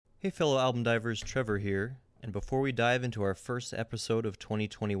Hey fellow album divers, Trevor here, and before we dive into our first episode of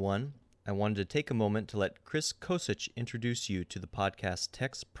 2021, I wanted to take a moment to let Chris Kosich introduce you to the podcast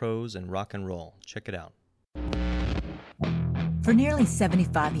Text, Prose, and Rock and Roll. Check it out. For nearly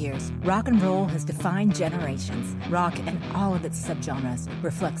 75 years, rock and roll has defined generations. Rock and all of its subgenres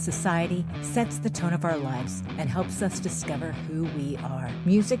reflects society, sets the tone of our lives, and helps us discover who we are.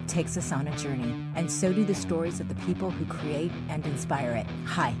 Music takes us on a journey, and so do the stories of the people who create and inspire it.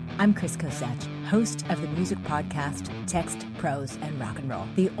 Hi, I'm Chris Kosich, host of the music podcast Text, Prose, and Rock and Roll,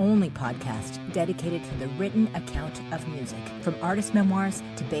 the only podcast dedicated to the written account of music. From artist memoirs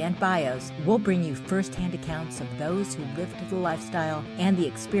to band bios, we'll bring you firsthand accounts of those who lived the lifestyle and the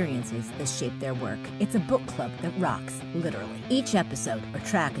experiences that shaped their work. It's a book club that rocks, literally. Each episode, or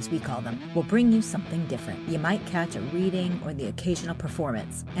track as we call them, will bring you something different. You might catch a reading or the occasional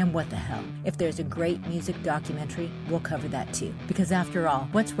performance. And what the hell? If there's a great music documentary, we'll cover that too. Because after all,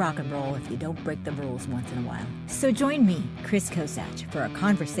 what's rock and roll if you don't break the rules once in a while? So join me, Chris Kosich, for a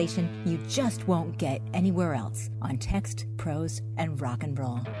conversation you just won't get anywhere else on Text, Prose, and Rock and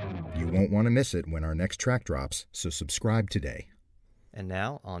Roll. You won't want to miss it when our next track drops, so subscribe today. And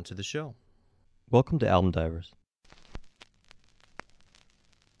now, on to the show. Welcome to Album Divers.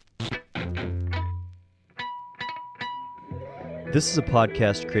 This is a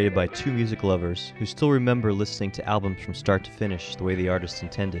podcast created by two music lovers who still remember listening to albums from start to finish the way the artist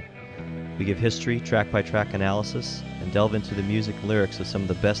intended. We give history, track-by-track analysis, and delve into the music and lyrics of some of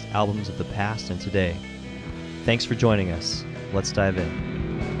the best albums of the past and today. Thanks for joining us. Let's dive in.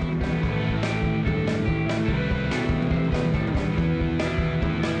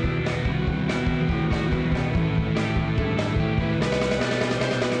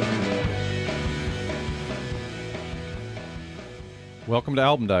 Welcome to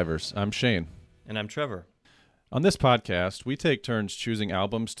Album Divers. I'm Shane. And I'm Trevor. On this podcast, we take turns choosing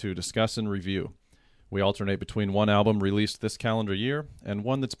albums to discuss and review. We alternate between one album released this calendar year and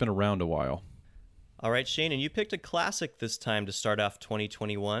one that's been around a while. All right, Shane, and you picked a classic this time to start off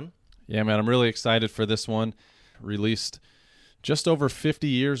 2021. Yeah, man, I'm really excited for this one. Released just over 50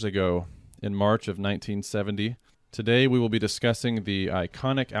 years ago in March of 1970. Today, we will be discussing the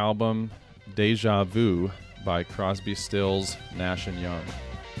iconic album Deja Vu by Crosby, Stills, Nash & Young.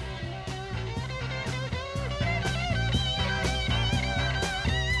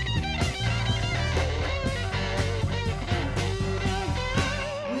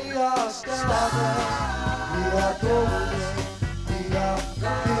 We are stars, we are golden, we are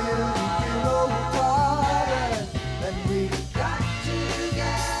hero party, and we got to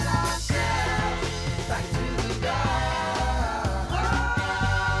get ourselves back to the garden.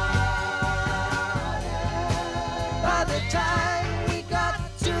 By the time we got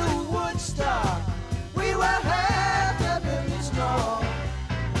to Woodstock, we were heavily strong,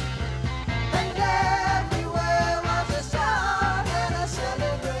 and everywhere was a song and a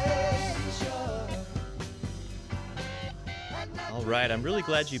celebration. All right, I'm really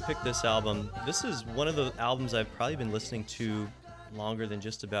glad you picked this album. This is one of the albums I've probably been listening to longer than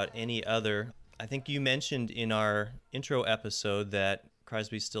just about any other. I think you mentioned in our intro episode that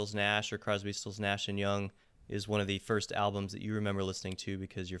Crosby, Stills, Nash or Crosby, Stills, Nash & Young is one of the first albums that you remember listening to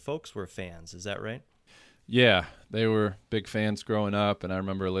because your folks were fans. Is that right? Yeah, they were big fans growing up, and I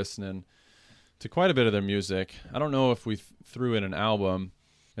remember listening to quite a bit of their music. I don't know if we threw in an album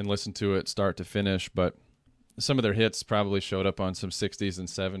and listened to it start to finish, but some of their hits probably showed up on some 60s and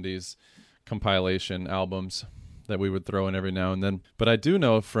 70s compilation albums that we would throw in every now and then. But I do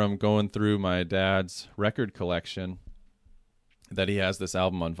know from going through my dad's record collection that he has this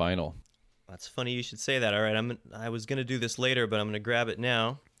album on vinyl. That's funny you should say that. All right, I was going to do this later, but I'm going to grab it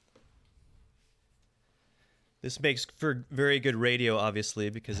now. This makes for very good radio, obviously,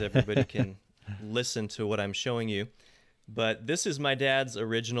 because everybody can listen to what I'm showing you. But this is my dad's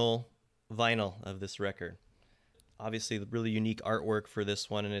original vinyl of this record. Obviously, really unique artwork for this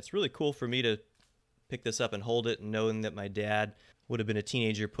one, and it's really cool for me to pick this up and hold it, knowing that my dad would have been a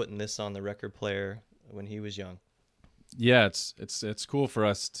teenager putting this on the record player when he was young. Yeah, it's cool for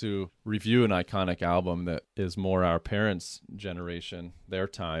us to review an iconic album that is more our parents' generation, their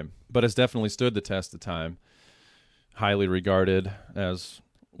time, but has definitely stood the test of time. Highly regarded as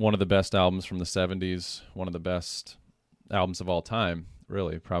one of the best albums from the 70s, one of the best albums of all time,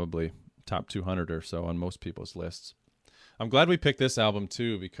 really, probably top 200 or so on most people's lists. I'm glad we picked this album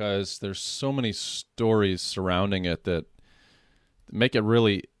too because there's so many stories surrounding it that make it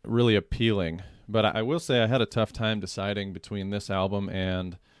really, really appealing. But I will say I had a tough time deciding between this album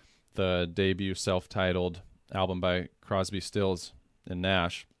and the debut self-titled album by Crosby, Stills, and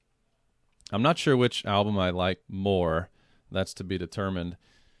Nash. I'm not sure which album I like more. That's to be determined.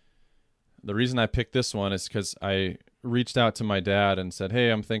 The reason I picked this one is because I reached out to my dad and said, hey,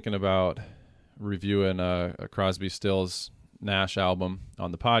 I'm thinking about reviewing a Crosby, Stills, Nash album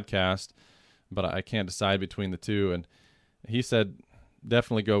on the podcast, but I can't decide between the two. And he said,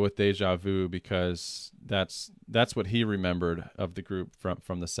 definitely go with Deja Vu, because that's what he remembered of the group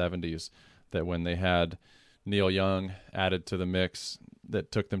from the 70s, that when they had Neil Young added to the mix,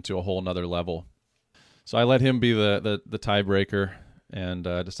 that took them to a whole nother level. So I let him be the tiebreaker and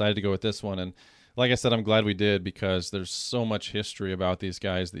decided to go with this one. And like I said, I'm glad we did, because there's so much history about these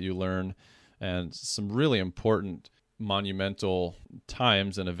guys that you learn, and some really important monumental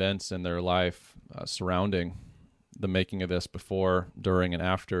times and events in their life surrounding the making of this, before, during, and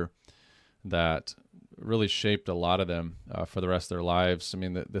after, that really shaped a lot of them for the rest of their lives. I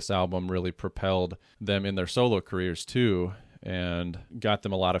mean, this album really propelled them in their solo careers too, and got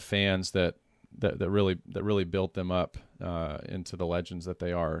them a lot of fans that really built them up into the legends that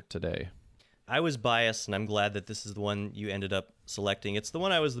they are today. I was biased, and I'm glad that this is the one you ended up selecting. It's the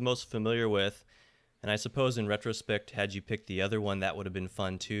one I was the most familiar with, and I suppose in retrospect, had you picked the other one, that would have been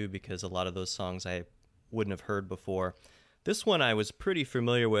fun too, because a lot of those songs I wouldn't have heard before. This one I was pretty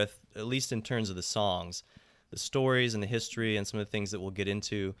familiar with, at least in terms of the songs. The stories and the history and some of the things that we'll get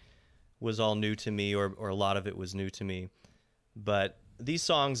into was all new to me, or a lot of it was new to me. But these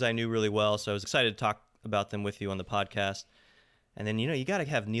songs I knew really well, so I was excited to talk about them with you on the podcast. And then, you got to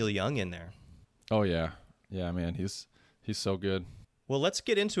have Neil Young in there. Oh, yeah. Yeah, man, he's so good. Well, let's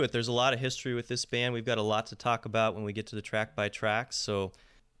get into it. There's a lot of history with this band. We've got a lot to talk about when we get to the track by track. So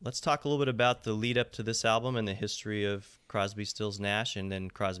let's talk a little bit about the lead up to this album and the history of Crosby, Stills, Nash, and then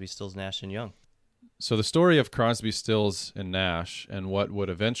Crosby, Stills, Nash, and Young. So the story of Crosby, Stills, and Nash, and what would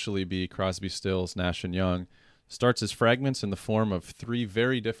eventually be Crosby, Stills, Nash, and Young, starts as fragments in the form of three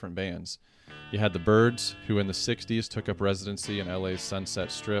very different bands. You had the Byrds, who in the 60s took up residency in LA's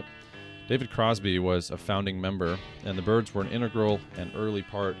Sunset Strip. David Crosby was a founding member, and the Byrds were an integral and early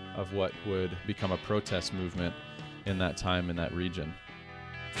part of what would become a protest movement in that time in that region.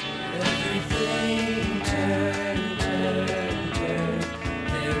 Everything turn, turn, turn.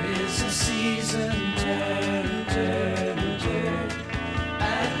 There is a season, turn, turn, turn.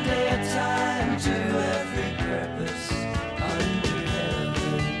 And a time to every purpose under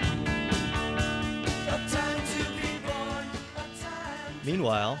heaven. A time to be born, a time.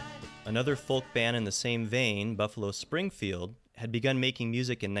 Meanwhile, another folk band in the same vein, Buffalo Springfield, had begun making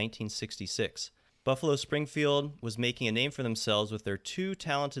music in 1966. Buffalo Springfield was making a name for themselves with their two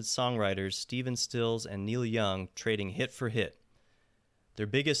talented songwriters, Stephen Stills and Neil Young, trading hit for hit. Their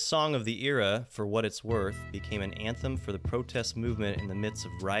biggest song of the era, For What It's Worth, became an anthem for the protest movement in the midst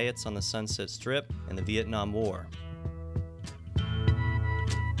of riots on the Sunset Strip and the Vietnam War.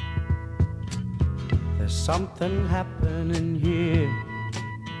 There's something happening here,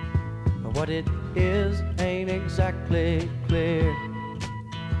 but what it is ain't exactly clear.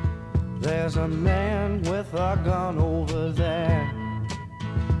 There's a man with a gun over there,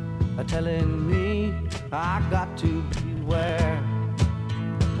 telling me I got to beware.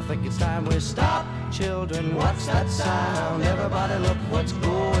 I think it's time we stop, children. What's that sound? Everybody look what's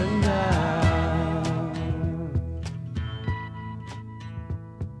going down.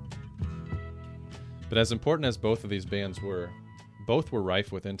 But as important as both of these bands were, both were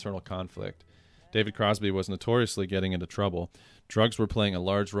rife with internal conflict. David Crosby was notoriously getting into trouble. Drugs were playing a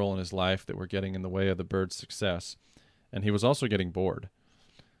large role in his life that were getting in the way of the Byrds' success, and he was also getting bored.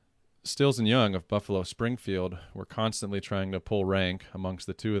 Stills and Young of Buffalo Springfield were constantly trying to pull rank amongst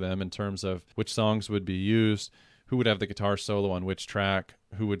the two of them in terms of which songs would be used, who would have the guitar solo on which track,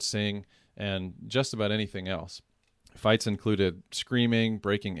 who would sing, and just about anything else. Fights included screaming,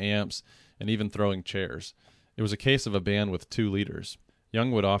 breaking amps, and even throwing chairs. It was a case of a band with two leaders.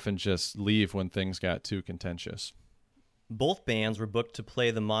 Young would often just leave when things got too contentious. Both bands were booked to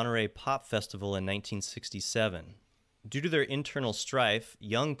play the Monterey Pop Festival in 1967. Due to their internal strife,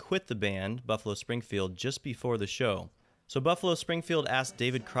 Young quit the band, Buffalo Springfield, just before the show. So Buffalo Springfield asked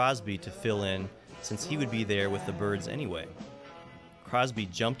David Crosby to fill in, since he would be there with the Byrds anyway. Crosby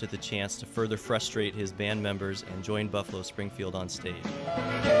jumped at the chance to further frustrate his band members and joined Buffalo Springfield on stage.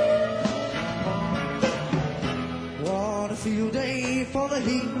 What a field day for the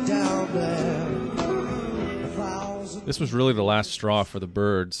heat down there. This was really the last straw for the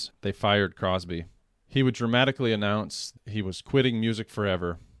Byrds. They fired Crosby. He would dramatically announce he was quitting music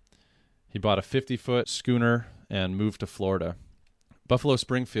forever. He bought a 50-foot schooner and moved to Florida. Buffalo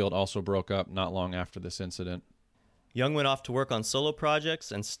Springfield also broke up not long after this incident. Young went off to work on solo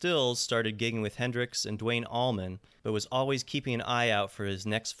projects, and Stills started gigging with Hendrix and Duane Allman, but was always keeping an eye out for his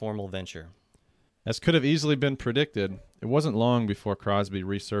next formal venture. As could have easily been predicted, it wasn't long before Crosby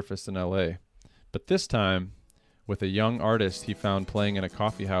resurfaced in L.A., but this time with a young artist he found playing in a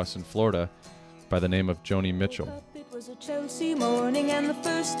coffee house in Florida by the name of Joni Mitchell. It was a Chelsea morning, and the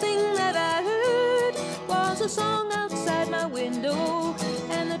first thing that I heard was a song outside my window,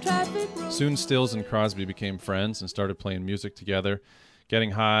 and the traffic. Soon Stills and Crosby became friends and started playing music together, getting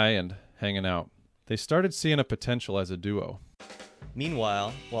high and hanging out. They started seeing a potential as a duo.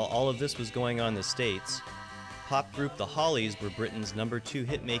 Meanwhile, while all of this was going on in the States, pop group The Hollies were Britain's #2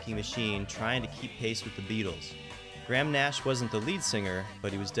 hit-making machine, trying to keep pace with the Beatles. Graham Nash wasn't the lead singer,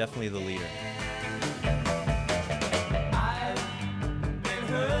 but he was definitely the leader.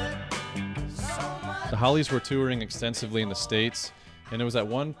 The Hollies were touring extensively in the States, and it was at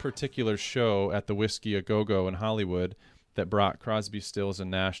one particular show at the Whiskey A Go-Go in Hollywood that brought Crosby, Stills,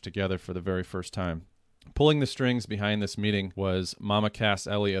 and Nash together for the very first time. Pulling the strings behind this meeting was Mama Cass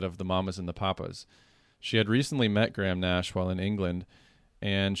Elliot of the Mamas and the Papas. She had recently met Graham Nash while in England,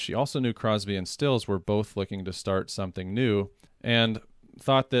 and she also knew Crosby and Stills were both looking to start something new and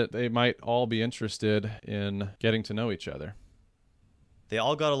thought that they might all be interested in getting to know each other. They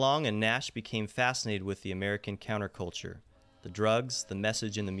all got along, and Nash became fascinated with the American counterculture. The drugs, the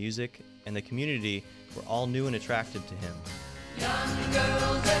message in the music, and the community were all new and attractive to him. Young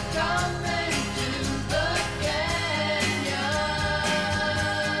girls are coming to the canyon,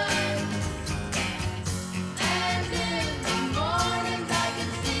 and in the mornings I can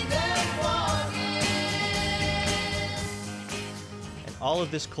see them walking. And all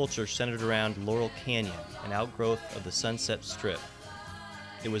of this culture centered around Laurel Canyon, an outgrowth of the Sunset Strip.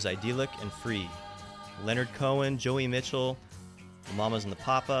 It was idyllic and free. Leonard Cohen, Joni Mitchell, the Mamas and the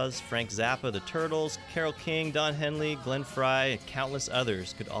Papas, Frank Zappa, the Turtles, Carole King, Don Henley, Glenn Frey, and countless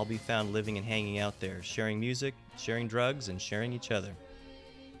others could all be found living and hanging out there, sharing music, sharing drugs, and sharing each other.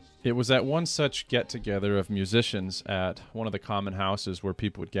 It was at one such get-together of musicians at one of the common houses where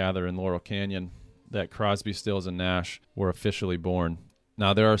people would gather in Laurel Canyon that Crosby, Stills, and Nash were officially born.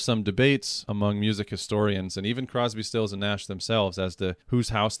 Now, there are some debates among music historians and even Crosby, Stills, and Nash themselves as to whose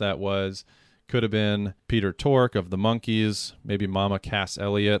house that was. Could have been Peter Tork of the Monkees, maybe Mama Cass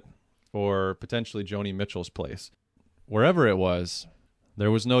Elliot, or potentially Joni Mitchell's place. Wherever it was,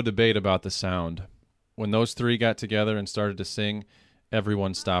 there was no debate about the sound. When those three got together and started to sing,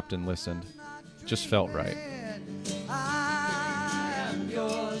 everyone stopped and listened. It just felt right. I am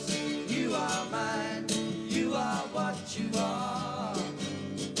yours, you are mine, you are what you are.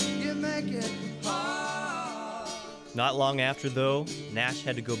 You make it hard. Not long after, though, Nash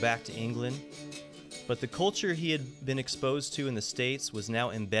had to go back to England, but the culture he had been exposed to in the States was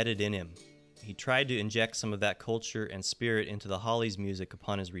now embedded in him. He tried to inject some of that culture and spirit into the Hollies' music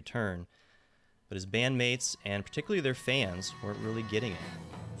upon his return, but his bandmates, and particularly their fans, weren't really getting it.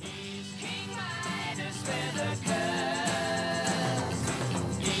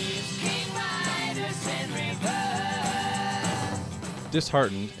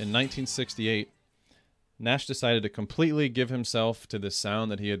 Disheartened, in 1968, Nash decided to completely give himself to the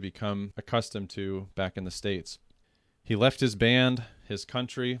sound that he had become accustomed to back in the States. He left his band, his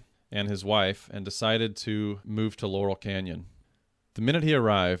country, and his wife, and decided to move to Laurel Canyon. The minute he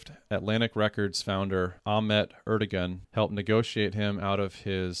arrived, Atlantic Records founder Ahmet Ertegun helped negotiate him out of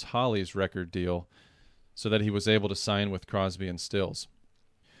his Hollies record deal so that he was able to sign with Crosby and Stills.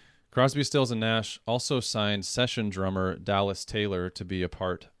 Crosby, Stills, and Nash also signed session drummer Dallas Taylor to be a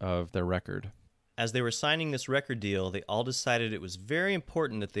part of their record. As they were signing this record deal, they all decided it was very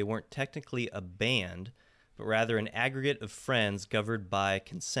important that they weren't technically a band, but rather an aggregate of friends governed by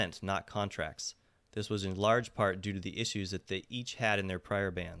consent, not contracts. This was in large part due to the issues that they each had in their prior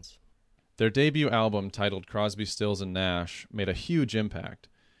bands. Their debut album, titled Crosby, Stills, and Nash, made a huge impact.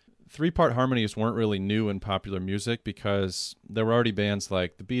 Three-part harmonies weren't really new in popular music because there were already bands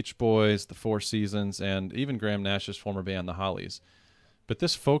like the Beach Boys, the Four Seasons, and even Graham Nash's former band, the Hollies. But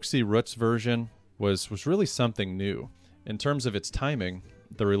this folksy roots version was really something new. In terms of its timing,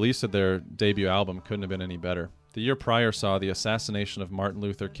 the release of their debut album couldn't have been any better. The year prior saw the assassination of Martin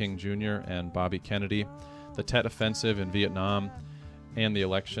Luther King Jr. and Bobby Kennedy, the Tet Offensive in Vietnam, and the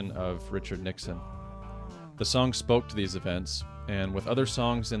election of Richard Nixon. The song spoke to these events, and with other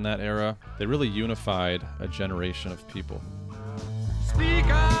songs in that era, they really unified a generation of people. Speak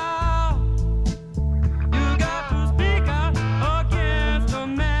out, you got to speak out against the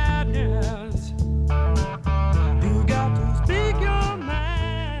madness. You got to speak your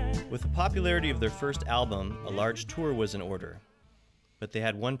mind. With the popularity of their first album, a large tour was in order. But they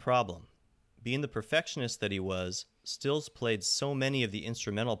had one problem. Being the perfectionist that he was, Stills played so many of the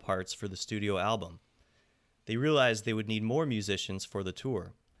instrumental parts for the studio album. They realized they would need more musicians for the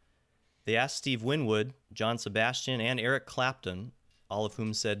tour. They asked Steve Winwood, John Sebastian, and Eric Clapton, all of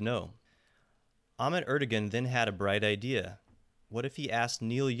whom said no. Ahmet Ertegun then had a bright idea. What if he asked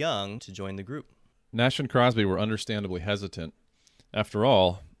Neil Young to join the group? Nash and Crosby were understandably hesitant. After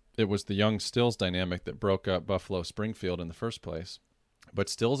all, it was the Young-Stills dynamic that broke up Buffalo Springfield in the first place. But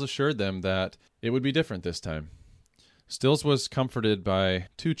Stills assured them that it would be different this time. Stills was comforted by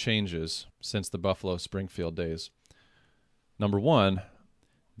two changes since the Buffalo Springfield days. Number one,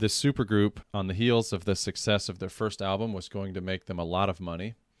 this supergroup, on the heels of the success of their first album, was going to make them a lot of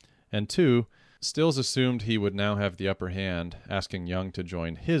money. And two, Stills assumed he would now have the upper hand, asking Young to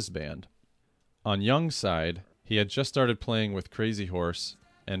join his band. On Young's side, he had just started playing with Crazy Horse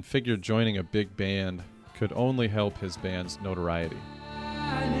and figured joining a big band could only help his band's notoriety.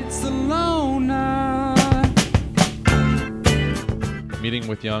 It's alone now. Meeting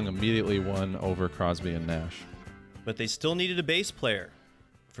with Young immediately won over Crosby and Nash. But they still needed a bass player.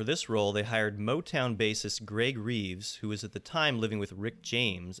 For this role, they hired Motown bassist Greg Reeves, who was at the time living with Rick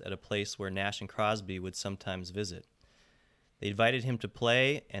James at a place where Nash and Crosby would sometimes visit. They invited him to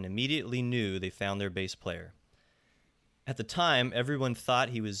play and immediately knew they found their bass player. At the time, everyone thought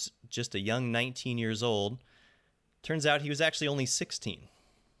he was just a young 19 years old. Turns out he was actually only 16.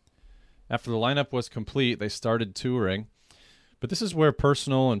 After the lineup was complete, they started touring. But this is where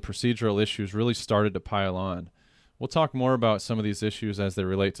personal and procedural issues really started to pile on. We'll talk more about some of these issues as they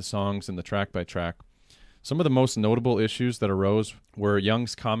relate to songs in the track by track. Some of the most notable issues that arose were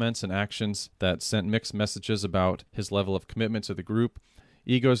Young's comments and actions that sent mixed messages about his level of commitment to the group,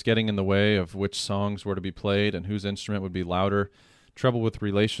 egos getting in the way of which songs were to be played and whose instrument would be louder, trouble with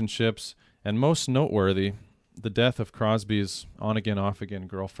relationships, and most noteworthy, the death of Crosby's on-again, off-again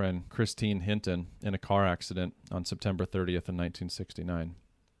girlfriend, Christine Hinton, in a car accident on September 30th in 1969.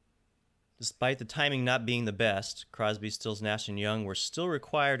 Despite the timing not being the best, Crosby, Stills, Nash & Young were still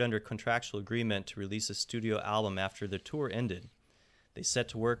required under contractual agreement to release a studio album after their tour ended. They set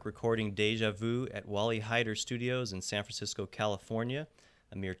to work recording Deja Vu at Wally Heider Studios in San Francisco, California,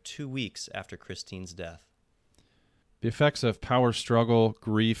 a mere 2 weeks after Christine's death. The effects of power struggle,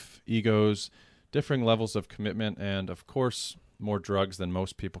 grief, egos, differing levels of commitment, and, of course, more drugs than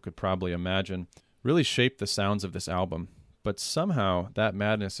most people could probably imagine, really shaped the sounds of this album. But somehow, that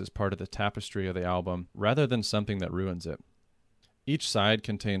madness is part of the tapestry of the album rather than something that ruins it. Each side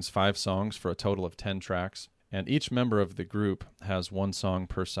contains 5 songs for a total of 10 tracks, and each member of the group has 1 song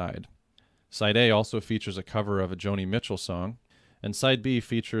per side. Side A also features a cover of a Joni Mitchell song, and Side B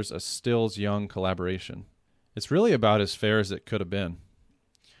features a Stills-Young collaboration. It's really about as fair as it could have been.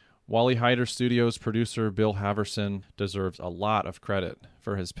 Wally Heider Studios producer Bill Haverson deserves a lot of credit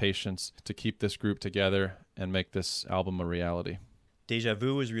for his patience to keep this group together and make this album a reality. Deja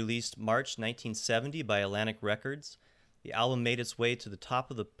Vu was released March 1970 by Atlantic Records. The album made its way to the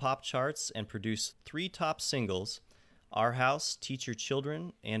top of the pop charts and produced 3 top singles, Our House, Teach Your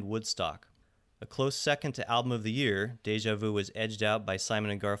Children, and Woodstock. A close second to Album of the Year, Deja Vu was edged out by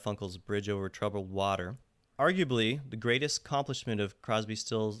Simon & Garfunkel's Bridge Over Troubled Water. Arguably the greatest accomplishment of Crosby,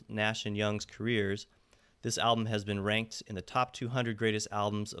 Stills, Nash & Young's careers, this album has been ranked in the top 200 greatest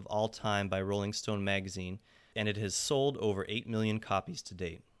albums of all time by Rolling Stone magazine, and it has sold over 8 million copies to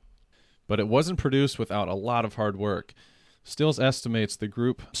date. But it wasn't produced without a lot of hard work. Stills estimates the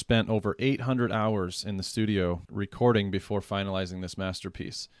group spent over 800 hours in the studio recording before finalizing this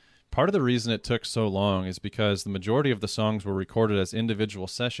masterpiece. Part of the reason it took so long is because the majority of the songs were recorded as individual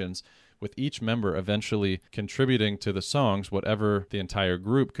sessions, with each member eventually contributing to the songs whatever the entire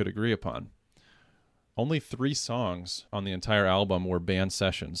group could agree upon. Only 3 songs on the entire album were band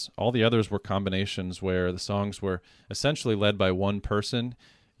sessions. All the others were combinations where the songs were essentially led by one person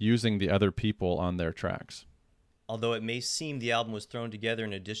using the other people on their tracks. Although it may seem the album was thrown together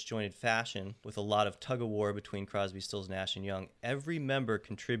in a disjointed fashion with a lot of tug-of-war between Crosby, Stills, Nash & Young, every member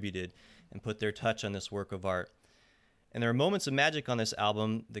contributed and put their touch on this work of art. And there are moments of magic on this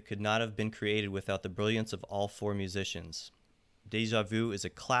album that could not have been created without the brilliance of all 4 musicians. Deja Vu is a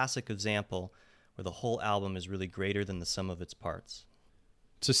classic example where the whole album is really greater than the sum of its parts.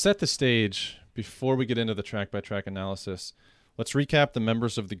 To set the stage, before we get into the track-by-track analysis, let's recap the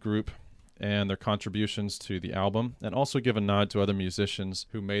members of the group and their contributions to the album, and also give a nod to other musicians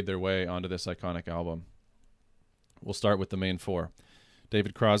who made their way onto this iconic album. We'll start with the main 4.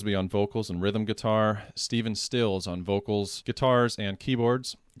 David Crosby on vocals and rhythm guitar, Stephen Stills on vocals, guitars, and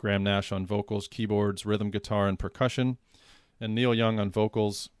keyboards, Graham Nash on vocals, keyboards, rhythm guitar, and percussion, and Neil Young on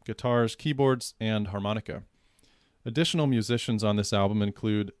vocals, guitars, keyboards, and harmonica. Additional musicians on this album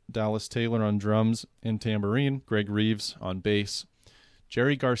include Dallas Taylor on drums and tambourine, Greg Reeves on bass,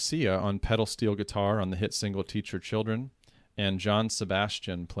 Jerry Garcia on pedal steel guitar on the hit single Teach Your Children, and John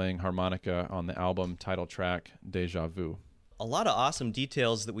Sebastian playing harmonica on the album title track Deja Vu. A lot of awesome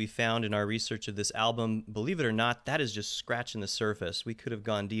details that we found in our research of this album. Believe it or not, that is just scratching the surface. We could have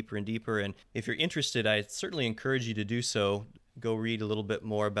gone deeper and deeper, and if you're interested, I certainly encourage you to do so. Go read a little bit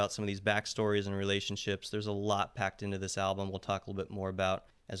more about some of these backstories and relationships. There's a lot packed into this album we'll talk a little bit more about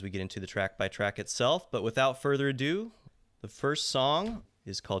as we get into the track by track itself. But without further ado, the first song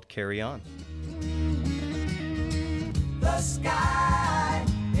is called Carry On. The sky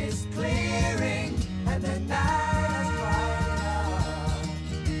is clearing and the night is bright.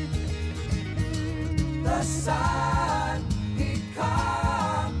 The sun, he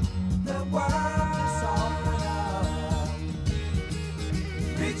come, the world is open up.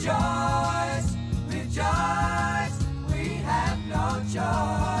 Rejoice, rejoice, we have no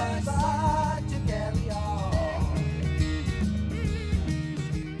choice but to carry on.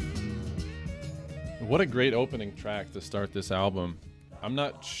 What a great opening track to start this album. I'm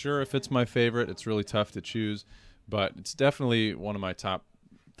not sure if it's my favorite. It's really tough to choose, but it's definitely one of my top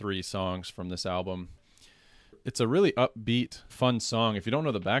 3 songs from this album. It's a really upbeat, fun song. If you don't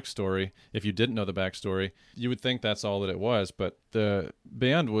know the backstory, if you didn't know the backstory, you would think that's all that it was, but the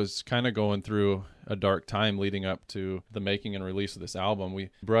band was kind of going through a dark time leading up to the making and release of this album.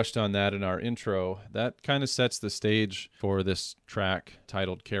 We brushed on that in our intro. That kind of sets the stage for this track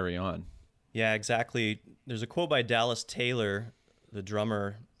titled Carry On. Yeah, exactly. There's a quote by Dallas Taylor, the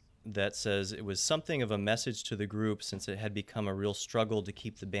drummer, that says it was something of a message to the group since it had become a real struggle to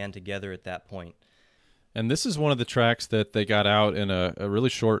keep the band together at that point. And this is one of the tracks that they got out in a really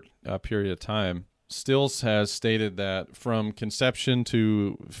short period of time. Stills has stated that from conception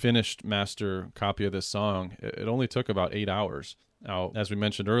to finished master copy of this song, it only took about 8 hours. Now, as we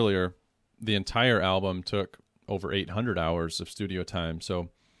mentioned earlier, the entire album took over 800 hours of studio time, so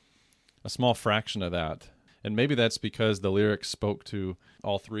a small fraction of that. And maybe that's because the lyrics spoke to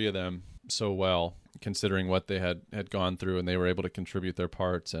all 3 of them so well, considering what they had gone through, and they were able to contribute their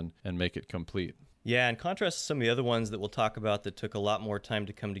parts and make it complete. Yeah, in contrast to some of the other ones that we'll talk about that took a lot more time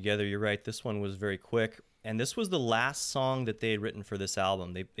to come together, you're right, this one was very quick. And this was the last song that they had written for this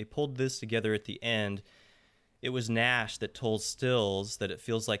album. They pulled this together at the end. It was Nash that told Stills that it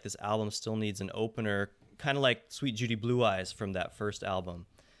feels like this album still needs an opener, kind of like Sweet Judy Blue Eyes from that first album.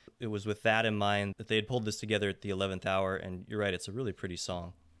 It was with that in mind that they had pulled this together at the 11th hour, and you're right, it's a really pretty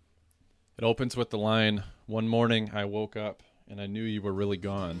song. It opens with the line, "One morning I woke up and I knew you were really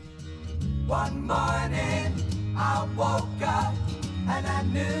gone." One morning I woke up and I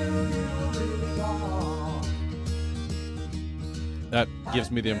knew you were really gone. That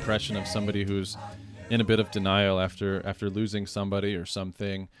gives me the impression of somebody who's in a bit of denial after losing somebody or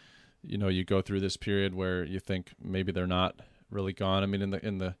something. You know, you go through this period where you think maybe they're not really gone. I mean,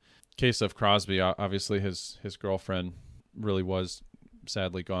 in the case of Crosby, obviously his girlfriend really was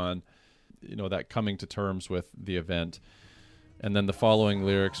sadly gone. You know, that coming to terms with the event. And then the following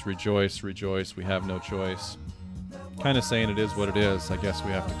lyrics, "Rejoice, rejoice, we have no choice." Kind of saying it is what it is. I guess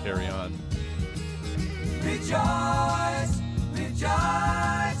we have to carry on. Rejoice,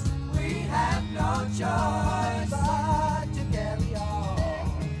 rejoice, we have no choice but to carry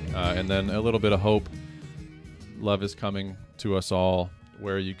on. And then a little bit of hope. "Love is coming to us all.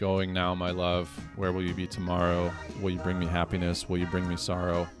 Where are you going now, my love? Where will you be tomorrow? Will you bring me happiness? Will you bring me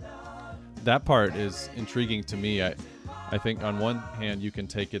sorrow?" That part is intriguing to me. I think on one hand you can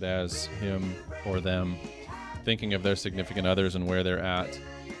take it as him or them thinking of their significant others and where they're at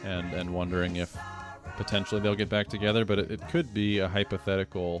and wondering if potentially they'll get back together, but it could be a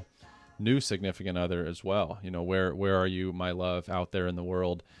hypothetical new significant other as well. You know, where are you, my love, out there in the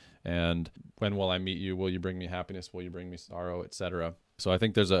world, and when will I meet you? Will you bring me happiness? Will you bring me sorrow, etc. So I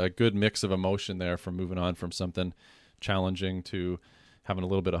think there's a good mix of emotion there from moving on from something challenging to having a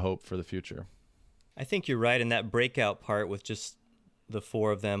little bit of hope for the future. I think you're right in that breakout part with just the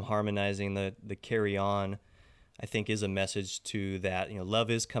 4 of them harmonizing the carry on, I think is a message to that, you know, love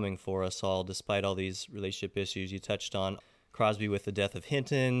is coming for us all despite all these relationship issues you touched on. Crosby with the death of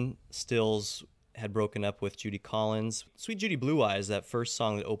Hinton, Stills had broken up with Judy Collins. Sweet Judy Blue Eyes, that first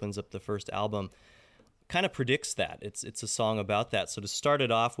song that opens up the first album, kind of predicts that. It's a song about that. So to start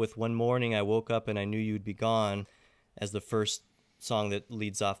it off with "One morning I woke up and I knew you'd be gone" as the first song that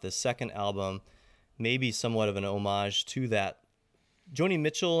leads off the second album, maybe somewhat of an homage to that. Joni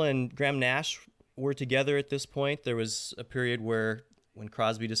Mitchell and Graham Nash were together at this point. There was a period where when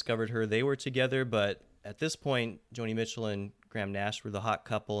Crosby discovered her, they were together, but at this point, Joni Mitchell and Graham Nash were the hot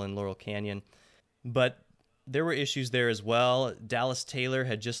couple in Laurel Canyon. But there were issues there as well. Dallas Taylor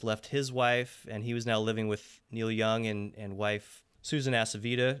had just left his wife, and he was now living with Neil Young and wife Susan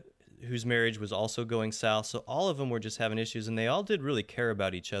Acevita, whose marriage was also going south. So all of them were just having issues, and they all did really care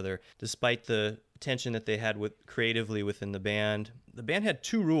about each other, despite the tension that they had creatively within the band. The band had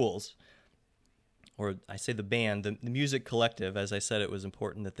two rules, or I say the band, the music collective. As I said, it was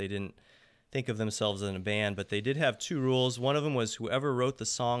important that they didn't think of themselves as a band, but they did have two rules. One of them was whoever wrote the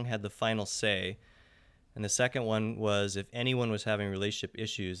song had the final say, and the second one was if anyone was having relationship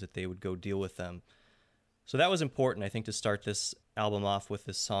issues, that they would go deal with them. So that was important, I think, to start this album off with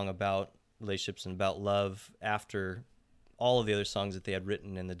this song about relationships and about love after all of the other songs that they had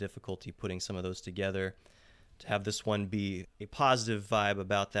written and the difficulty putting some of those together. To have this one be a positive vibe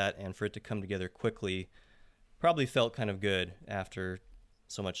about that and for it to come together quickly probably felt kind of good after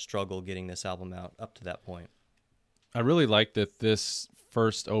so much struggle getting this album out up to that point. I really like that this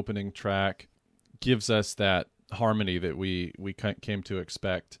first opening track gives us that harmony that we came to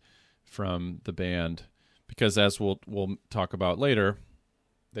expect from the band, because as we'll talk about later,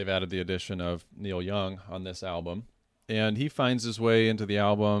 they've added the addition of Neil Young on this album, and he finds his way into the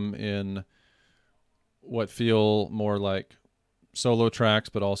album in what feel more like solo tracks,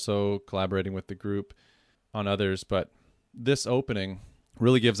 but also collaborating with the group on others. But this opening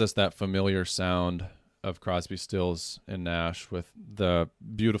really gives us that familiar sound of Crosby, Stills, and Nash with the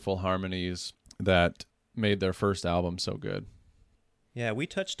beautiful harmonies that made their first album so good. Yeah, we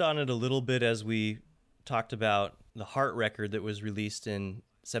touched on it a little bit as we talked about the Heart record that was released in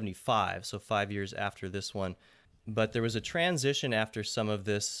 75, so 5 years after this one. But there was a transition after some of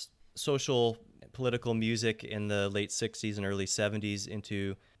this social, political music in the late 60s and early 70s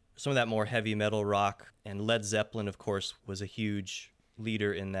into some of that more heavy metal rock. And Led Zeppelin, of course, was a huge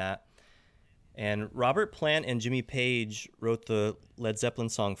leader in that. And Robert Plant and Jimmy Page wrote the Led Zeppelin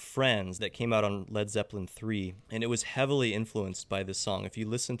song Friends that came out on Led Zeppelin 3, and it was heavily influenced by this song. If you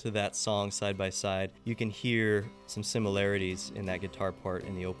listen to that song side by side, you can hear some similarities in that guitar part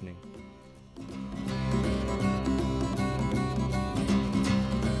in the opening.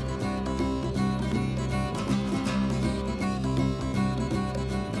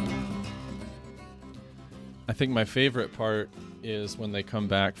 I think my favorite part is when they come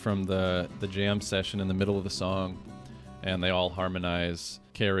back from the jam session in the middle of the song and they all harmonize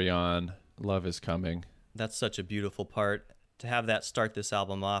Carry On, Love Is Coming. That's such a beautiful part. To have that start this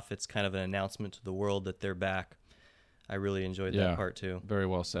album off, it's kind of an announcement to the world that they're back. I really enjoyed that part too. Very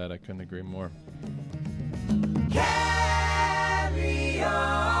well said. I couldn't agree more. Carry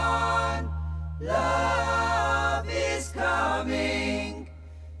on, love is coming,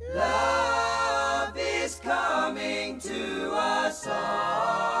 love is coming to us all.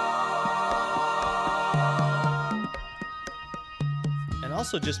 And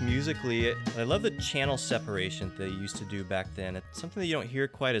also just musically, I love the channel separation that they used to do back then. It's something that you don't hear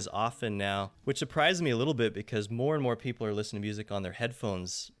quite as often now, which surprised me a little bit because more and more people are listening to music on their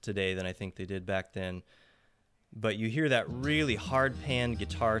headphones today than I think they did back then. But you hear that really hard-panned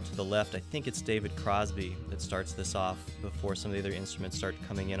guitar to the left. I think it's David Crosby that starts this off before some of the other instruments start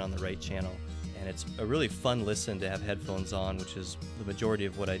coming in on the right channel. And it's a really fun listen to have headphones on, which is the majority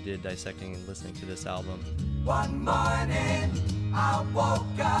of what I did dissecting and listening to this album. One morning I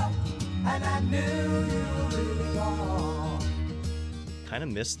woke up and I knew you were really gone. Kind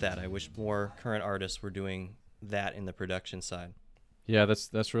of missed that. I wish more current artists were doing that in the production side. Yeah,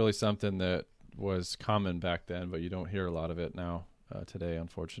 that's really something that was common back then, but you don't hear a lot of it now today,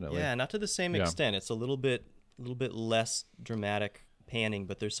 unfortunately. Yeah, not to the same extent. It's a little bit less dramatic panning,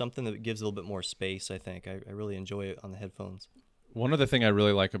 but there's something that gives a little bit more space, I think. I really enjoy it on the headphones. One other thing I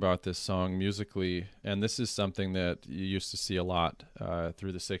really like about this song musically, and this is something that you used to see a lot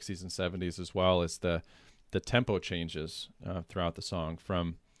through the 60s and 70s as well, is the tempo changes throughout the song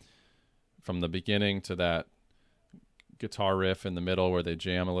from the beginning to that guitar riff in the middle where they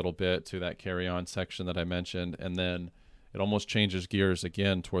jam a little bit to that Carry On section that I mentioned, and then it almost changes gears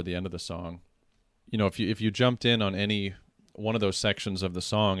again toward the end of the song. You know, if you jumped in on any one of those sections of the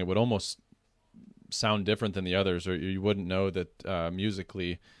song, it would almost sound different than the others, or you wouldn't know that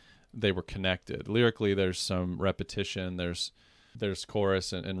musically they were connected. Lyrically, there's some repetition, there's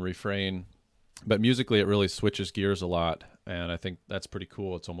chorus and refrain, but musically it really switches gears a lot, and I think that's pretty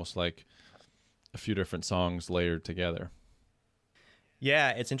cool. It's almost like a few different songs layered together.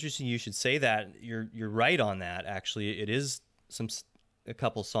 Yeah, it's interesting you should say that. You're right on that, actually. It is a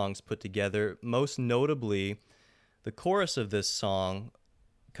couple songs put together. Most notably, the chorus of this song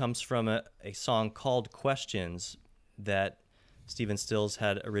comes from a song called Questions that Stephen Stills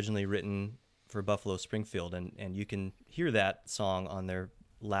had originally written for Buffalo Springfield, and you can hear that song on their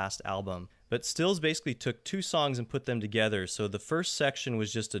last album. But Stills basically took two songs and put them together. So the first section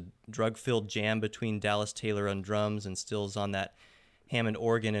was just a drug-filled jam between Dallas Taylor on drums and Stills on that Hammond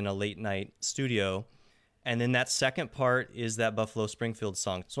organ in a late night studio. And then that second part is that Buffalo Springfield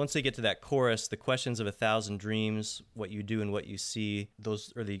song. So once they get to that chorus, the questions of 1,000 dreams, what you do and what you see,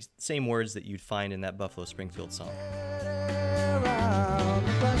 those are the same words that you'd find in that Buffalo Springfield song.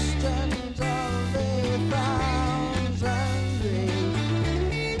 Questions of 1,000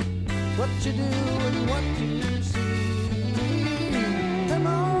 dreams, what you do and what you see. Come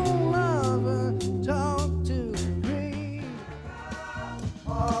on, lover, talk to me.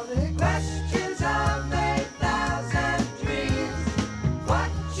 All the questions of 1,000 dreams,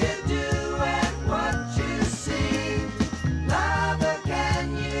 what you do and what you see. Lover,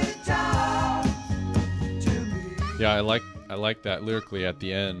 can you talk to me? Yeah, I like that lyrically at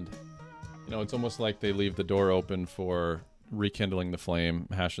the end. You know, it's almost like they leave the door open for rekindling the flame,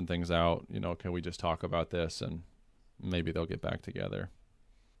 hashing things out. You know, can we just talk about this and maybe they'll get back together.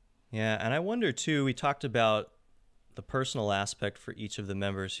 Yeah, and I wonder too, we talked about the personal aspect for each of the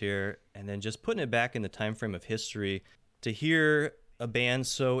members here, and then just putting it back in the time frame of history, to hear a band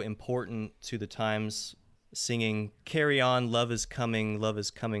so important to the times singing "Carry On, love is coming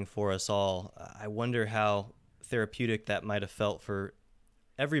for us all." I wonder how therapeutic that might have felt for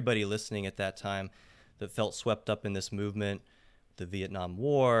everybody listening at that time that felt swept up in this movement, the Vietnam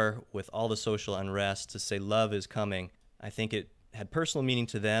War, with all the social unrest, to say love is coming. I think it had personal meaning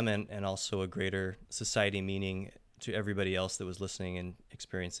to them and also a greater society meaning to everybody else that was listening and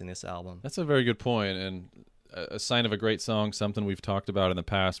experiencing this album. That's a very good point, and a sign of a great song, something we've talked about in the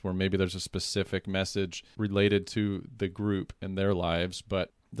past where maybe there's a specific message related to the group and their lives,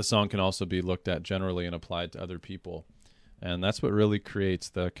 but the song can also be looked at generally and applied to other people. And that's what really creates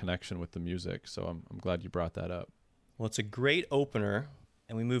the connection with the music. So I'm glad you brought that up. Well, it's a great opener,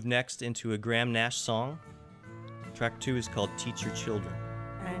 and we move next into a Graham Nash song. Track 2 is called Teach Your Children.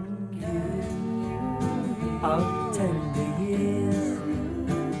 And you of tender years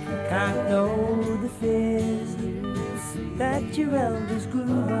can't know the fears that your elders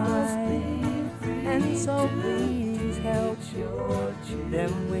grew by, and so please help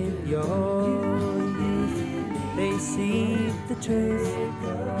them with your youth. They see the truth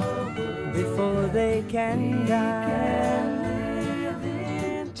before they can die.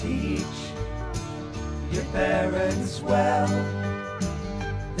 Teach your parents well,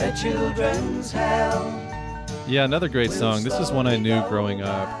 their children's hell. Yeah, another great song. This is one I knew growing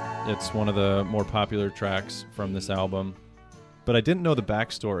up. It's one of the more popular tracks from this album. But I didn't know the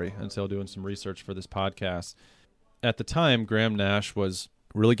backstory until doing some research for this podcast. At the time, Graham Nash was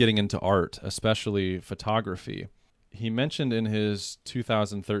really getting into art, especially photography. He mentioned in his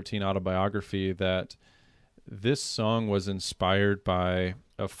 2013 autobiography that this song was inspired by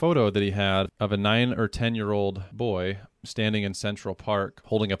a photo that he had of a 9 or 10-year-old boy standing in Central Park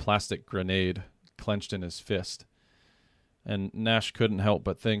holding a plastic grenade clenched in his fist. And Nash couldn't help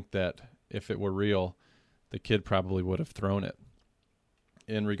but think that if it were real, the kid probably would have thrown it.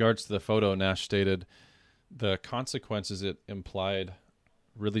 In regards to the photo, Nash stated, "The consequences it implied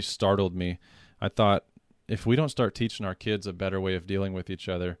really startled me. I thought, if we don't start teaching our kids a better way of dealing with each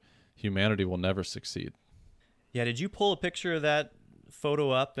other, humanity will never succeed." Yeah, did you pull a picture of that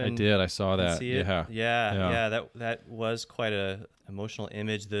photo up? I did. I saw that. See it? Yeah. That was quite a emotional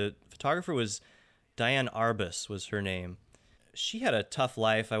image. The photographer was Diane Arbus, was her name. She had a tough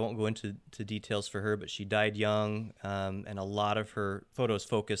life. I won't go into details for her, but she died young, and a lot of her photos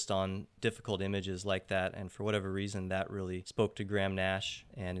focused on difficult images like that. And for whatever reason, that really spoke to Graham Nash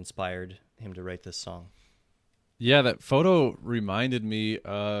and inspired him to write this song. Yeah, that photo reminded me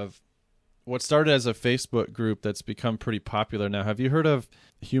of what started as a Facebook group that's become pretty popular now. Have you heard of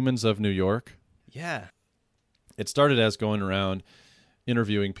Humans of New York? Yeah. It started as going around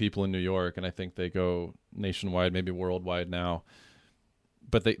interviewing people in New York, and I think they go nationwide, maybe worldwide now.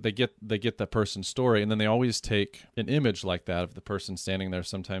 But they get the person's story, and then they always take an image like that of the person standing there.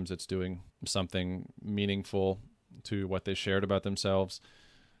 Sometimes it's doing something meaningful to what they shared about themselves.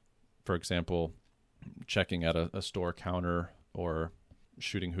 For example, checking at a store counter or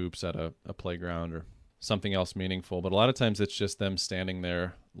shooting hoops at a playground or something else meaningful. But a lot of times it's just them standing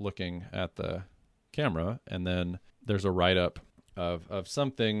there looking at the camera, and then there's a write-up of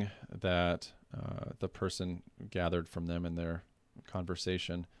something that the person gathered from them in their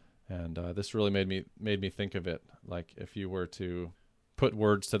conversation. And this really made me think of it like if you were to put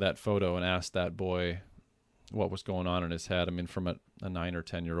words to that photo and ask that boy what was going on in his head. I mean, from a 9 or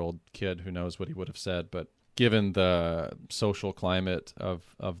 10-year-old kid, who knows what he would have said, but given the social climate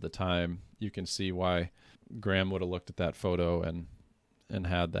of the time, you can see why Graham would have looked at that photo and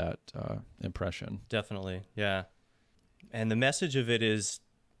had that impression. Definitely, yeah. And the message of it is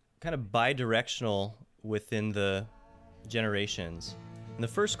kind of bi-directional within the generations. In the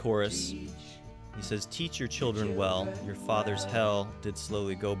first chorus, he says, "Teach your children well, your father's hell did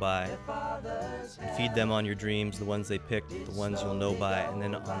slowly go by. And feed them on your dreams, the ones they picked, the ones you'll know by." And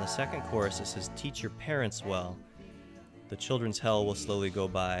then on the second chorus, it says, "Teach your parents well, the children's hell will slowly go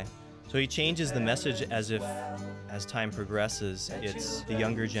by." So he changes the message as if, as time progresses, it's the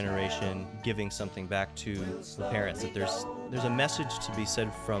younger generation giving something back to the parents, that there's a message to be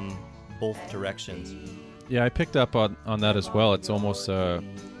said from both directions. Yeah, I picked up on that as well. It's almost a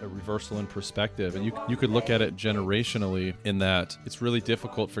reversal in perspective. And you could look at it generationally in that it's really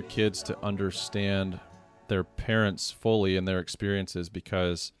difficult for kids to understand their parents fully and their experiences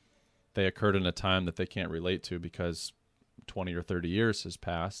because they occurred in a time that they can't relate to because 20 or 30 years has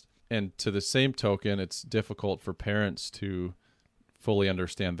passed. And to the same token, it's difficult for parents to fully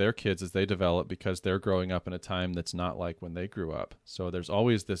understand their kids as they develop because they're growing up in a time that's not like when they grew up. So there's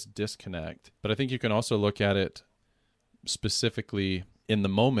always this disconnect. But I think you can also look at it specifically in the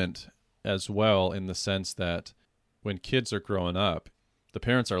moment as well, in the sense that when kids are growing up, the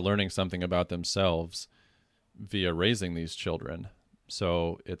parents are learning something about themselves via raising these children.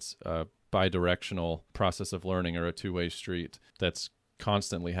 So it's a bi-directional process of learning, or a two-way street that's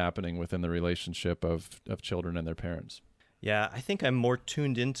constantly happening within the relationship of children and their parents. Yeah, I think I'm more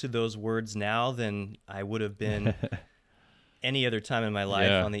tuned into those words now than I would have been any other time in my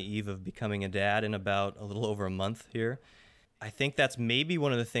life on the eve of becoming a dad in about a little over a month here. I think that's maybe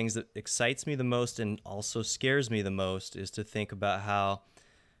one of the things that excites me the most and also scares me the most, is to think about how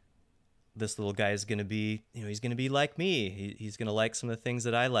this little guy is going to be, he's going to be like me. He's going to like some of the things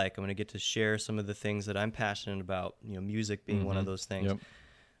that I like. I'm going to get to share some of the things that I'm passionate about, music being one of those things. Yep.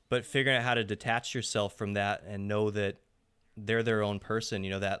 But figuring out how to detach yourself from that and know that they're their own person,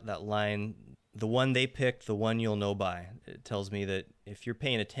 that line, the one they picked, the one you'll know by. It tells me that if you're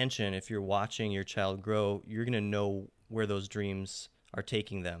paying attention, if you're watching your child grow, you're going to know where those dreams are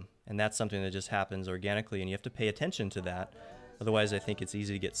taking them. And that's something that just happens organically, and you have to pay attention to that. Otherwise, I think it's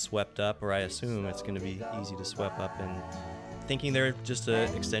easy to get swept up, or I assume it's going to be easy to swept up in thinking they're just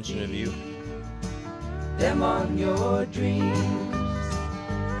an extension of you. Them on your dreams,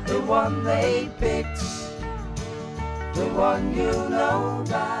 the one they picked, the one you know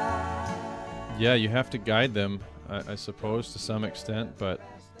by. Yeah, you have to guide them, I suppose, to some extent, but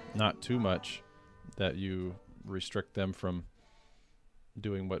not too much that you restrict them from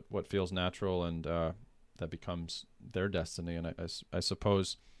doing what feels natural, and that becomes their destiny. And I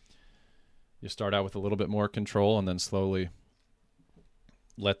suppose you start out with a little bit more control and then slowly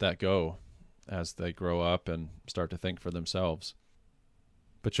let that go as they grow up and start to think for themselves.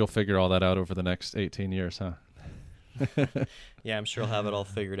 But you'll figure all that out over the next 18 years, huh? Yeah, I'm sure I'll have it all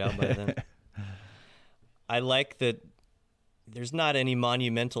figured out by then. I like that there's not any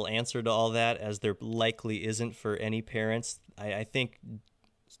monumental answer to all that, as there likely isn't for any parents. I think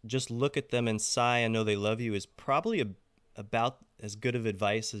just look at them and sigh and know they love you is probably about as good of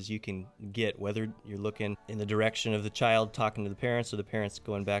advice as you can get, whether you're looking in the direction of the child talking to the parents or the parents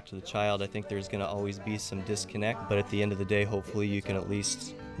going back to the child. I think there's going to always be some disconnect, but at the end of the day, hopefully you can at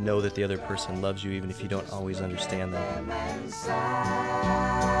least know that the other person loves you, even if you don't always understand them.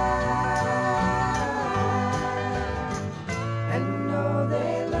 And know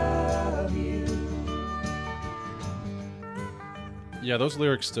they love you. Yeah, those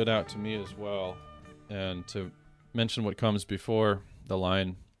lyrics stood out to me as well. And to mention what comes before the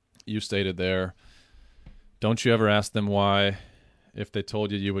line you stated there, don't you ever ask them why. If they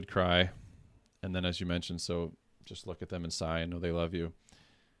told you, you would cry. And then, as you mentioned, so just look at them and sigh and know they love you.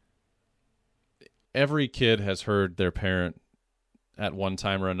 Every kid has heard their parent at one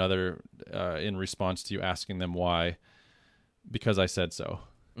time or another in response to you asking them why, because I said so.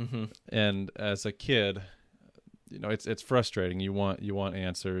 Mm-hmm. And as a kid, it's frustrating. You want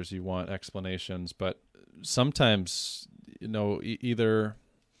answers, you want explanations, but sometimes, either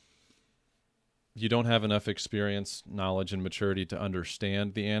you don't have enough experience, knowledge, and maturity to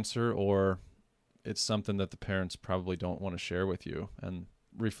understand the answer, or it's something that the parents probably don't want to share with you. And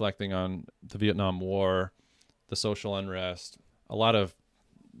reflecting on the Vietnam War, the social unrest, a lot of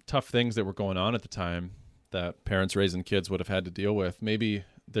tough things that were going on at the time that parents raising kids would have had to deal with. Maybe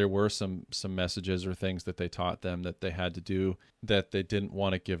there were some messages or things that they taught them that they had to do that they didn't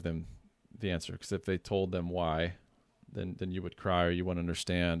want to give them the answer, because if they told them why, then you would cry, or you wouldn't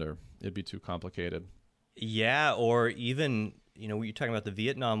understand, or it'd be too complicated. Yeah, or even, you're talking about the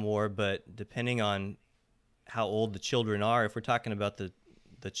Vietnam War, but depending on how old the children are, if we're talking about the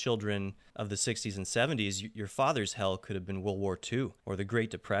children of the 60s and 70s, your father's hell could have been World War II or the Great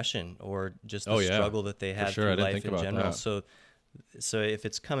Depression, or just the struggle that they had through life in general. So if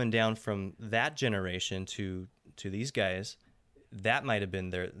it's coming down from that generation to to these guys, that might have been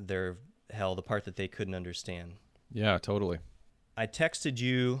their hell, the part that they couldn't understand. Yeah, totally. I texted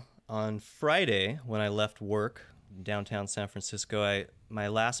you on Friday when I left work downtown San Francisco. My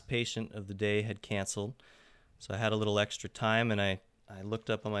last patient of the day had canceled, so I had a little extra time, and I looked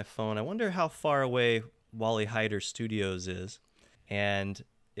up on my phone. I wonder how far away Wally Heider Studios is. And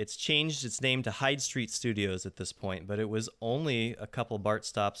it's changed its name to Hyde Street Studios at this point, but it was only a couple BART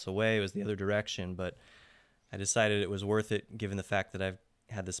stops away. It was the other direction, but I decided it was worth it given the fact that I've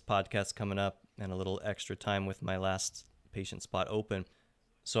had this podcast coming up and a little extra time with my last patient spot open.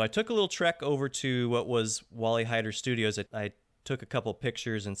 So I took a little trek over to what was Wally Heider Studios. I took a couple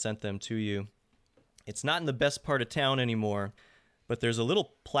pictures and sent them to you. It's not in the best part of town anymore, but there's a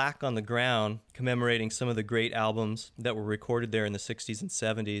little plaque on the ground commemorating some of the great albums that were recorded there in the 60s and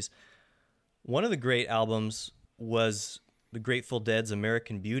 70s. One of the great albums was the Grateful Dead's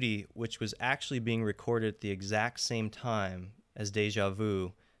American Beauty, which was actually being recorded at the exact same time as Deja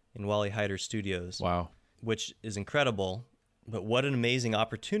Vu in Wally Heider Studios. Wow. Which is incredible, but what an amazing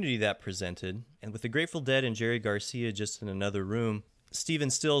opportunity that presented. And with the Grateful Dead and Jerry Garcia just in another room, Stephen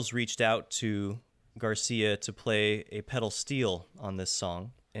Stills reached out to Garcia to play a pedal steel on this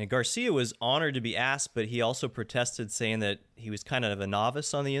song. And Garcia was honored to be asked, but he also protested, saying that he was kind of a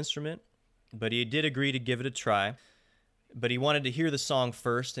novice on the instrument. But he did agree to give it a try. But he wanted to hear the song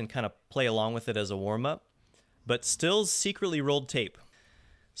first and kind of play along with it as a warm-up. But Stills secretly rolled tape.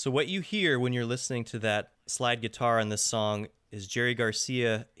 So what you hear when you're listening to that slide guitar on this song is Jerry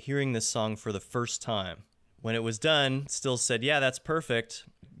Garcia hearing this song for the first time. When it was done, Stills said, "Yeah, that's perfect."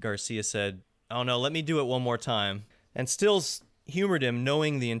 Garcia said, "Oh no, let me do it one more time." And Stills humored him,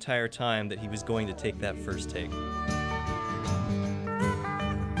 knowing the entire time that he was going to take that first take.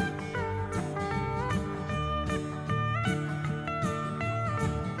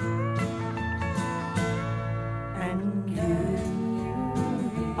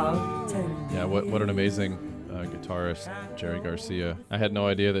 Yeah, what an amazing guitarist, Jerry Garcia. I had no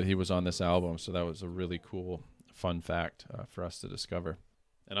idea that he was on this album, so that was a really cool, fun fact for us to discover.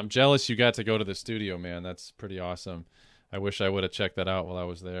 And I'm jealous you got to go to the studio, man. That's pretty awesome. I wish I would have checked that out while I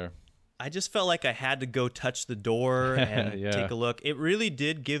was there. I just felt like I had to go touch the door and Yeah. take a look. It really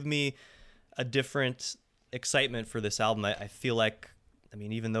did give me a different excitement for this album. I feel like, I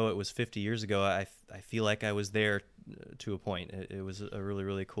mean, even though it was 50 years ago, I feel like I was there to a point. It was a really,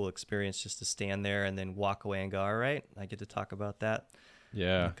 really cool experience just to stand there and then walk away and go, all right, I get to talk about that in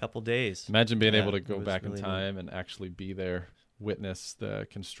a couple days. Imagine being Yeah, able to it go was back really in time and actually be there, witness the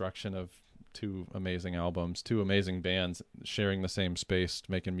construction of two amazing albums, two amazing bands sharing the same space,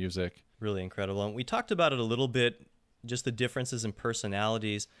 making music. Really incredible. And we talked about it a little bit, just the differences in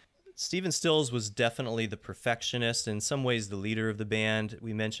personalities. Stephen Stills was definitely the perfectionist, in some ways the leader of the band.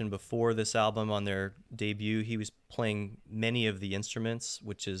 We mentioned before this album on their debut, he was playing many of the instruments,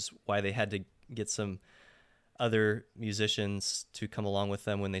 which is why they had to get some other musicians to come along with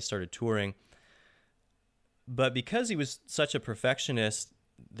them when they started touring. But because he was such a perfectionist,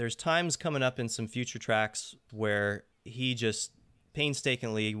 there's times coming up in some future tracks where he just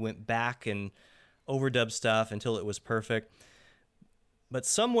painstakingly went back and overdubbed stuff until it was perfect. But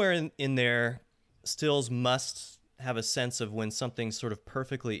somewhere in there, Stills must have a sense of when something's sort of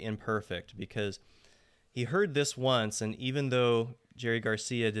perfectly imperfect, because he heard this once, and even though Jerry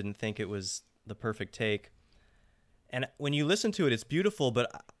Garcia didn't think it was the perfect take, and when you listen to it, it's beautiful,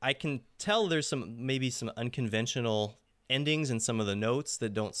 but I can tell there's maybe some unconventional endings in some of the notes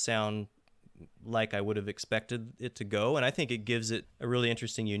that don't sound like I would have expected it to go, and I think it gives it a really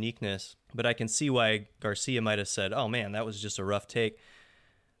interesting uniqueness. But I can see why Garcia might have said, "Oh man, that was just a rough take."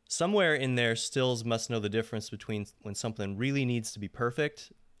 Somewhere in there, Stills must know the difference between when something really needs to be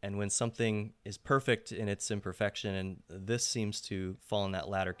perfect and when something is perfect in its imperfection, and this seems to fall in that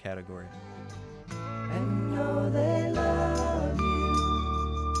latter category. And know they love you.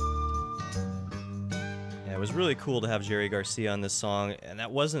 Yeah, it was really cool to have Jerry Garcia on this song, and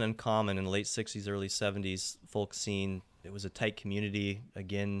that wasn't uncommon in the late 60s, early 70s folk scene. It was a tight community,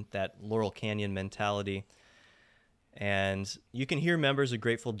 again, that Laurel Canyon mentality. And you can hear members of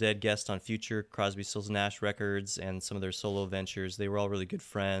Grateful Dead guest on future Crosby, Stills, Nash records and some of their solo ventures. They were all really good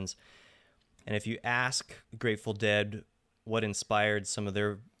friends. And if you ask Grateful Dead what inspired some of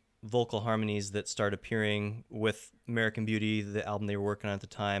their vocal harmonies that start appearing with American Beauty, the album they were working on at the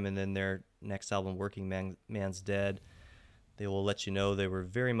time, and then their next album, Working Man's Dead, they will let you know they were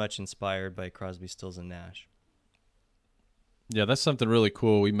very much inspired by Crosby, Stills, and Nash. Yeah, that's something really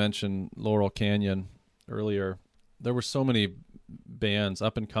cool. We mentioned Laurel Canyon earlier. There were so many bands,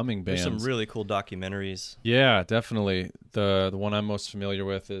 up-and-coming bands. There's some really cool documentaries. Yeah, definitely. The one I'm most familiar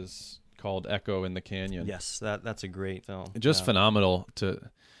with is called Echo in the Canyon. Yes, that's a great film. Just phenomenal to,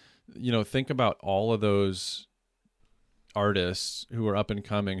 think about all of those artists who were up and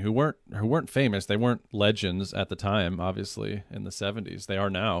coming, who weren't famous. They weren't legends at the time, obviously, in the 70s. They are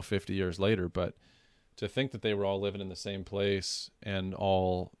now, 50 years later. But to think that they were all living in the same place and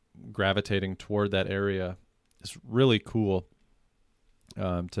all gravitating toward that area is really cool.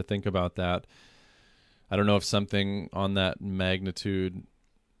 To think about that. I don't know if something on that magnitude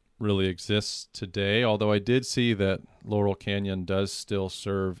really exists today, although I did see that Laurel Canyon does still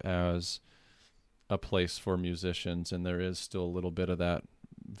serve as a place for musicians, and there is still a little bit of that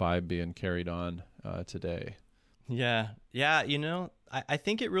vibe being carried on today. Yeah. I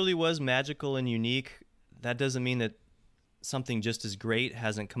think it really was magical and unique. That doesn't mean that something just as great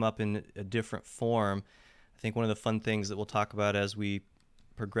hasn't come up in a different form. I think one of the fun things that we'll talk about as we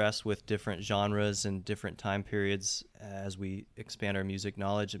progress with different genres and different time periods as we expand our music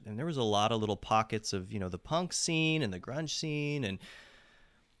knowledge, and there was a lot of little pockets of the punk scene and the grunge scene and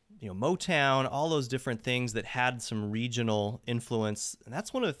Motown, all those different things that had some regional influence. And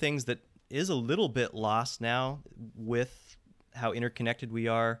that's one of the things that is a little bit lost now with how interconnected we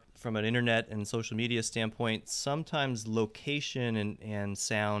are from an internet and social media standpoint. Sometimes location and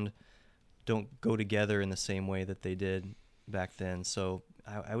sound don't go together in the same way that they did back then. So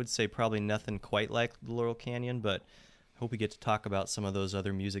I would say probably nothing quite like the Laurel Canyon, but I hope we get to talk about some of those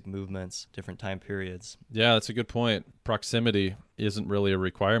other music movements, different time periods. Yeah, that's a good point. Proximity isn't really a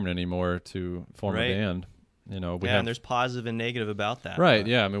requirement anymore to form a band. And there's positive and negative about that. Right,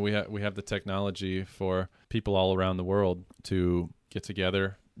 yeah. I mean, we have the technology for people all around the world to get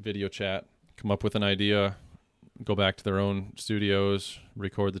together, video chat, come up with an idea, go back to their own studios,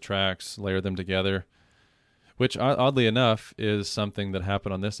 record the tracks, layer them together, which oddly enough is something that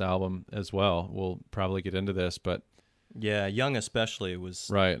happened on this album as well. We'll probably get into this, but yeah, Young especially was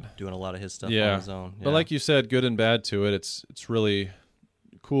doing a lot of his stuff on his own. Yeah. But like you said, good and bad to it. It's really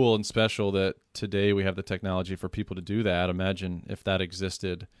cool and special that today we have the technology for people to do that. Imagine if that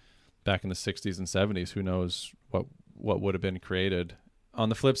existed back in the 60s and 70s. Who knows what would have been created. On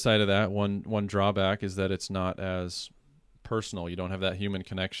the flip side of that, one drawback is that it's not as personal. You don't have that human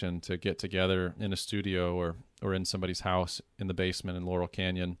connection to get together in a studio or in somebody's house in the basement in Laurel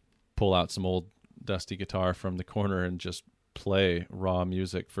Canyon, pull out some old dusty guitar from the corner and just play raw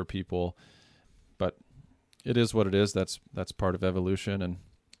music for people. But it is what it is. That's part of evolution. And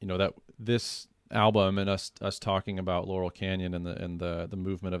that this album and us talking about Laurel Canyon and the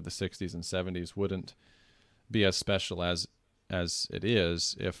movement of the 60s and 70s wouldn't be as special as it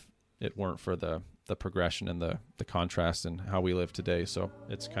is if it weren't for the progression and the contrast and how we live today. So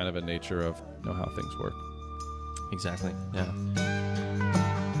it's kind of a nature of how things work. Exactly. Yeah.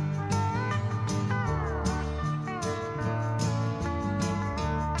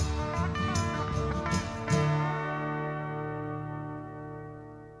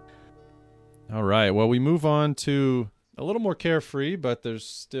 All right. Well, we move on to a little more carefree, but there's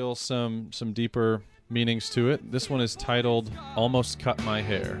still some deeper meanings to it. This one is titled Almost Cut My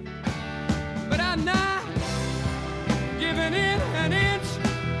Hair. But I'm not giving in an inch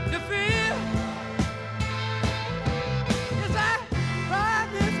to fear. Yes, I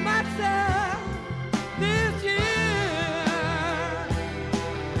promised myself this year.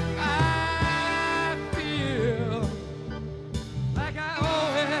 I feel like I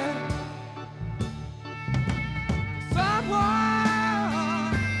owe it. Someone.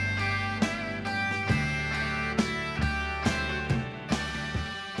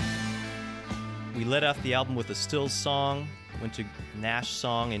 We led off the album with a Stills song, went to Nash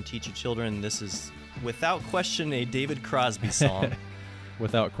song and Teach Your Children. This is, without question, a David Crosby song.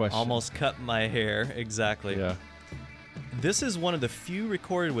 Without question. Almost Cut My Hair, exactly. Yeah. This is one of the few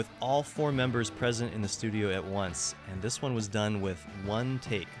recorded with all four members present in the studio at once, and this one was done with one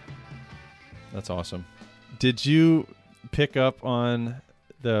take. That's awesome. Did you pick up on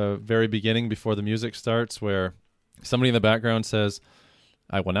the very beginning before the music starts where somebody in the background says,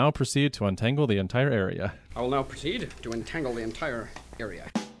 I will now proceed to untangle the entire area? I will now proceed to entangle the entire area.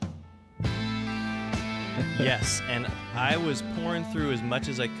 Yes, and I was pouring through as much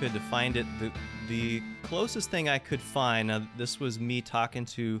as I could to find it. The closest thing I could find, now this was me talking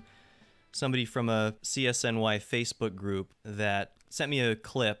to somebody from a CSNY Facebook group that sent me a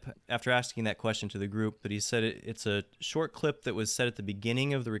clip after asking that question to the group, but he said it's a short clip that was set at the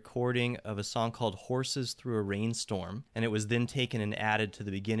beginning of the recording of a song called Horses Through a Rainstorm, and it was then taken and added to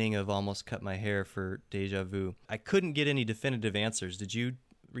the beginning of Almost Cut My Hair for Deja Vu. I couldn't get any definitive answers. Did you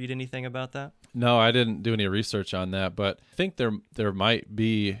read anything about that? No, I didn't do any research on that, but I think there might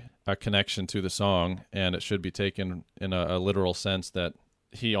be a connection to the song, and it should be taken in a literal sense that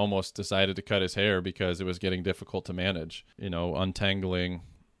he almost decided to cut his hair because it was getting difficult to manage. Untangling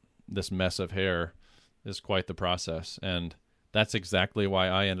this mess of hair is quite the process. And that's exactly why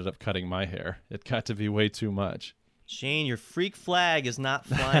I ended up cutting my hair. It got to be way too much. Shane, your freak flag is not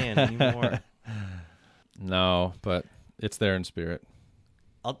flying anymore. No, but it's there in spirit.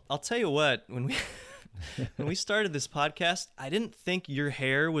 I'll tell you what, when we started this podcast, I didn't think your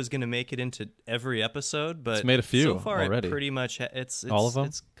hair was going to make it into every episode, but it's made a few so far already. It pretty much it's all of them.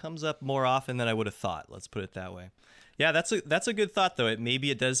 It comes up more often than I would have thought. Let's put it that way. Yeah, that's a good thought though. Maybe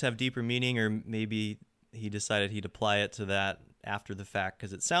it does have deeper meaning, or maybe he decided he'd apply it to that after the fact,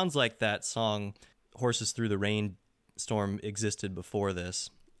 because it sounds like that song "Horses Through the Rainstorm" existed before this,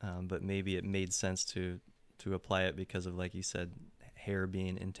 but maybe it made sense to apply it because of, like you said, hair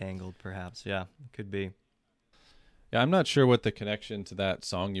being entangled, perhaps. Yeah, it could be. Yeah, I'm not sure what the connection to that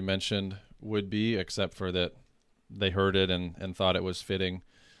song you mentioned would be, except for that they heard it and thought it was fitting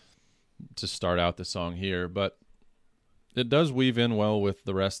to start out the song here. But it does weave in well with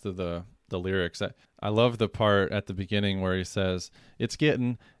the rest of the lyrics. I love the part at the beginning where he says, "It's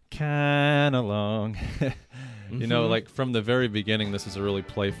getting kind of long." Like from the very beginning, this is a really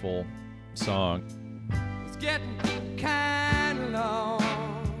playful song. It's getting kind of long.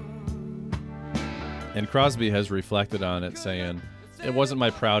 And Crosby has reflected on it, saying, "It wasn't my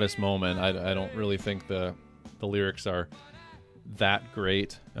proudest moment. I don't really think the lyrics are that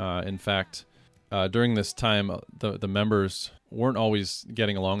great. In fact, during this time, the members weren't always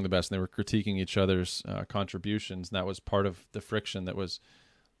getting along the best, and they were critiquing each other's contributions, and that was part of the friction that was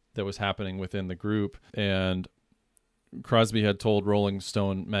happening within the group." And Crosby had told Rolling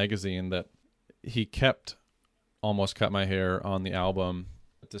Stone magazine that he kept Almost Cut My Hair on the album,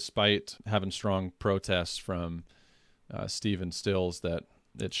 despite having strong protests from Stephen Stills that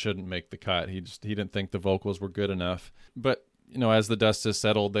it shouldn't make the cut. He didn't think the vocals were good enough. But as the dust has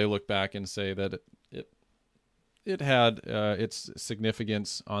settled, they look back and say that it had its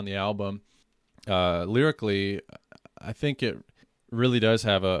significance on the album. Lyrically, I think it really does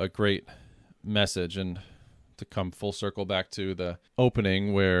have a great message. And to come full circle back to the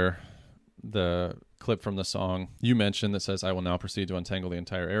opening, where the clip from the song you mentioned that says, "I will now proceed to untangle the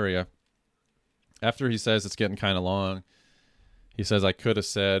entire area." After he says it's getting kind of long, he says, "I could have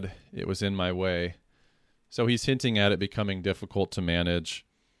said it was in my way." So he's hinting at it becoming difficult to manage,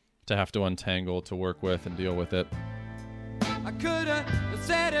 to have to untangle, to work with and deal with it. I could have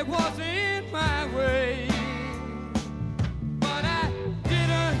said it was in my way, but I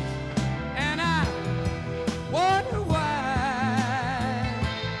didn't, and I wonder why.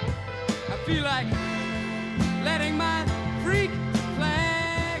 I feel like letting my freak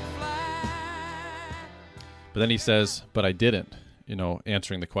flag fly. But then he says, "But I didn't,"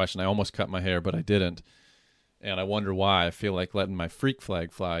 answering the question. "I almost cut my hair, but I didn't. And I wonder why. I feel like letting my freak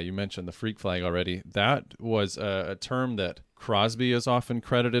flag fly." You mentioned the freak flag already. That was a term that Crosby is often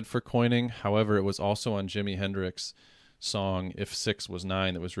credited for coining. However, it was also on Jimi Hendrix's song "If 6 Was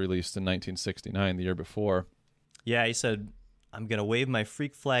 9" that was released in 1969, the year before. Yeah, he said, "I'm going to wave my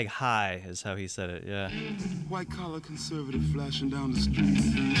freak flag high," is how he said it, yeah. White-collar conservative flashing down the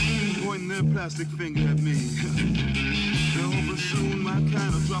street, pointing their plastic finger at me. They're hoping soon my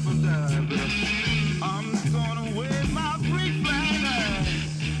kind of drop and die, but I'm gonna wave my freak flag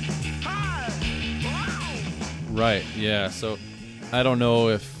high. Wow. Right, yeah. So I don't know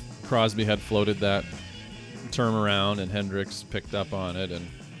if Crosby had floated that term around and Hendrix picked up on it and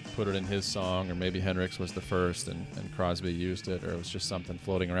put it in his song, or maybe Hendrix was the first and Crosby used it, or it was just something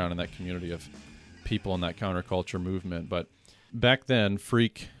floating around in that community of people in that counterculture movement. But back then,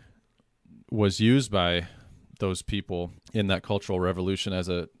 freak was used by those people in that cultural revolution as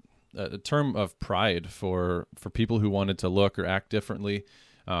a term of pride for people who wanted to look or act differently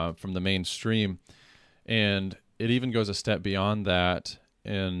from the mainstream. And it even goes a step beyond that,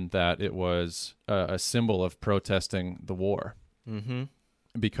 in that it was a symbol of protesting the war. Mm-hmm.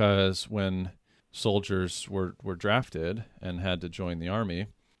 Because when soldiers were drafted and had to join the army,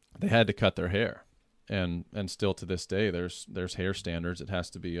 they had to cut their hair. And still to this day, there's hair standards. It has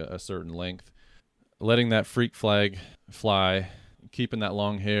to be a certain length. Letting that freak flag fly, keeping that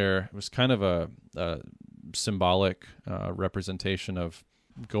long hair, was kind of a symbolic representation of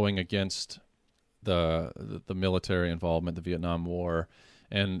going against the military involvement, the Vietnam War,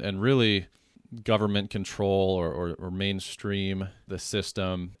 and really government control or mainstream the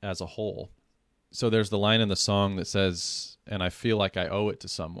system as a whole. So there's the line in the song that says, "And I feel like I owe it to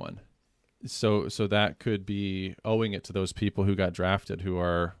someone." So that could be owing it to those people who got drafted, who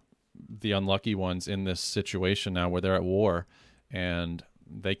are the unlucky ones in this situation now where they're at war and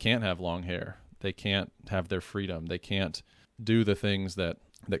they can't have long hair. They can't have their freedom. They can't do the things that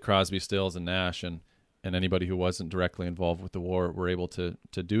Crosby, Stills, and Nash and anybody who wasn't directly involved with the war were able to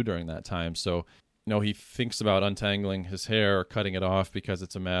do during that time. So, he thinks about untangling his hair or cutting it off because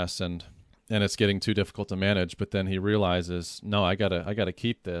it's a mess and it's getting too difficult to manage. But then he realizes, no, I gotta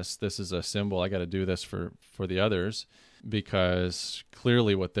keep this. This is a symbol. I gotta do this for the others, because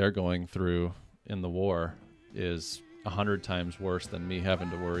clearly what they're going through in the war is 100 times worse than me having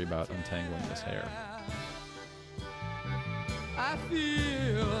to worry about untangling this hair. I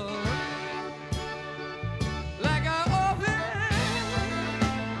feel like I owe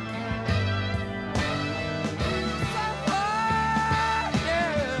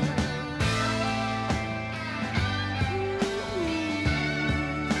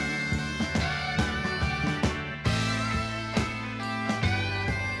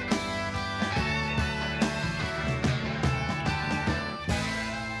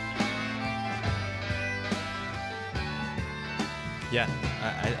Yeah,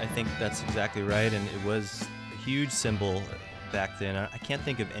 I think that's exactly right, and it was a huge symbol back then. I can't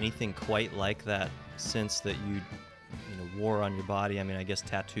think of anything quite like that since that you wore on your body. I mean, I guess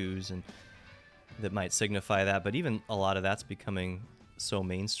tattoos and that might signify that, but even a lot of that's becoming so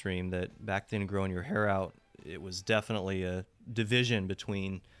mainstream that back then growing your hair out, it was definitely a division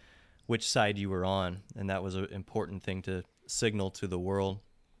between which side you were on, and that was an important thing to signal to the world.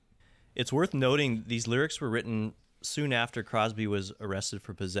 It's worth noting these lyrics were written soon after Crosby was arrested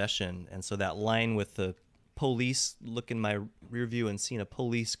for possession, and so that line with the police look in my rear view and seeing a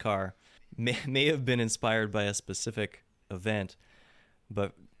police car may have been inspired by a specific event,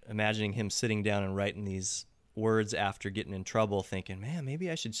 but imagining him sitting down and writing these words after getting in trouble, thinking, man, maybe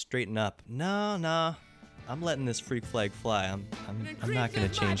I should straighten up. No, I'm letting this freak flag fly. I'm not going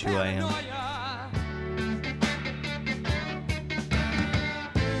to change who I am.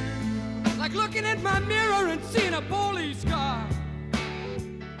 Like looking at my mirror and seeing a police car.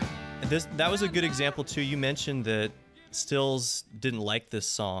 That was a good example too. You mentioned that Stills didn't like this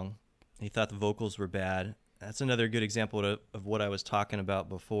song. He thought the vocals were bad. That's another good example of what I was talking about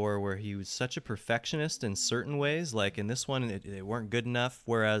before, where he was such a perfectionist in certain ways. Like in this one, they weren't good enough.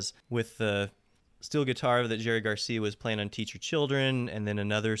 Whereas with the steel guitar that Jerry Garcia was playing on Teach Your Children, and then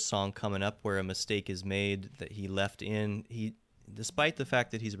another song coming up where a mistake is made that he left in, despite the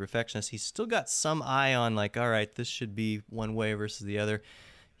fact that he's a perfectionist, he's still got some eye on, like, all right, this should be one way versus the other.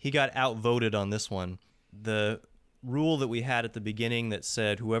 He got outvoted on this one. The rule that we had at the beginning that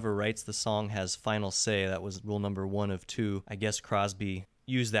said whoever writes the song has final say, that was rule number 1 of 2. I guess Crosby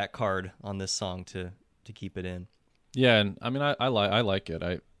used that card on this song to keep it in. Yeah, and I mean, I like it.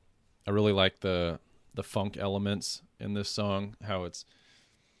 I really like the funk elements in this song, how it's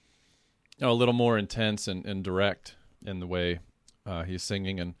a little more intense and direct in the way he's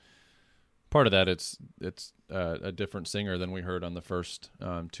singing, and part of that it's a different singer than we heard on the first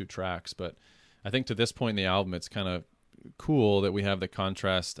 2 tracks. But I think to this point in the album, it's kind of cool that we have the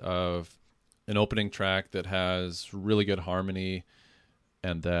contrast of an opening track that has really good harmony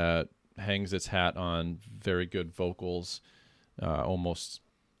and that hangs its hat on very good vocals, almost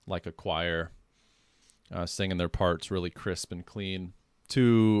like a choir, singing their parts really crisp and clean,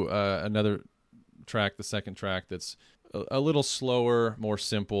 to another track, the second track, that's a little slower, more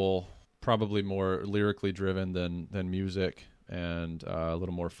simple, probably more lyrically driven than music, and a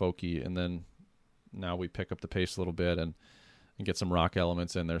little more folky. And then now we pick up the pace a little bit and get some rock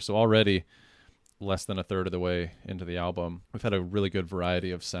elements in there. So already less than a third of the way into the album, we've had a really good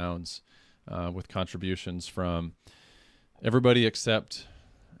variety of sounds with contributions from everybody except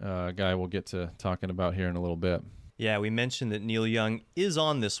a guy we'll get to talking about here in a little bit. Yeah, we mentioned that Neil Young is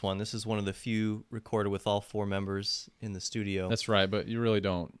on this one. This is one of the few recorded with all 4 members in the studio. That's right, but you really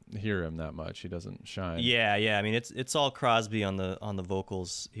don't hear him that much. He doesn't shine. Yeah. I mean, it's all Crosby on the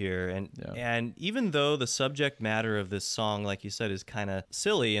vocals here, and even though the subject matter of this song, like you said, is kind of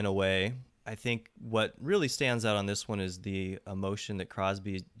silly in a way, I think what really stands out on this one is the emotion that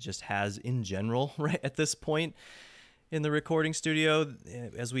Crosby just has in general right at this point in the recording studio.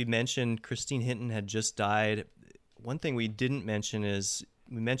 As we mentioned, Christine Hinton had just died. One thing we didn't mention is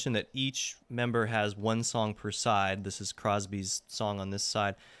we mentioned that each member has 1 song per side. This is Crosby's song on this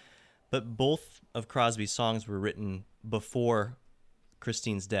side. But both of Crosby's songs were written before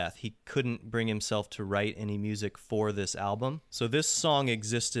Christine's death. He couldn't bring himself to write any music for this album. So this song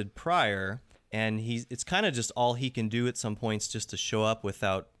existed prior, and it's kind of just all he can do at some points, just to show up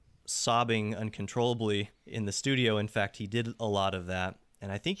without sobbing uncontrollably in the studio. In fact, he did a lot of that.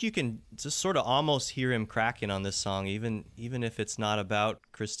 And I think you can just sort of almost hear him cracking on this song, even if it's not about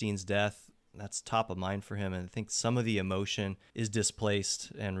Christine's death. That's top of mind for him. And I think some of the emotion is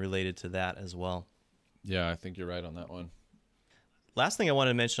displaced and related to that as well. Yeah, I think you're right on that one. Last thing I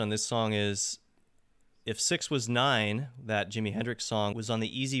wanted to mention on this song is If 6 Was 9, that Jimi Hendrix song, was on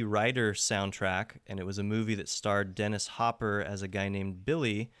the Easy Rider soundtrack, and it was a movie that starred Dennis Hopper as a guy named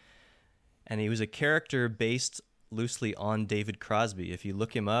Billy, and he was a character based loosely on David Crosby. If you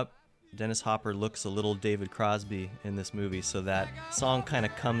look him up, Dennis Hopper looks a little David Crosby in this movie, so that song kind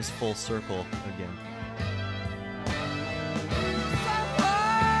of comes full circle again.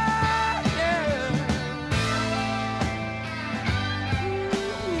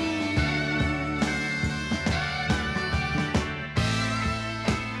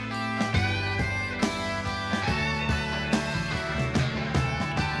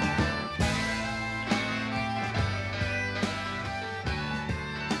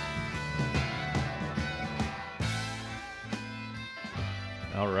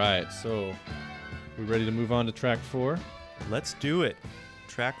 All right, so we ready to move on to track 4? Let's do it.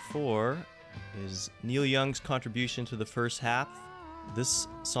 Track 4 is Neil Young's contribution to the first half. This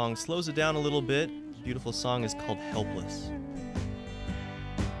song slows it down a little bit. The beautiful song is called Helpless.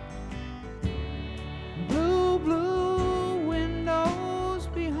 Blue, blue windows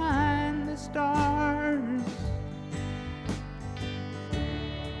behind the stars.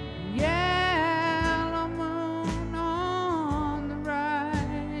 Yellow moon on the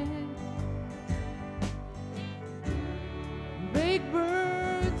right. Big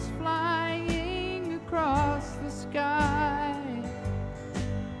birds flying across the sky.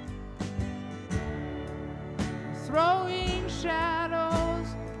 Throwing shadows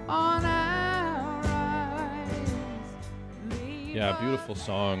on our eyes. Yeah, beautiful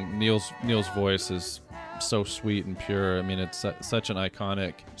song. Neil's voice is so sweet and pure. I mean, it's such an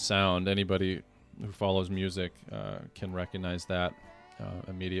iconic sound. Anybody who follows music can recognize that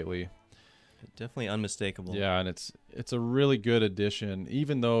immediately. Definitely unmistakable. Yeah, and it's a really good addition,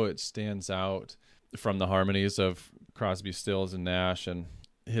 even though it stands out from the harmonies of Crosby, Stills, and Nash, and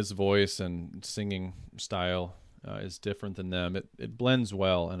his voice and singing style is different than them. It blends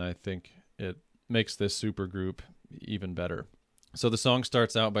well, and I think it makes this supergroup even better. So the song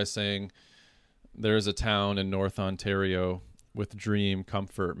starts out by saying, there is a town in North Ontario with dream,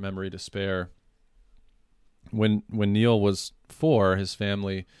 comfort, memory to spare. When Neil was 4, his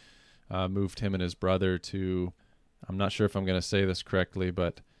family moved him and his brother to, I'm not sure if I'm going to say this correctly,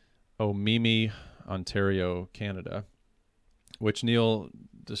 but Omemee, Ontario, Canada, which Neil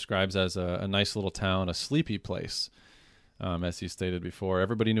describes as a nice little town, a sleepy place, as he stated before.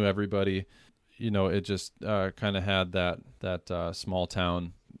 Everybody knew everybody. It just kind of had that small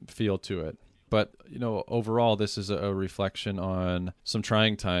town feel to it. But, overall, this is a reflection on some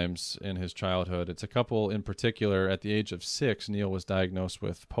trying times in his childhood. It's a couple in particular. At the age of 6, Neil was diagnosed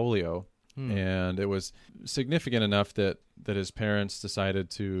with polio. And it was significant enough that his parents decided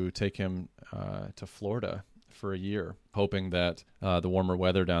to take him to Florida for a year, hoping that the warmer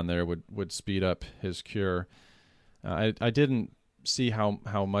weather down there would speed up his cure. I didn't see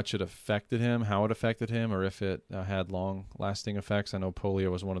how much it affected him, or if it had long-lasting effects. I know polio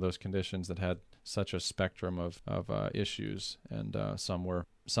was one of those conditions that had such a spectrum of issues, and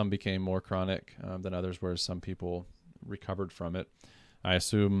some became more chronic than others, whereas some people recovered from it. I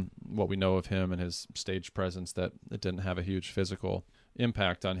assume what we know of him and his stage presence that it didn't have a huge physical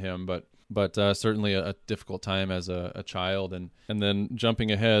impact on him, but certainly a difficult time as a child. And then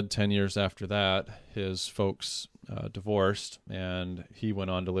jumping ahead 10 years after that, his folks divorced, and he went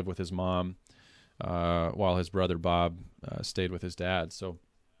on to live with his mom while his brother Bob stayed with his dad. So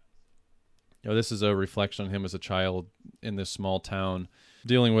this is a reflection on him as a child in this small town,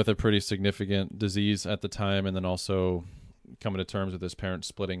 dealing with a pretty significant disease at the time, and then also coming to terms with his parents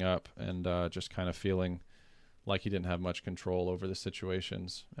splitting up, and just kind of feeling like he didn't have much control over the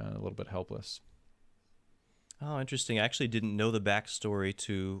situations, a little bit helpless. Oh, interesting. I actually didn't know the backstory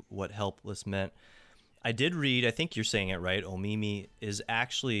to what helpless meant. I did read, I think you're saying it right, Omemee is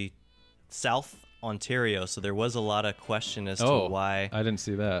actually South Ontario, so there was a lot of question as to why. I didn't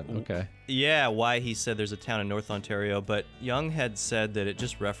see that. Okay. Yeah, why he said there's a town in North Ontario, but Young had said that it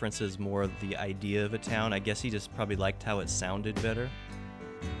just references more of the idea of a town. I guess he just probably liked how it sounded better.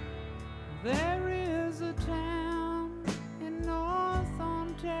 There is a town in North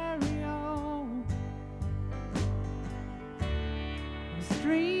Ontario, a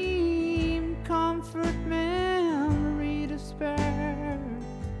stream, comfort, memory to spare.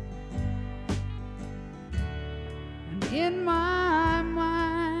 And in my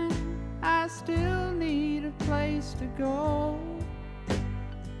mind, I still need a place to go.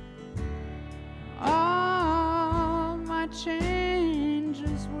 All my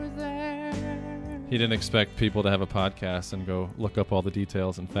changes were there. He didn't expect people to have a podcast and go look up all the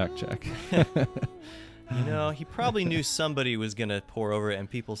details and fact check. You know, he probably knew somebody was going to pour over it, and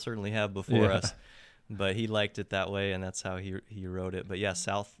people certainly have before us. But he liked it that way, and that's how he wrote it. But yeah,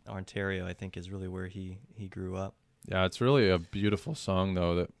 South Ontario, I think, is really where he grew up. Yeah, it's really a beautiful song,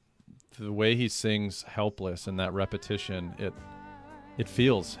 though. That the way he sings "Helpless" and that repetition, it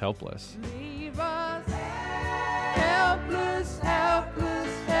feels helpless. Leave us helpless,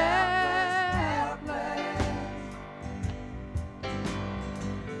 helpless, helpless.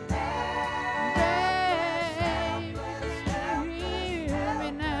 Baby, hear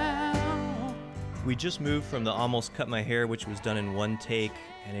me now. We just moved from the Almost Cut My Hair, which was done in one take,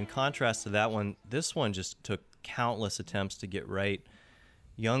 and in contrast to that one, this one just took countless attempts to get right.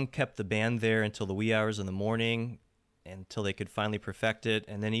 Young kept the band there until the wee hours in the morning, until they could finally perfect it.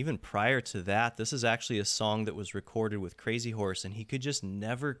 And then even prior to that, this is actually a song that was recorded with Crazy Horse, and he could just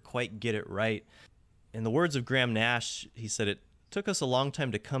never quite get it right. In the words of Graham Nash, he said, "It took us a long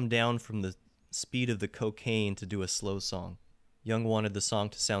time to come down from the speed of the cocaine to do a slow song." Young wanted the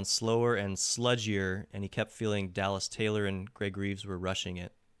song to sound slower and sludgier, and he kept feeling Dallas Taylor and Greg Reeves were rushing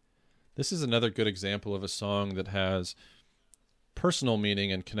it. This is another good example of a song that has personal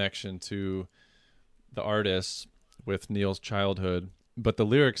meaning and connection to the artist with Neil's childhood, but the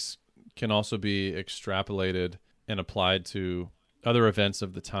lyrics can also be extrapolated and applied to other events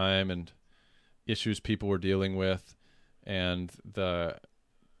of the time and issues people were dealing with, and the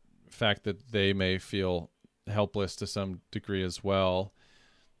fact that they may feel helpless to some degree as well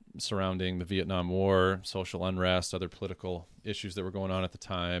surrounding the Vietnam War, social unrest, other political issues that were going on at the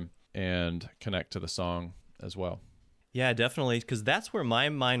time, and connect to the song as well. Yeah, definitely, because that's where my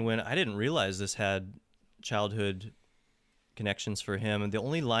mind went. I didn't realize this had childhood connections for him, and the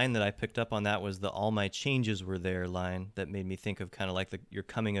only line that I picked up on that was the "all my changes were there" line. That made me think of kind of like your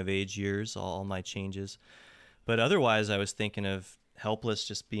coming of age years, all my changes. But otherwise, I was thinking of helpless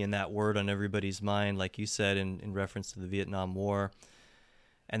just being that word on everybody's mind, like you said, in reference to the Vietnam War.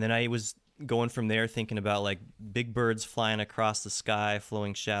 And then I was going from there thinking about like big birds flying across the sky,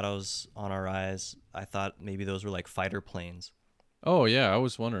 flowing shadows on our eyes. I thought maybe those were like fighter planes. Oh, yeah, I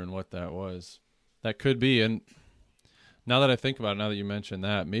was wondering what that was. That could be, and now that I think about it, now that you mentioned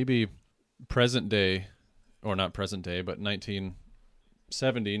that, maybe present day, or not present day, but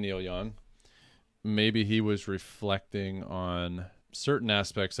 1970 Neil Young, maybe he was reflecting on certain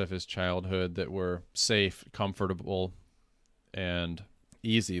aspects of his childhood that were safe, comfortable, and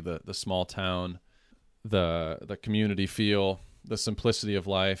easy. The small town, the community feel, the simplicity of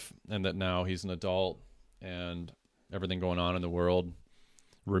life, and that now he's an adult and everything going on in the world,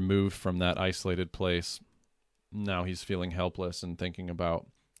 removed from that isolated place. Now he's feeling helpless and thinking about,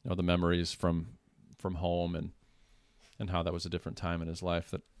 you know, the memories from home and how that was a different time in his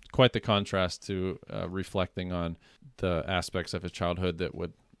life. That quite the contrast to reflecting on the aspects of his childhood that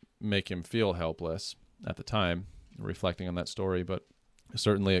would make him feel helpless at the time, reflecting on that story. But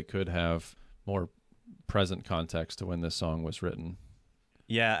certainly it could have more present context to when this song was written.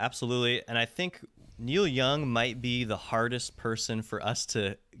 Yeah, absolutely. And I think Neil Young might be the hardest person for us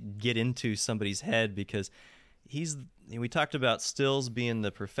to get into somebody's head, because we talked about Stills being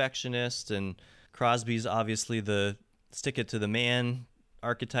the perfectionist, and Crosby's obviously the stick it to the man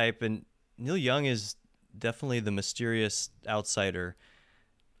archetype, and Neil Young is definitely the mysterious outsider.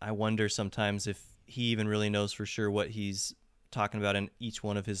 I wonder sometimes if he even really knows for sure what he's talking about in each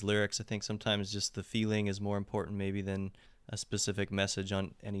one of his lyrics. I think sometimes just the feeling is more important maybe than a specific message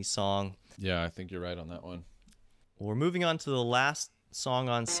on any song. Yeah, I think you're right on that one. Well, we're moving on to the last song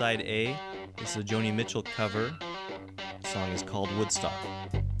on side A. This is a Joni Mitchell cover. The song is called Woodstock.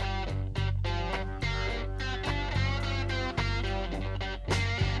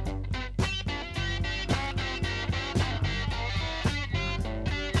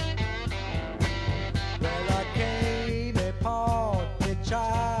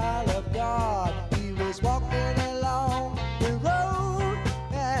 Child of God, he was walking along the road,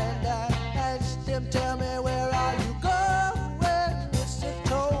 and I asked him, "Tell me, where are you going?" Mister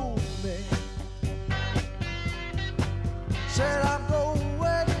told me, said, "I'm going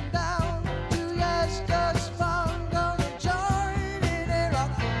down to Estes Farm, gonna join in a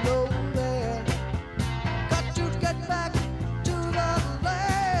rock and roll band. Got to get back to the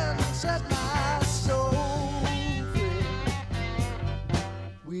land and set my soul free.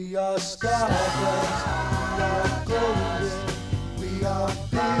 We are stardust, we are golden, we are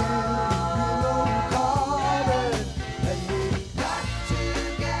billion carbon, and we got to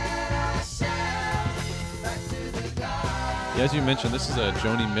get ourselves back to the garden." Yeah, as you mentioned, this is a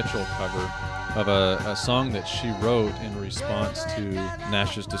Joni Mitchell cover of a song that she wrote in response to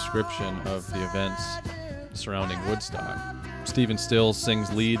Nash's description of the events surrounding Woodstock. Stephen Stills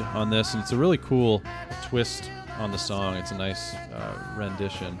sings lead on this, and it's a really cool twist on the song. It's a nice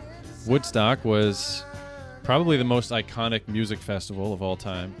rendition. Woodstock was probably the most iconic music festival of all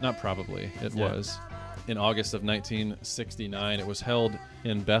time. Not probably, it was. In August of 1969, it was held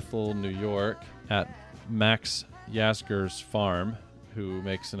in Bethel, New York, at Max Yasgur's farm, who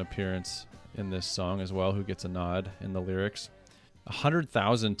makes an appearance in this song as well, who gets a nod in the lyrics.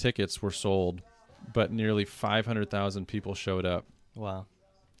 100,000 tickets were sold, but nearly 500,000 people showed up. Wow.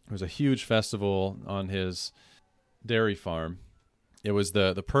 It was a huge festival on his dairy farm. It was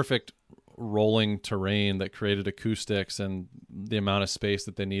the perfect rolling terrain that created acoustics and the amount of space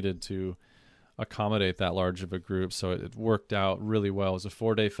that they needed to accommodate that large of a group. So it worked out really well. It was a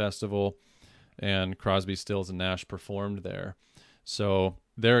 4-day festival, and Crosby, Stills, and Nash performed there. So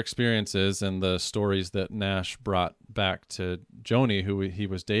their experiences and the stories that Nash brought back to Joni, who he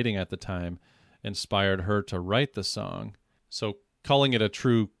was dating at the time, inspired her to write the song. So calling it a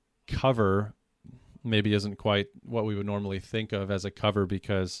true cover maybe isn't quite what we would normally think of as a cover,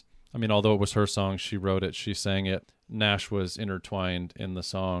 because, I mean, although it was her song, she wrote it, she sang it, Nash was intertwined in the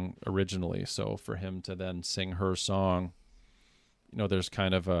song originally. So for him to then sing her song, you know, there's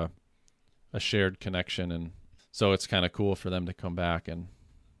kind of a shared connection, and so it's kind of cool for them to come back and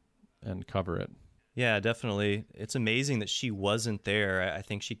cover it. Yeah, definitely. It's amazing that she wasn't there. I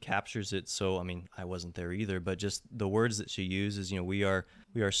think she captures it. So, I mean, I wasn't there either, but just the words that she uses, you know, we are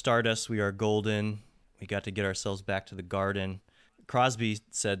stardust, we are golden, we got to get ourselves back to the garden. Crosby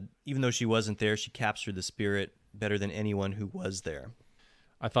said, even though she wasn't there, she captured the spirit better than anyone who was there.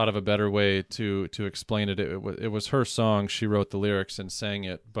 I thought of a better way to explain it. It was her song. She wrote the lyrics and sang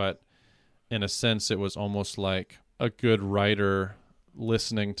it, but in a sense, it was almost like a good writer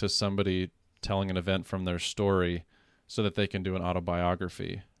listening to somebody telling an event from their story so that they can do an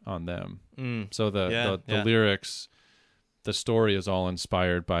autobiography on them. So the lyrics, the story is all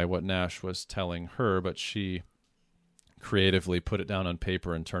inspired by what Nash was telling her, but she creatively put it down on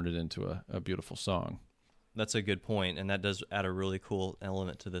paper and turned it into a beautiful song. That's a good point, and that does add a really cool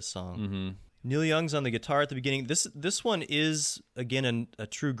element to this song. Mm-hmm. Neil Young's on the guitar at the beginning. This one is, again, a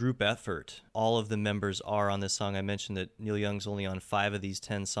true group effort. All of the members are on this song. I mentioned that Neil Young's only on 5 of these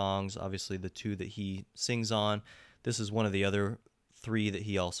 10 songs, obviously the 2 that he sings on. This is one of the other 3 that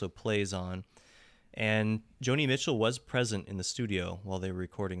he also plays on. And Joni Mitchell was present in the studio while they were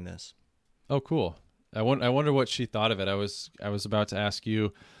recording this. Oh, cool. I wonder what she thought of it. I was about to ask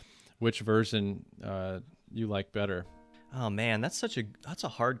you which version you like better. Oh man, that's a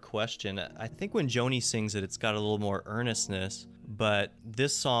hard question. I think when Joni sings it, it's got a little more earnestness, but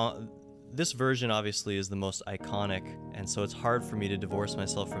this version obviously is the most iconic, and so it's hard for me to divorce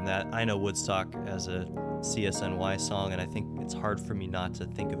myself from that. I know Woodstock as a CSNY song, and I think it's hard for me not to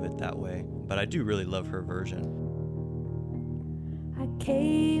think of it that way, but I do really love her version. I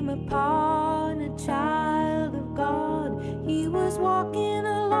came upon a child of God. He was walking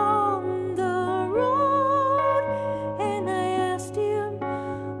along the road.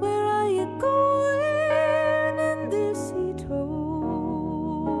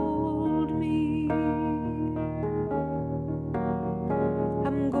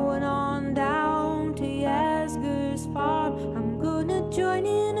 Join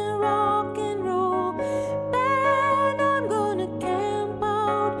in a rock and roll band. I'm gonna camp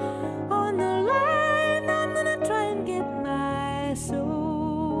out on the land. I'm gonna try and get my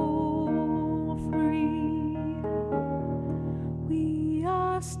soul free. We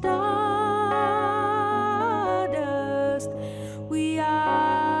are stardust. We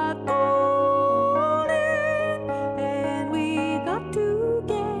are golden, and we got to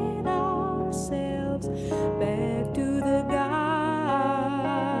get ourselves back to the garden.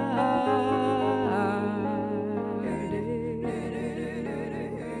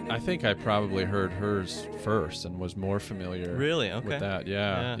 I think I probably heard hers first and was more familiar with that.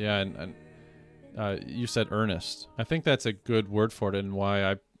 Yeah. And you said earnest. I think that's a good word for it, and why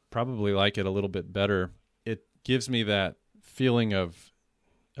I probably like it a little bit better. It gives me that feeling of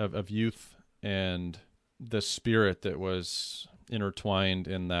youth and the spirit that was intertwined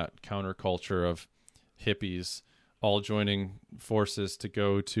in that counterculture of hippies all joining forces to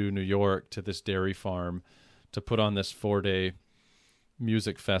go to New York to this dairy farm to put on this 4-day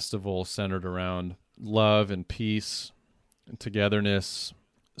music festival centered around love and peace and togetherness,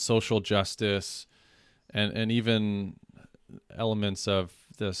 social justice, and even elements of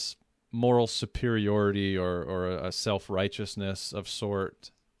this moral superiority or a self-righteousness of sort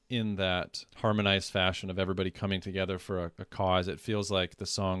in that harmonized fashion of everybody coming together for a cause. It feels like the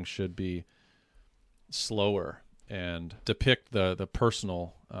song should be slower and depict the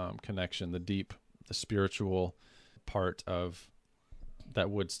personal connection, the deep spiritual part of that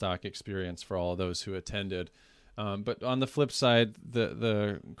Woodstock experience for all of those who attended. But on the flip side,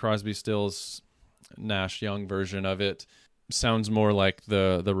 the Crosby, Stills, Nash Young version of it sounds more like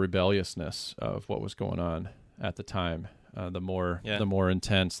the rebelliousness of what was going on at the time. The more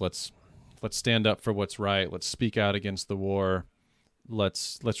intense. Let's stand up for what's right. Let's speak out against the war.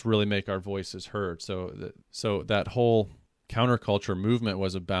 Let's really make our voices heard. So that whole counterculture movement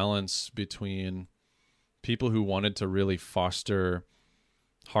was a balance between people who wanted to really foster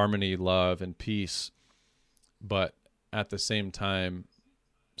harmony, love, and peace, but at the same time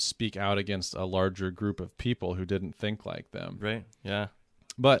speak out against a larger group of people who didn't think like them. Right. Yeah.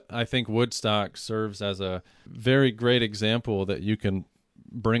 But I think Woodstock serves as a very great example that you can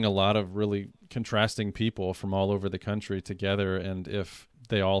bring a lot of really contrasting people from all over the country together, and if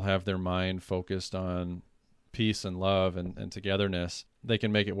they all have their mind focused on peace and love and togetherness, they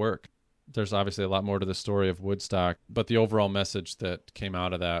can make it work. There's obviously a lot more to the story of Woodstock, but the overall message that came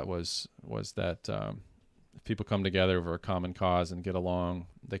out of that was that if people come together over a common cause and get along,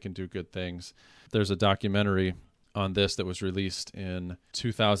 they can do good things. There's a documentary on this that was released in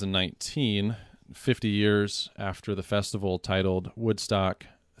 2019, 50 years after the festival, titled Woodstock,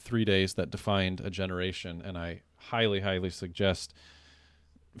 3 Days That Defined a Generation. And I highly, highly suggest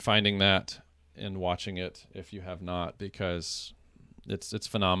finding that and watching it if you have not, because it's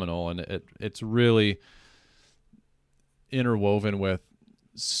phenomenal, and it's really interwoven with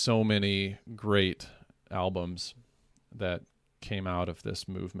so many great albums that came out of this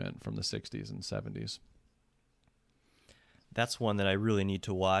movement from the 60s and 70s. That's one that I really need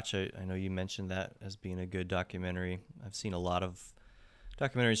to watch. I know you mentioned that as being a good documentary. I've seen a lot of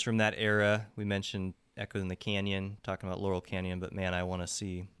documentaries from that era. We mentioned Echo in the Canyon, talking about Laurel Canyon, but man, I want to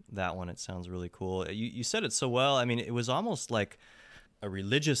see that one. It sounds really cool. You said it so well. I mean, it was almost like a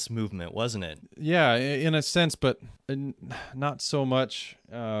religious movement, wasn't it? Yeah, in a sense, but not so much.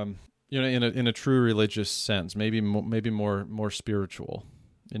 In a true religious sense. Maybe more spiritual.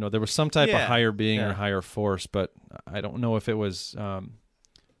 There was some type of higher being or higher force, but I don't know if it was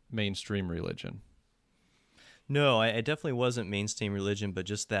mainstream religion. No, I definitely wasn't mainstream religion, but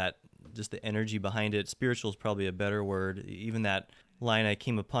just the energy behind it. Spiritual is probably a better word. Even that line, "I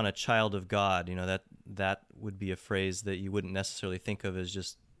came upon a child of God," that would be a phrase that you wouldn't necessarily think of as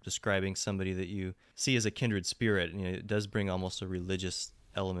just describing somebody that you see as a kindred spirit. It does bring almost a religious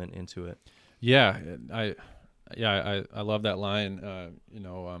element into it. Yeah, I love that line.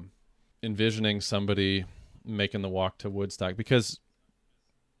 Envisioning somebody making the walk to Woodstock, because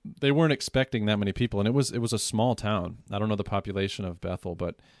they weren't expecting that many people, and it was a small town. I don't know the population of Bethel, but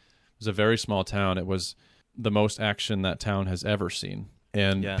it was a very small town. It was the most action that town has ever seen,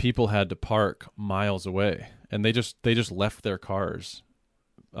 and people had to park miles away, and they just left their cars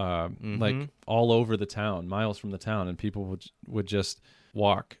like all over the town, miles from the town, and people would just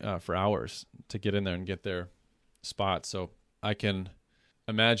walk for hours to get in there and get their spot. So I can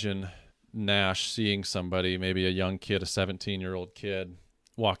imagine Nash seeing somebody, maybe a young kid, a 17-year-old kid,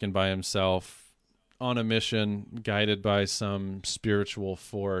 walking by himself on a mission, guided by some spiritual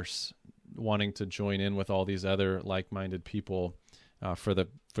force, wanting to join in with all these other like-minded people for the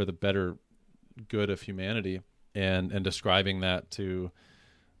better good of humanity, and describing that to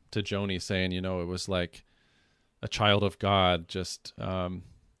Joni, saying, it was like a child of God, just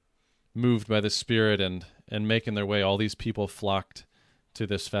moved by the Spirit and making their way. All these people flocked to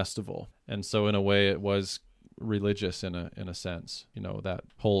this festival, and so in a way, it was religious in a sense. That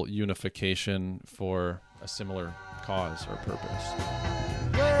whole unification for a similar cause or purpose.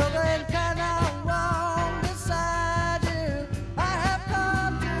 Well, then can I walk beside you? I have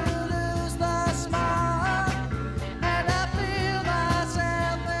come to lose the smile, and I feel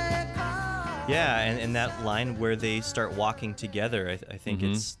myself become. Yeah, and that line where they start walking together, I think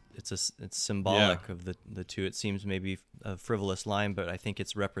it's symbolic of the two. It seems maybe a frivolous line, but I think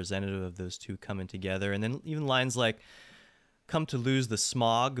it's representative of those two coming together. And then even lines like "come to lose the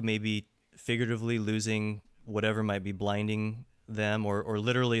smog," maybe figuratively losing whatever might be blinding them, or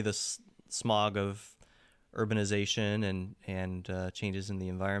literally the smog of urbanization and changes in the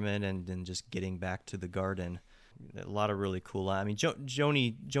environment, and then just getting back to the garden. A lot of really cool lines. I mean,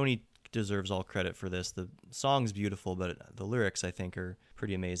 Joni deserves all credit for this. The song's beautiful, but the lyrics, I think, are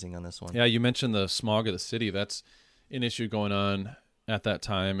pretty amazing on this one. Yeah, you mentioned the smog of the city. That's an issue going on at that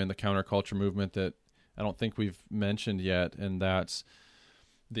time in the counterculture movement that I don't think we've mentioned yet, and that's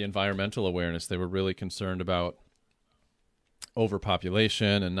the environmental awareness. They were really concerned about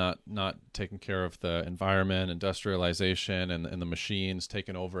overpopulation and not taking care of the environment, industrialization, and the machines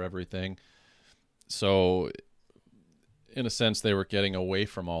taking over everything. So in a sense, they were getting away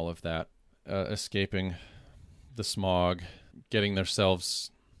from all of that escaping the smog, getting themselves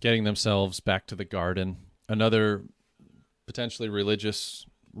back to the garden. Another potentially religious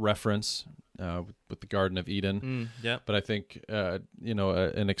reference with the Garden of Eden. Yeah. But I think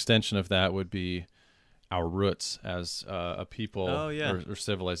an extension of that would be our roots as a people or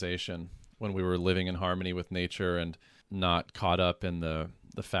civilization, when we were living in harmony with nature and not caught up in the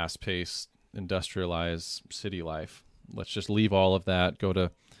fast-paced, industrialized city life. Let's just leave all of that, go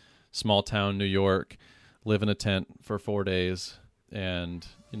to small town New York, live in a tent for 4 days, and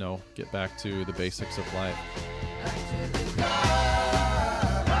get back to the basics of life.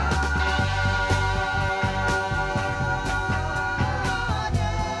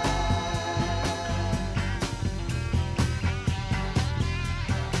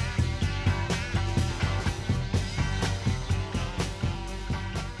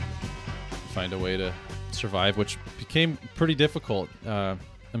 Find a way to survive, which became pretty difficult.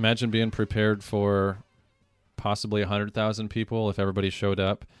 Imagine being prepared for possibly 100,000 people if everybody showed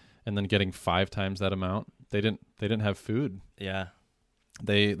up, and then getting 5 times that amount. They didn't have food. Yeah,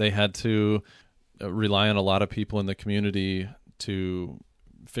 they had to rely on a lot of people in the community to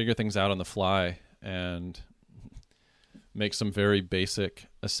figure things out on the fly and make some very basic,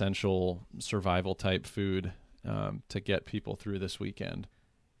 essential survival type food to get people through this weekend.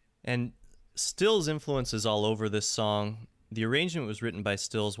 And Stills' influence is all over this song. The arrangement was written by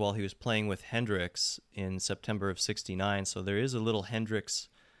Stills while he was playing with Hendrix in September of '69, so there is a little Hendrix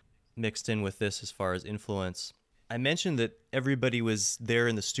mixed in with this as far as influence. I mentioned that everybody was there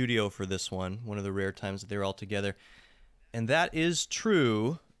in the studio for this one of the rare times that they were all together. And that is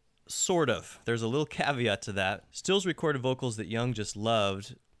true, sort of. There's a little caveat to that. Stills recorded vocals that Young just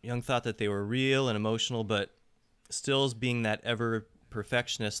loved. Young thought that they were real and emotional, but Stills, being that ever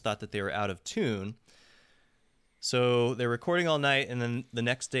perfectionist, thought that they were out of tune. So they're recording all night, and then the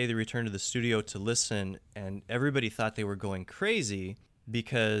next day they returned to the studio to listen, and everybody thought they were going crazy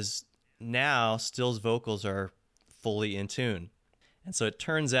because now Stills' vocals are fully in tune. And so it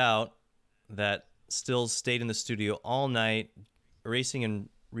turns out that Stills stayed in the studio all night, erasing and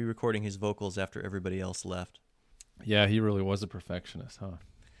re-recording his vocals after everybody else left. Yeah, he really was a perfectionist, huh?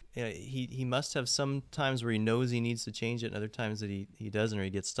 Yeah, he must have some times where he knows he needs to change it, and other times that he doesn't, or he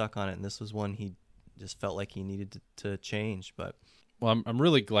gets stuck on it. And this was one he just felt like he needed to change. But well, I'm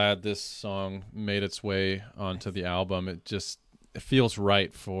really glad this song made its way onto the album. It feels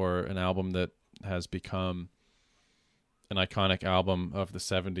right for an album that has become an iconic album of the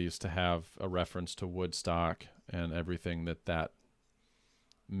 70s to have a reference to Woodstock and everything that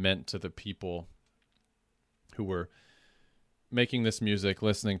meant to the people who were making this music,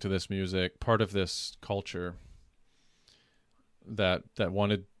 listening to this music, part of this culture that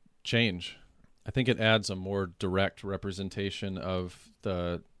wanted change. I think it adds a more direct representation of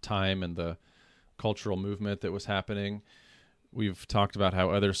the time and the cultural movement that was happening. We've talked about how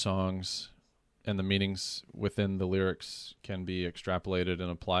other songs and the meanings within the lyrics can be extrapolated and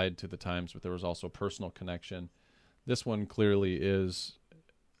applied to the times, but there was also personal connection. This one clearly is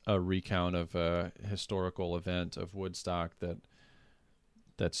a recount of a historical event of Woodstock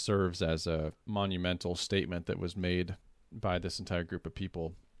that serves as a monumental statement that was made by this entire group of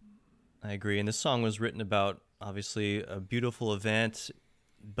people. I agree. And this song was written about, obviously, a beautiful event,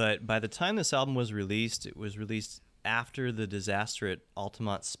 but by the time this album was released, it was released after the disaster at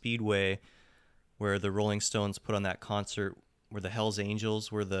Altamont Speedway, where the Rolling Stones put on that concert where the Hells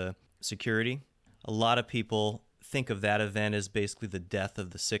Angels were the security. A lot of people think of that event as basically the death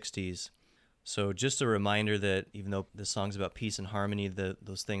of the 60s. So just a reminder that even though the song's about peace and harmony,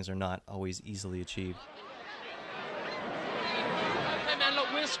 those things are not always easily achieved. Hey man,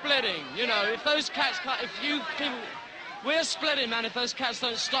 look, we're splitting. If those cats we're splitting, man, if those cats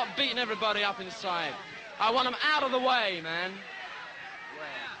don't stop beating everybody up inside. I want them out of the way, man.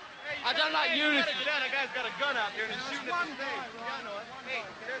 I don't like unity. That guy's got a gun out there and he's shooting at the stage. Hey,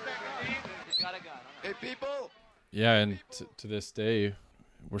 there's that guy. He's got a gun. Hey, people. Yeah, and to this day,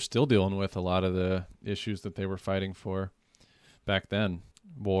 we're still dealing with a lot of the issues that they were fighting for back then.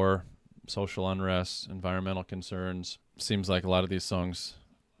 War, social unrest, environmental concerns. Seems like a lot of these songs,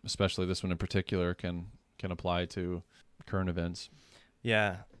 especially this one in particular, can apply to current events.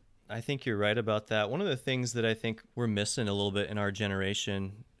 Yeah, I think you're right about that. One of the things that I think we're missing a little bit in our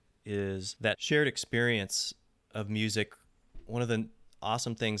generation is that shared experience of music. One of the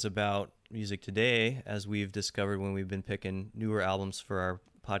awesome things about music today, as we've discovered when we've been picking newer albums for our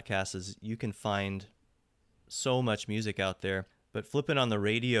podcast, is you can find so much music out there, but flipping on the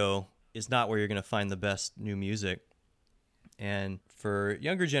radio is not where you're going to find the best new music. And for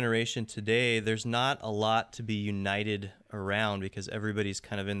younger generation today, there's not a lot to be united around because everybody's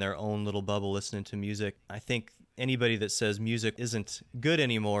kind of in their own little bubble listening to music. I think anybody that says music isn't good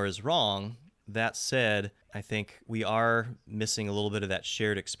anymore is wrong. That said, I think we are missing a little bit of that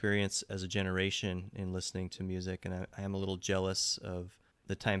shared experience as a generation in listening to music, and I am a little jealous of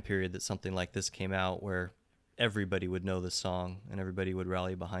the time period that something like this came out where everybody would know the song and everybody would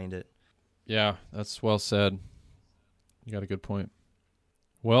rally behind it. Yeah, that's well said. You got a good point.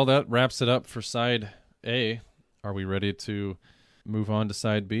 Well, that wraps it up for side A. Are we ready to move on to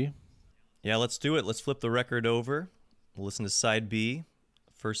side B? Yeah, let's do it. Let's flip the record over. We'll listen to side B.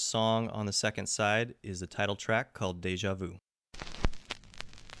 First song on the second side is the title track called Deja Vu.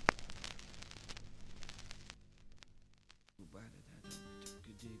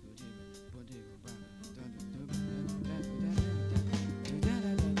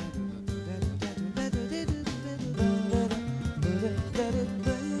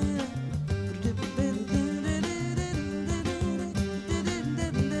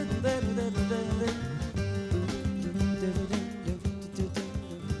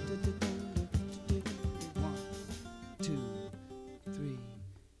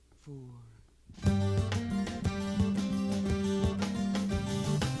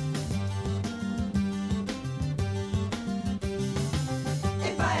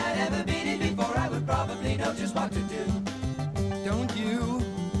 Just what to do, don't you?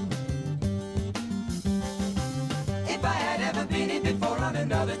 If I had ever been it before on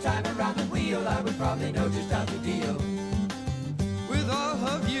another time around the wheel, I would probably know just how to deal with all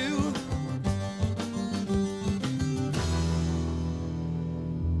of you.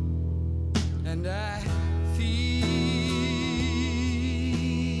 And I feel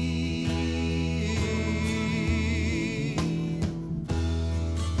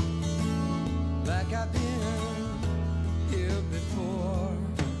like I've been.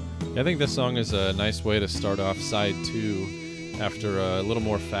 I think this song is a nice way to start off side 2 after a little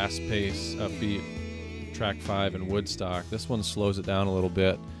more fast-paced, upbeat track 5 in Woodstock. This one slows it down a little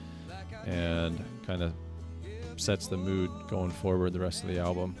bit and kind of sets the mood going forward the rest of the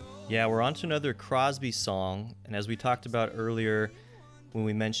album. Yeah, we're on to another Crosby song, and as we talked about earlier when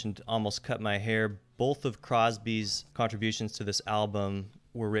we mentioned Almost Cut My Hair, both of Crosby's contributions to this album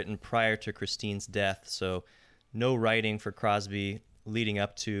were written prior to Christine's death, so no writing for Crosby leading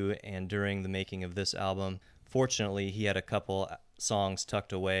up to and during the making of this album. Fortunately, he had a couple songs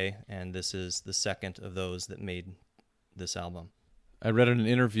tucked away, and this is the second of those that made this album. I read in an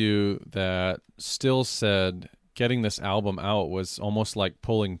interview that Still said getting this album out was almost like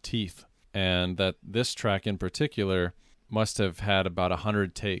pulling teeth, and that this track in particular must have had about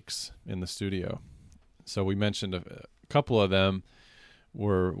 100 takes in the studio. So we mentioned a couple of them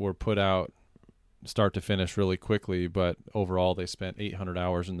were put out start to finish really quickly, but overall they spent 800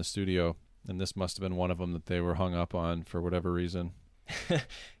 hours in the studio, and this must have been one of them that they were hung up on for whatever reason.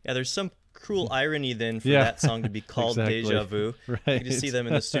 Yeah, there's some cruel irony then for that song to be called exactly. Deja Vu. Right. You can see them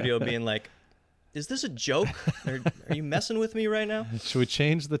in the studio being like, is this a joke? Are you messing with me right now? Should we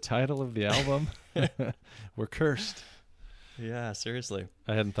change the title of the album? We're cursed. Yeah, seriously.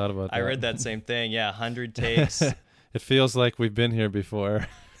 I hadn't thought about that. I read that same thing. Yeah, 100 takes. It feels like we've been here before.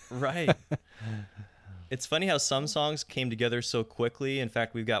 Right. It's funny how some songs came together so quickly. In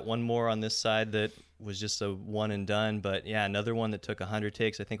fact, we've got one more on this side that was just a one and done. But yeah, another one that took 100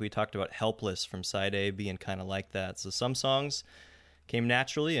 takes. I think we talked about Helpless from side A being kind of like that. So some songs came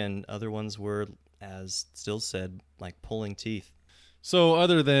naturally and other ones were, as Still said, like pulling teeth. So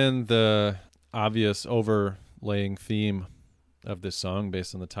other than the obvious overlaying theme of this song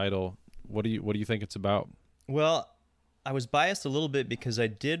based on the title, what do you think it's about? Well, I was biased a little bit because I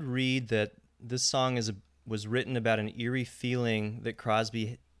did read that this song was written about an eerie feeling that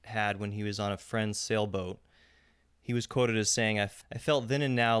Crosby had when he was on a friend's sailboat. He was quoted as saying, I felt then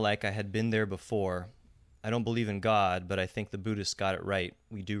and now like I had been there before. I don't believe in God, but I think the Buddhists got it right.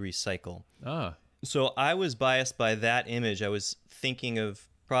 We do recycle. So I was biased by that image. I was thinking of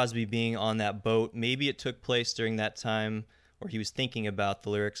Crosby being on that boat. Maybe it took place during that time, or he was thinking about the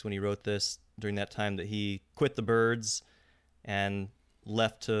lyrics when he wrote this during that time that he quit the Byrds and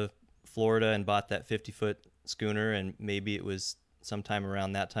left to Florida and bought that 50-foot schooner, and maybe it was sometime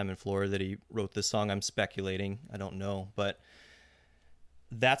around that time in Florida that he wrote this song. I'm speculating. I don't know, but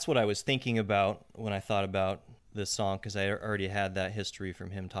that's what I was thinking about when I thought about this song, because I already had that history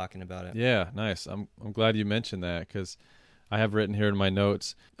from him talking about it. Yeah, nice. I'm glad you mentioned that, because I have written here in my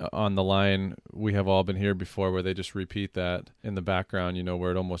notes on the line, "We have all been here before," where they just repeat that in the background,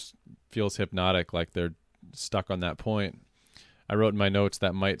 where it almost feels hypnotic, like they're stuck on that point. I wrote in my notes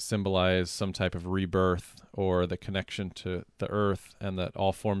that might symbolize some type of rebirth or the connection to the earth, and that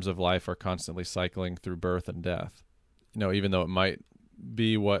all forms of life are constantly cycling through birth and death. Even though it might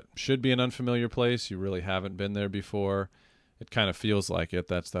be what should be an unfamiliar place, you really haven't been there before. It kind of feels like it.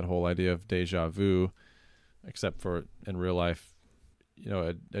 That's that whole idea of deja vu, except for in real life,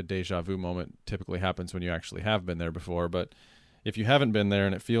 a deja vu moment typically happens when you actually have been there before. But if you haven't been there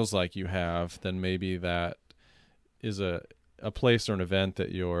and it feels like you have, then maybe that is a place or an event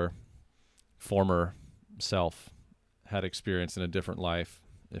that your former self had experienced in a different life,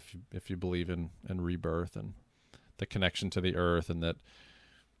 if you believe in rebirth and the connection to the earth, and that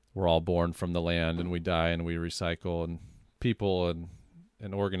we're all born from the land and we die and we recycle, and people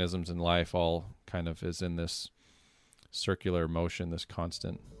and organisms in life all kind of is in this circular motion, this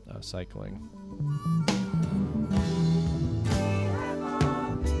constant cycling.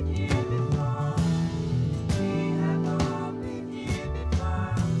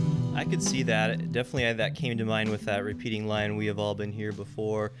 I could see that. Definitely that came to mind with that repeating line, "We have all been here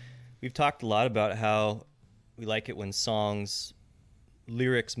before." We've talked a lot about how we like it when songs,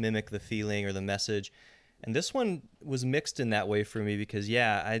 lyrics mimic the feeling or the message. And this one was mixed in that way for me because,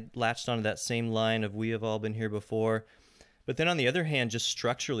 I latched onto that same line of "we have all been here before." But then on the other hand, just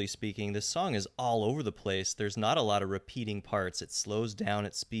structurally speaking, this song is all over the place. There's not a lot of repeating parts. It slows down,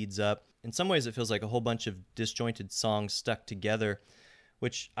 it speeds up. In some ways, it feels like a whole bunch of disjointed songs stuck together,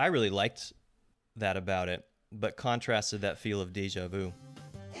 which I really liked that about it, but contrasted that feel of deja vu.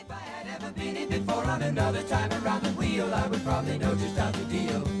 If I had ever been it before on another time around the wheel, I would probably know just how to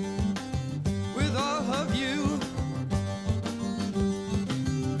deal with all of you.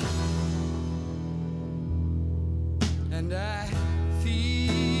 And I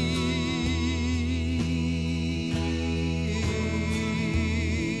feel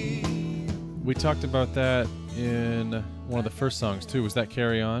We talked about that in one of the first songs too. Was that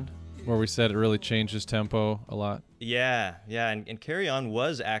Carry On, where we said it really changes tempo a lot? Yeah, and Carry On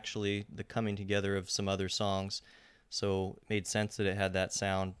was actually the coming together of some other songs, so it made sense that it had that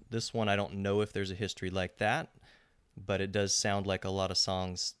sound. This one, I don't know if there's a history like that, but it does sound like a lot of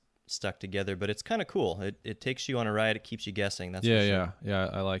songs stuck together, but it's kind of cool. It takes you on a ride, it keeps you guessing. That's for sure. Yeah,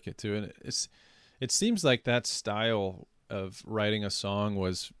 I like it too. And it seems like that style of writing a song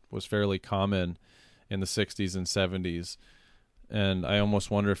was fairly common in the 60s and 70s, and I almost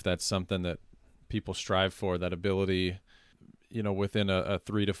wonder if that's something that people strive for, that ability, within a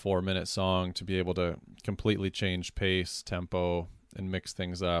 3 to 4 minute song to be able to completely change pace, tempo, and mix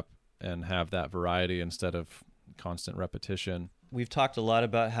things up and have that variety instead of constant repetition. We've talked a lot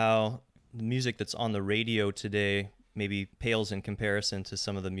about how the music that's on the radio today maybe pales in comparison to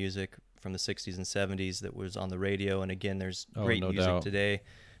some of the music from the 60s and 70s that was on the radio. And again, there's great music doubt. today.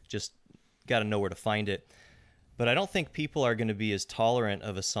 Just got to know where to find it. But I don't think people are going to be as tolerant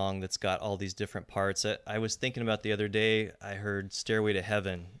of a song that's got all these different parts. I was thinking about the other day, I heard Stairway to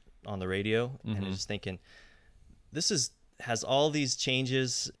Heaven on the radio, and I was just thinking, has all these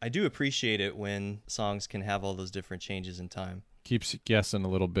changes. I do appreciate it when songs can have all those different changes in time. Keeps you guessing a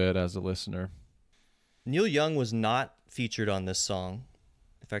little bit as a listener. Neil Young was not featured on this song.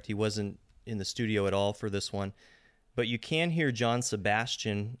 In fact, he wasn't in the studio at all for this one. But you can hear John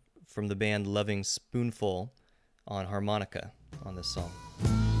Sebastian from the band Loving Spoonful on harmonica on this song.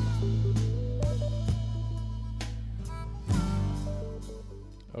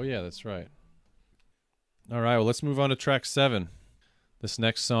 Oh yeah, that's right. All right, well, let's move on to track 7. This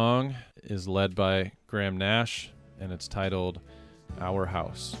next song is led by Graham Nash, and it's titled Our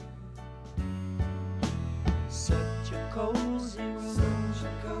House. such a cozy room.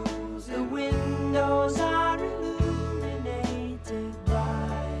 The windows are illuminated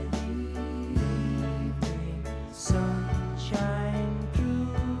by the evening sunshine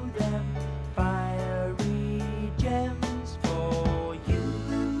through them, fiery gems for you,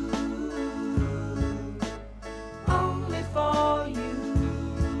 only for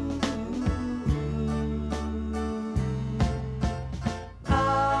you.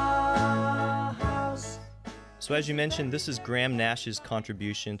 Our house. So as you mentioned, this is Graham Nash's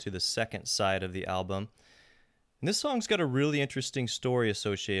contribution to the second side of the album. And this song's got a really interesting story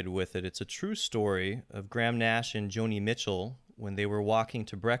associated with it. It's a true story of Graham Nash and Joni Mitchell when they were walking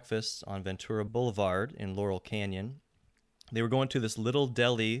to breakfast on Ventura Boulevard in Laurel Canyon. They were going to this little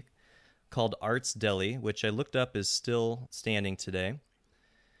deli called Art's Deli, which I looked up is still standing today.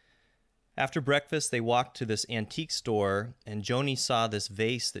 After breakfast, they walked to this antique store, and Joni saw this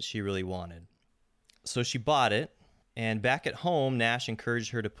vase that she really wanted. So she bought it, and back at home, Nash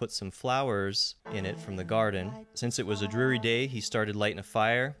encouraged her to put some flowers in it from the garden. Since it was a dreary day, he started lighting a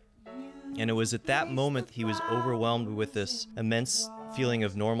fire, And it was at that moment he was overwhelmed with this immense feeling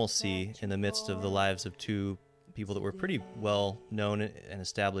of normalcy in the midst of the lives of two people that were pretty well known and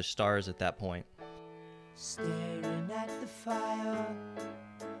established stars at that point. Staring at the fire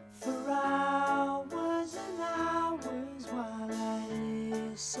for hours and hours while I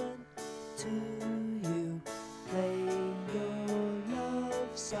listen to you play your love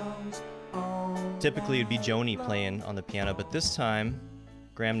songs on. Typically it'd be Joni playing on the piano, but this time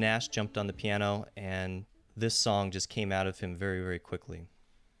Graham Nash jumped on the piano and this song just came out of him very, very quickly.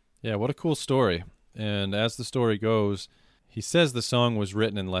 Yeah, what a cool story. And as the story goes, he says the song was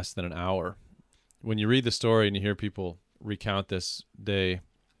written in less than an hour. When you read the story and you hear people recount this day,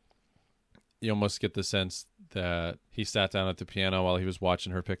 you almost get the sense that he sat down at the piano while he was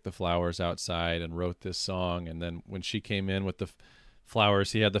watching her pick the flowers outside and wrote this song. And then when she came in with the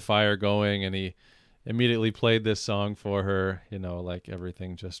flowers, he had the fire going and he immediately played this song for her. You know, like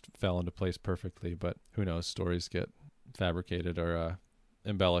everything just fell into place perfectly. But who knows, stories get fabricated or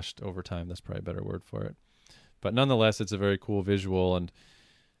embellished over time. That's probably a better word for it. But nonetheless, it's a very cool visual. And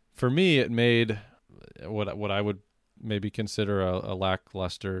for me, it made what I would maybe consider a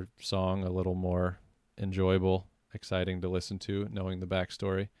lackluster song a little more enjoyable, exciting to listen to, knowing the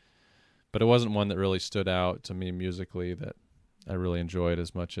backstory. But it wasn't one that really stood out to me musically that I really enjoyed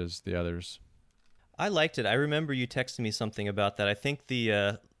as much as the others. I liked it. I remember you texting me something about that. I think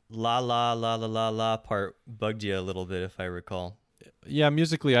the la la la la la la part bugged you a little bit, if I recall. Yeah,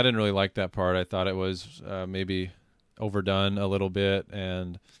 musically, I didn't really like that part. I thought it was maybe overdone a little bit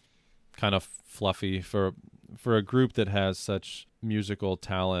and kind of fluffy for a group that has such musical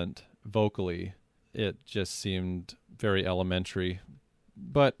talent vocally. It just seemed very elementary.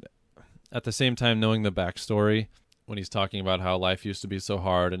 But at the same time, knowing the backstory, when he's talking about how life used to be so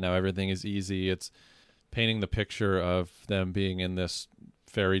hard and now everything is easy, it's painting the picture of them being in this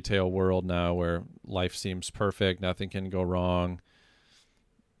fairy tale world now where life seems perfect, nothing can go wrong.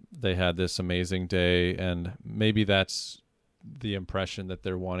 They had this amazing day, and maybe that's the impression that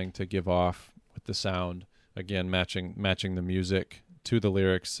they're wanting to give off with the sound. Again, matching the music to the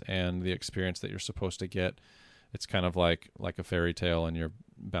lyrics and the experience that you're supposed to get. It's kind of like a fairy tale, and you're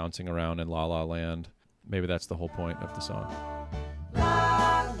bouncing around in La La Land. Maybe that's the whole point of the song.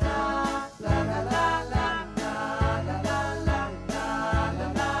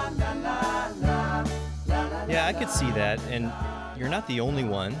 Yeah, I could see that, and you're not the only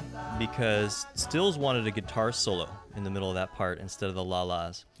one, because Stills wanted a guitar solo in the middle of that part instead of the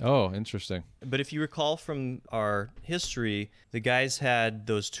la-las. Oh, interesting. But if you recall from our history, the guys had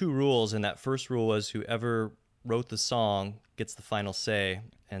those two rules, and that first rule was whoever wrote the song gets the final say,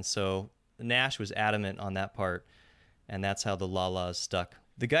 and so Nash was adamant on that part, and that's how the la-las stuck.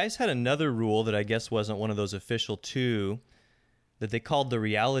 The guys had another rule that I guess wasn't one of those official two that they called the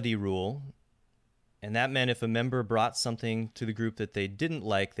reality rule. And that meant if a member brought something to the group that they didn't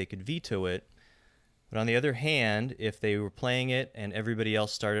like, they could veto it. But on the other hand, if they were playing it and everybody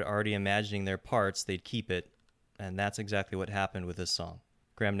else started already imagining their parts, they'd keep it. And that's exactly what happened with this song.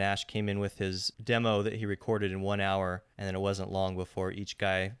 Graham Nash came in with his demo that he recorded in 1 hour, and then it wasn't long before each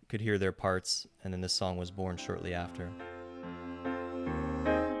guy could hear their parts, and then this song was born shortly after.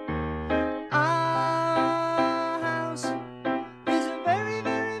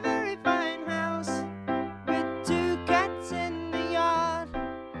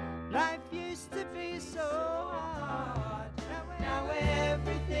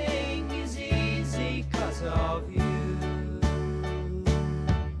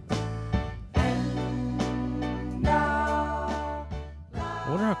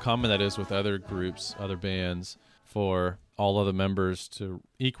 Common that is with other groups, other bands, for all of the members to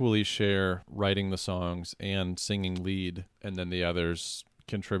equally share writing the songs and singing lead, and then the others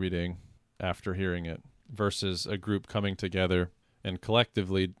contributing after hearing it, versus a group coming together and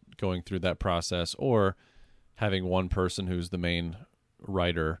collectively going through that process, or having one person who's the main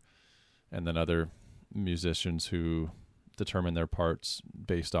writer and then other musicians who determine their parts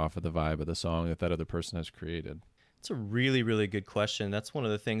based off of the vibe of the song that other person has created. It's a really, really good question. That's one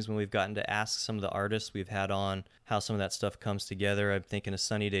of the things when we've gotten to ask some of the artists we've had on how some of that stuff comes together. I'm thinking of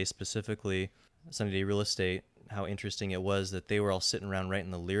Sunny Day specifically, Sunny Day Real Estate, how interesting it was that they were all sitting around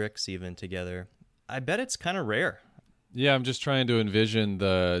writing the lyrics even together. I bet it's kind of rare. Yeah, I'm just trying to envision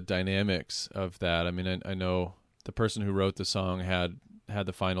the dynamics of that. I mean, I know the person who wrote the song had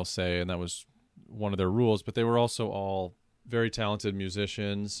the final say, and that was one of their rules, but they were also all very talented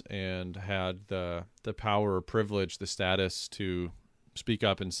musicians and had the power or privilege, the status to speak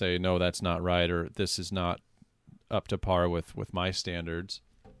up and say, no, that's not right, or this is not up to par with my standards,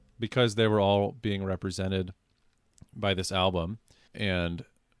 because they were all being represented by this album. And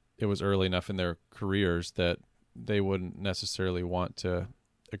it was early enough in their careers that they wouldn't necessarily want to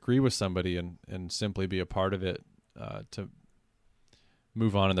agree with somebody and simply be a part of it to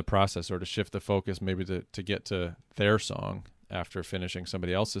move on in the process, or to shift the focus maybe to get to their song after finishing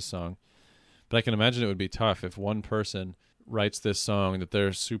somebody else's song. But I can imagine it would be tough if one person writes this song that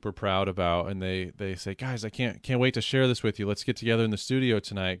they're super proud about and they say, guys, I can't wait to share this with you. Let's get together in the studio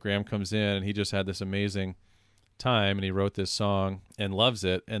tonight. Graham comes in and he just had this amazing time and he wrote this song and loves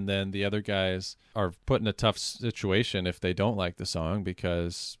it. And then the other guys are put in a tough situation if they don't like the song,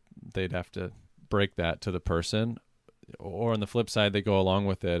 because they'd have to break that to the person. Or on the flip side, they go along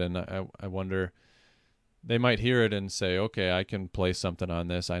with it. And I wonder, they might hear it and say, okay, I can play something on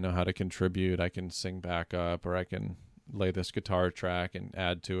this. I know how to contribute. I can sing back up, or I can lay this guitar track and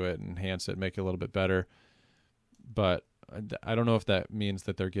add to it, enhance it, make it a little bit better. But I don't know if that means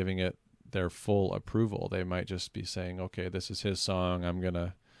that they're giving it their full approval. They might just be saying, okay, this is his song. I'm going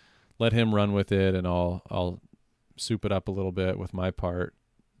to let him run with it, and I'll soup it up a little bit with my part,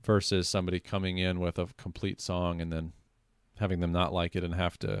 versus somebody coming in with a complete song and then having them not like it and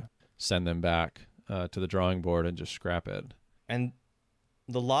have to send them back to the drawing board and just scrap it. And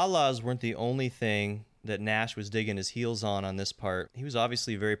the La-Las weren't the only thing that Nash was digging his heels on this part. He was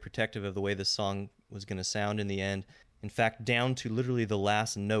obviously very protective of the way this song was going to sound in the end. In fact, down to literally the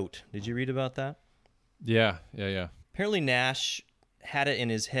last note. Did you read about that? Yeah. Apparently Nash had it in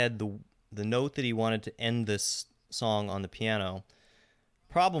his head, the note that he wanted to end this song on the piano.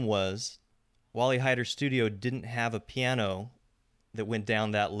 Problem was, Wally Heider's studio didn't have a piano that went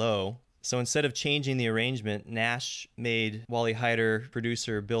down that low. So instead of changing the arrangement, Nash made Wally Heider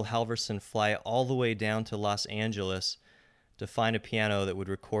producer Bill Halverson fly all the way down to Los Angeles to find a piano that would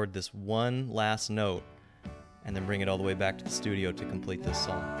record this one last note and then bring it all the way back to the studio to complete this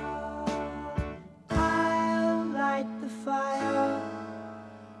song. I'll light the fire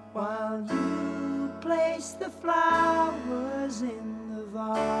while you place the flowers in the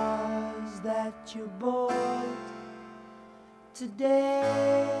vase that you bought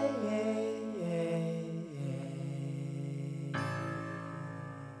today.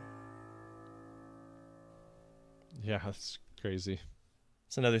 Yeah, that's crazy.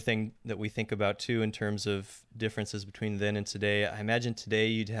 It's another thing that we think about too in terms of differences between then and today. I imagine today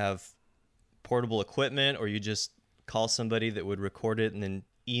you'd have portable equipment, or you just call somebody that would record it and then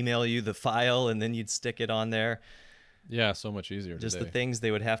email you the file, and then you'd stick it on there. Yeah, so much easier Just today. the things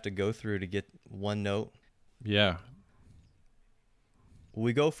they would have to go through to get one note. Yeah.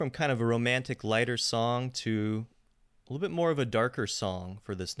 We go from kind of a romantic, lighter song to a little bit more of a darker song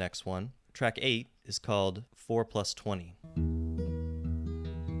for this next one. Track 8 is called 4+20.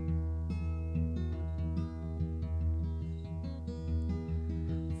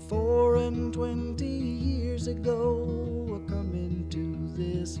 24 years ago, I come into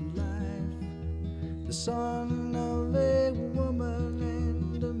this life, the son of a woman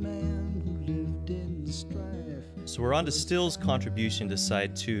and a man who lived in strife. So we're on to Still's contribution to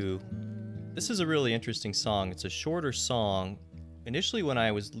side 2. This is a really interesting song. It's a shorter song. Initially, when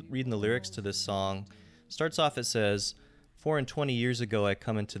I was reading the lyrics to this song, starts off, it says, 24 years ago I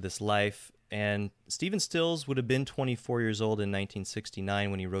come into this life. And Stephen Stills would have been 24 years old in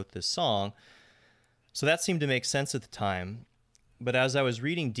 1969 when he wrote this song. So that seemed to make sense at the time. But as I was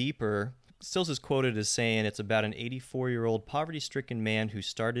reading deeper, Stills is quoted as saying it's about an 84-year-old poverty-stricken man who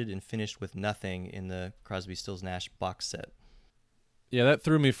started and finished with nothing in the Crosby, Stills, Nash box set. Yeah, that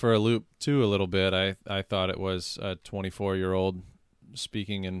threw me for a loop too a little bit. I thought it was a 24-year-old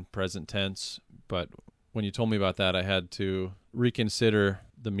speaking in present tense, but when you told me about that, I had to reconsider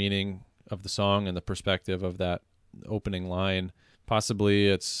the meaning of the song and the perspective of that opening line. Possibly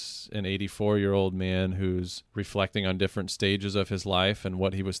it's an 84-year-old man who's reflecting on different stages of his life and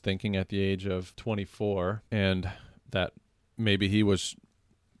what he was thinking at the age of 24, and that maybe he was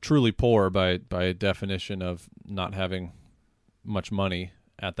truly poor by definition of not having much money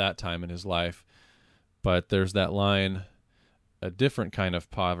at that time in his life. But there's that line, a different kind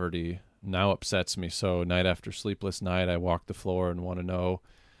of poverty now upsets me so. Night after sleepless night, I walk the floor and want to know,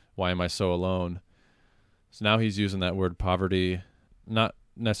 why am I so alone? So now he's using that word poverty, not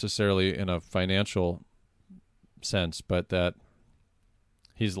necessarily in a financial sense, but that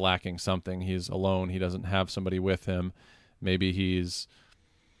he's lacking something. He's alone. He doesn't have somebody with him. Maybe he's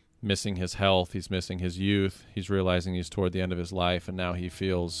missing his health. He's missing his youth. He's realizing he's toward the end of his life, and now he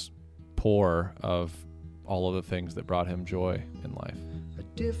feels poor of all of the things that brought him joy in life. A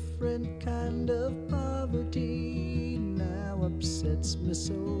different kind of poverty now upsets me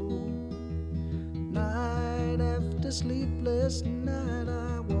so. Night after sleepless night,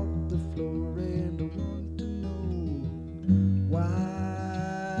 I walk the floor and I want to know why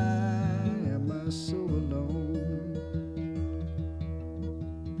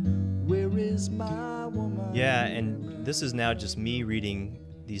this is now just me reading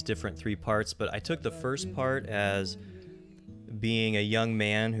these different three parts, but I took the first part as being a young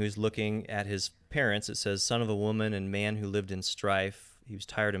man who's looking at his parents. It says, son of a woman and man who lived in strife. He was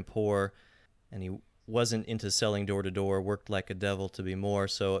tired and poor, and he wasn't into selling door to door, worked like a devil to be more.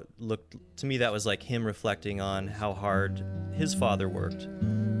 So it looked to me that was like him reflecting on how hard his father worked.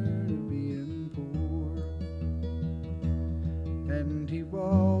 And he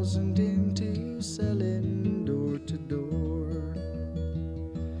wasn't into selling door to door,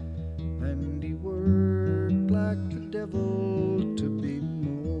 and he worked like the devil to be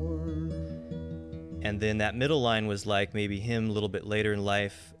more. And then that middle line was like maybe him a little bit later in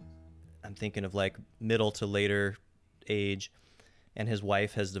life. I'm thinking of like middle to later age, and his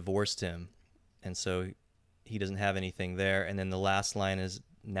wife has divorced him, and so he doesn't have anything there. And then the last line is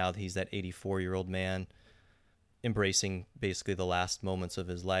now that he's that 84-year-old man embracing basically the last moments of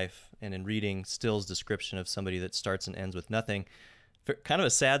his life. And in reading Still's description of somebody that starts and ends with nothing, kind of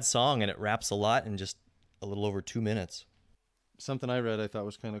a sad song, and it wraps a lot in just a little over 2 minutes. Something I read I thought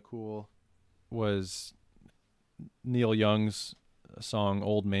was kind of cool was Neil Young's song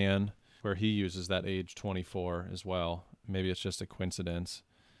Old Man, where he uses that age 24 as well. Maybe it's just a coincidence,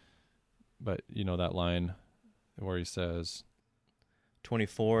 but you know that line where he says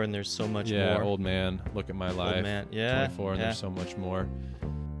 24 and there's so much more. Yeah, old man, look at my life. Old man, yeah. 24 and there's so much more.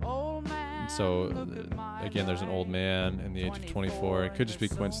 And so again, there's an old man in the age of 24. It could just be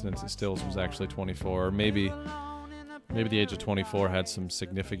coincidence that Stills was actually 24, or maybe the age of 24 had some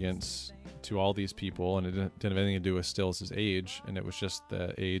significance to all these people, and it didn't have anything to do with Stills' age, and it was just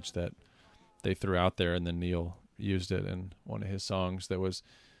the age that they threw out there, and then Neil used it in one of his songs that was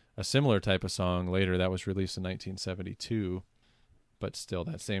a similar type of song later that was released in 1972, but still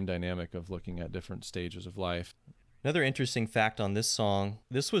that same dynamic of looking at different stages of life. Another interesting fact on this song,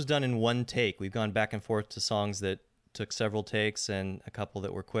 this was done in one take. We've gone back and forth to songs that took several takes and a couple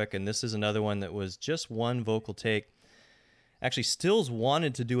that were quick, and this is another one that was just one vocal take. Actually, Stills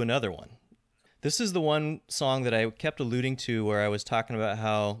wanted to do another one. This is the one song that I kept alluding to where I was talking about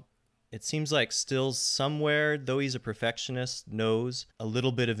how it seems like Stills somewhere, though he's a perfectionist, knows a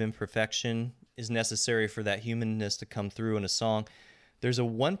little bit of imperfection is necessary for that humanness to come through in a song. There's a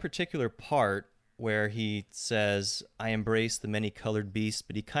one particular part where he says, I embrace the many-colored beast,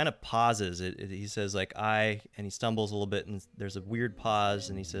 but he kind of pauses. He says, like, and he stumbles a little bit, and there's a weird pause,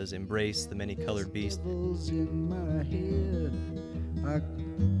 and he says, embrace the many-colored beast. In my head, I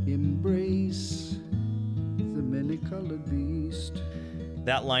embrace the many-colored beast.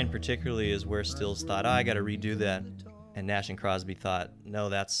 That line particularly is where Stills thought, I got to redo that. And Nash and Crosby thought, no,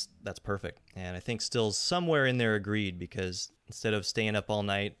 that's perfect. And I think Stills somewhere in there agreed, because instead of staying up all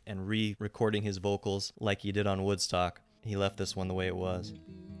night and re-recording his vocals like he did on Woodstock, he left this one the way it was.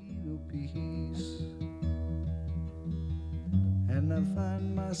 And I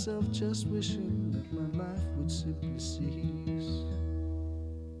find myself just wishing that my life would simply cease.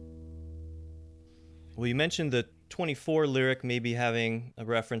 Well, you mentioned the 24 lyric maybe having a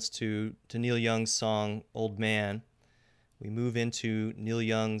reference to Neil Young's song, Old Man. We move into Neil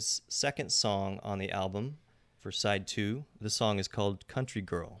Young's second song on the album for side 2. The song is called Country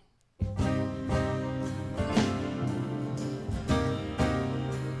Girl.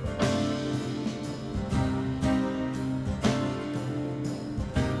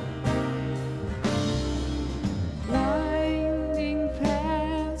 Winding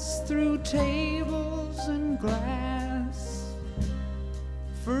paths through tables and glass.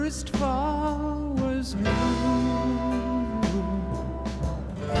 First fall was new.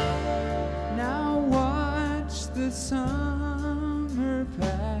 Now watch the summer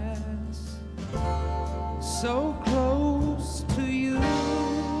pass, so close to you.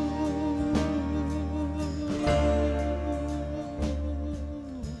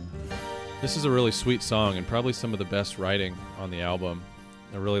 This is a really sweet song and probably some of the best writing on the album.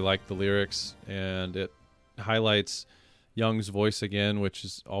 I really like the lyrics, and it highlights Young's voice again, which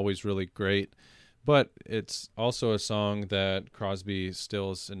is always really great. But it's also a song that Crosby,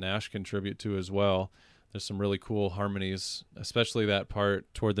 Stills, and Nash contribute to as well. There's some really cool harmonies, especially that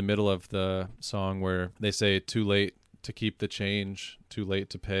part toward the middle of the song where they say, too late to keep the change, too late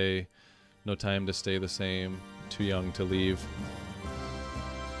to pay, no time to stay the same, too young to leave.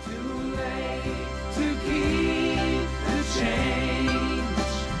 Too late to keep the change,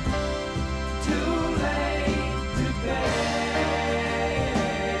 too late to pay,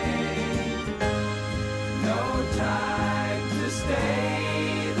 no time to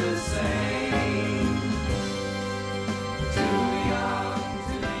stay the same, too young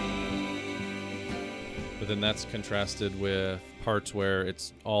to leave. But then that's contrasted with parts where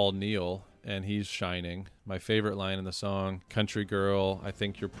it's all Neil and he's shining. My favorite line in the song, country girl, I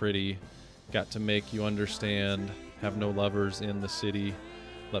think you're pretty, got to make you understand, have no lovers in the city,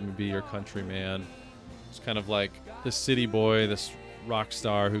 let me be your countryman. It's kind of like this city boy, this rock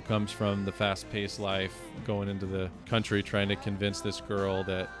star who comes from the fast-paced life, going into the country trying to convince this girl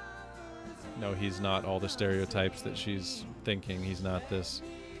that no, he's not all the stereotypes that she's thinking. He's not this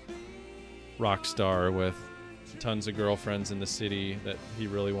rock star with tons of girlfriends in the city, that he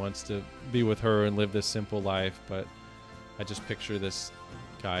really wants to be with her and live this simple life. But I just picture this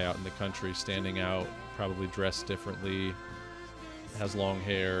guy out in the country standing out, probably dressed differently, has long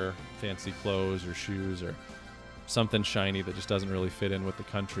hair, fancy clothes or shoes or something shiny that just doesn't really fit in with the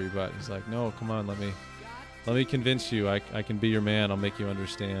country. But he's like, no, come on, let me convince you. I can be your man. I'll make you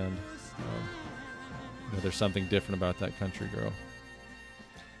understand. There's something different about that country girl.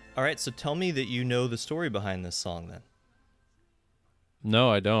 All right, so tell me that you know the story behind this song then. No,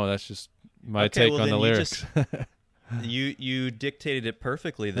 I don't. That's just my take on the lyrics. You dictated it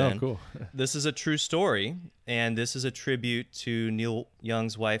perfectly then. Oh, cool. This is a true story, and this is a tribute to Neil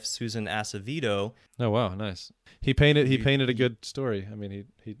Young's wife, Susan Acevedo. Oh, wow, nice. He painted a good story. I mean,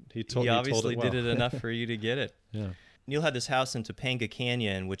 he told obviously it well. did it enough for you to get it. Yeah. Neil had this house in Topanga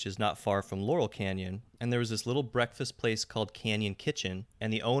Canyon, which is not far from Laurel Canyon, and there was this little breakfast place called Canyon Kitchen,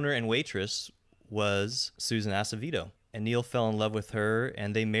 and the owner and waitress was Susan Acevedo. And Neil fell in love with her,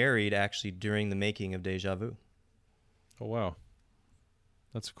 and they married actually during the making of Deja Vu. Oh, wow.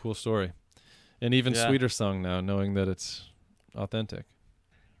 That's a cool story. An even sweeter song now, knowing that it's authentic.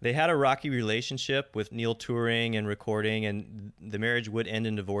 They had a rocky relationship with Neil touring and recording, and the marriage would end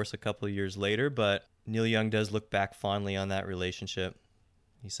in divorce a couple of years later, but Neil Young does look back fondly on that relationship.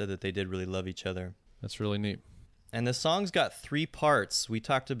 He said that they did really love each other. That's really neat. And the song's got 3 parts. We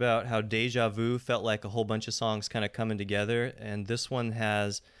talked about how Deja Vu felt like a whole bunch of songs kind of coming together, and this one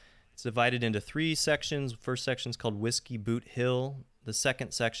it's divided into 3 sections. First section's called Whiskey Boot Hill. The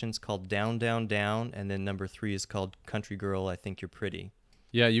second section's called Down, Down, Down, and then number 3 is called Country Girl, I Think You're Pretty.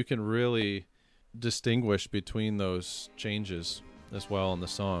 Yeah, you can really distinguish between those changes as well in the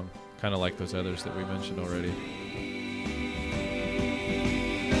song, kind of like those others that we mentioned already.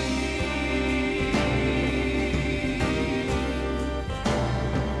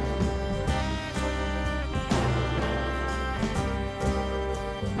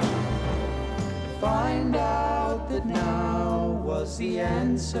 Find out that now was the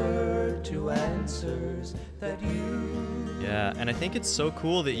answer to answers that you... Yeah, and I think it's so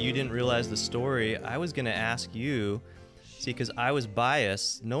cool that you didn't realize the story. I was going to ask you, because I was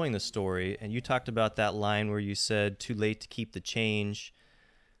biased knowing the story, and you talked about that line where you said, too late to keep the change,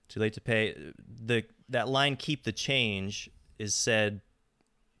 too late to pay. That line, keep the change, is said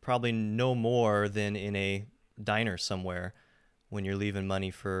probably no more than in a diner somewhere when you're leaving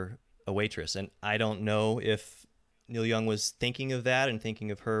money for a waitress. And I don't know if Neil Young was thinking of that and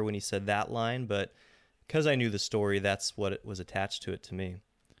thinking of her when he said that line, but because I knew the story, that's what it was attached to it to me.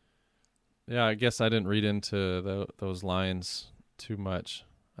 Yeah, I guess I didn't read into those lines too much.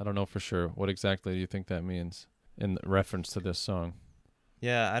 I don't know for sure. What exactly do you think that means in reference to this song?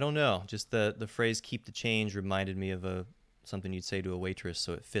 Yeah, I don't know. Just the phrase "keep the change" reminded me of something you'd say to a waitress,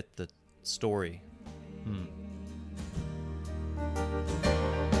 so it fit the story.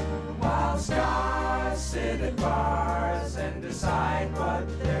 While stars sit at bars and decide what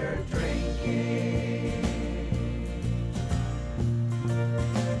they're drinking,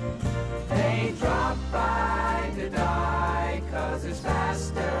 they drop by to die, 'cause it's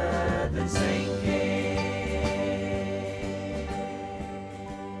faster than sinking.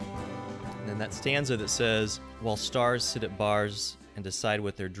 And then that stanza that says, while stars sit at bars and decide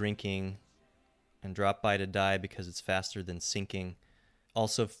what they're drinking and drop by to die because it's faster than sinking,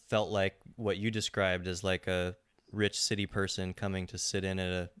 also felt like what you described as like a rich city person coming to sit in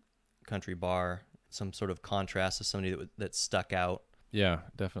at a country bar, some sort of contrast to somebody that stuck out. Yeah,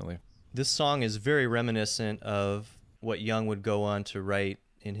 definitely. This song is very reminiscent of what Young would go on to write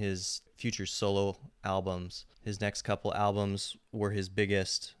in his future solo albums. His next couple albums were his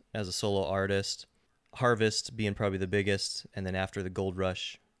biggest as a solo artist, Harvest being probably the biggest, and then after the Gold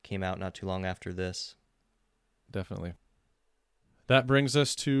Rush came out not too long after this. Definitely. That brings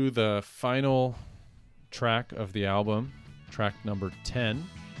us to the final track of the album, track number 10.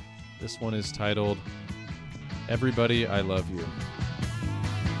 This one is titled Everybody I Love You.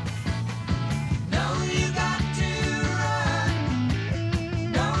 No, you got to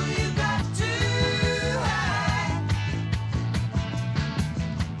run. No, you got to hide.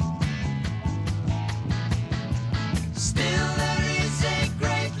 Still there is a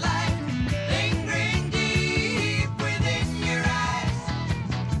great light lingering deep within your eyes.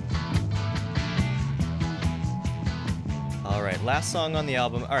 last song on the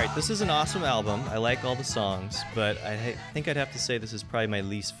album. All right, this is an awesome album. I like all the songs, but I think I'd have to say this is probably my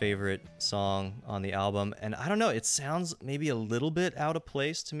least favorite song on the album. And I don't know, it sounds maybe a little bit out of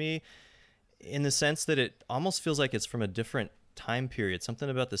place to me in the sense that it almost feels like it's from a different time period. Something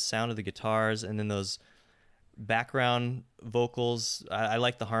about the sound of the guitars and then those background vocals. I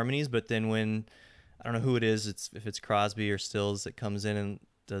like the harmonies, but then when, I don't know who it is, if it's Crosby or Stills that comes in and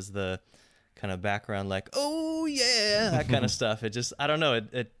does the kind of background like, oh yeah, that kind of stuff. It just, I don't know,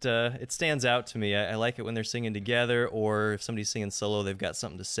 it stands out to me. I like it when they're singing together, or if somebody's singing solo, they've got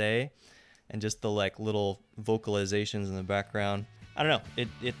something to say, and just the like little vocalizations in the background. I don't know,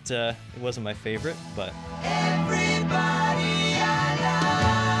 it wasn't my favorite, but Everybody, I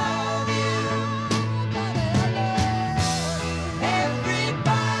love you.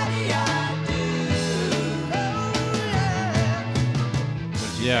 Everybody, I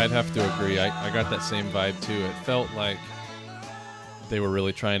do. Yeah, I'd have to agree. I got that same vibe too. It felt like they were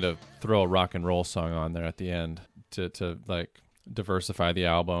really trying to throw a rock and roll song on there at the end to like diversify the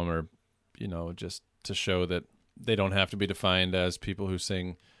album, or just to show that they don't have to be defined as people who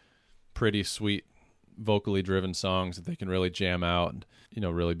sing pretty sweet vocally driven songs, that they can really jam out and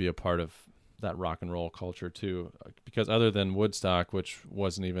really be a part of that rock and roll culture too. Because other than Woodstock, which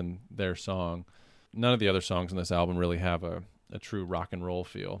wasn't even their song, none of the other songs on this album really have a true rock and roll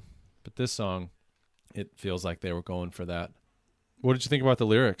feel. But this song, it feels like they were going for that. What did you think about the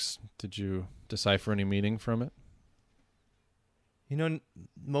lyrics? Did you decipher any meaning from it?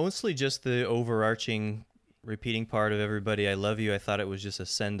 Mostly just the overarching repeating part of everybody, I love you. I thought it was just a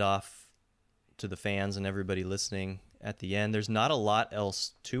send-off to the fans and everybody listening at the end. There's not a lot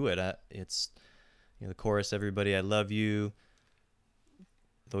else to it. It's the chorus, everybody, I love you.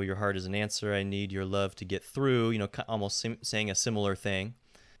 Though your heart is an answer, I need your love to get through, almost saying a similar thing.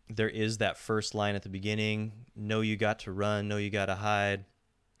 There is that first line at the beginning, know you got to run, know you got to hide.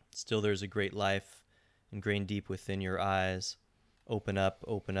 Still there's a great life ingrained deep within your eyes. Open up,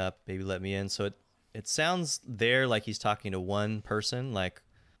 baby, let me in. So it sounds there like he's talking to one person, like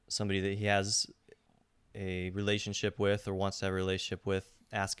somebody that he has a relationship with or wants to have a relationship with,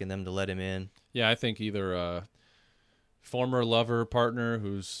 asking them to let him in. Yeah, I think either a former lover, partner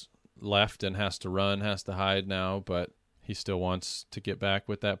who's left and has to run, has to hide now, but he still wants to get back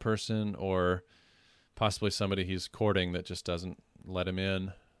with that person, or possibly somebody he's courting that just doesn't let him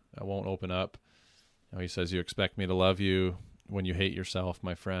in, won't open up. He says, you expect me to love you when you hate yourself,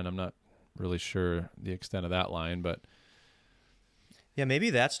 my friend. I'm not really sure the extent of that line, but yeah, maybe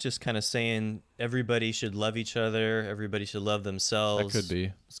that's just kind of saying everybody should love each other, everybody should love themselves. That could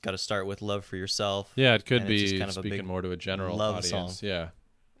be. It's got to start with love for yourself. Yeah, it could and be just kind of speaking more to a general love audience. song. Yeah,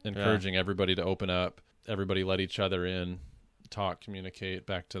 encouraging everybody to open up, everybody let each other in, talk, communicate,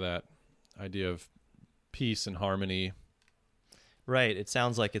 back to that idea of peace and harmony. Right. It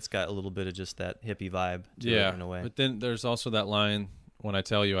sounds like it's got a little bit of just that hippie vibe to it in a way. But then there's also that line, when I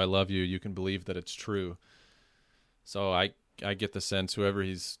tell you I love you, you can believe that it's true. So I get the sense whoever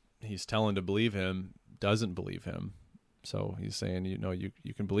he's telling to believe him doesn't believe him. So he's saying,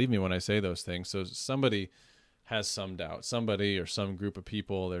 you can believe me when I say those things. So somebody has some doubt, somebody or some group of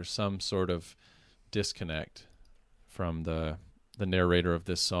people, there's some sort of disconnect from the narrator of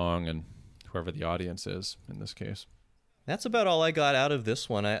this song and whoever the audience is in this case. That's about all I got out of this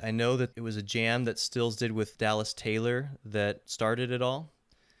one. I know that it was a jam that Stills did with Dallas Taylor that started it all.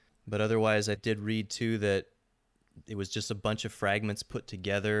 But otherwise, I did read, too, that it was just a bunch of fragments put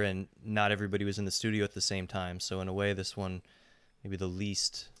together and not everybody was in the studio at the same time. So in a way, this one maybe the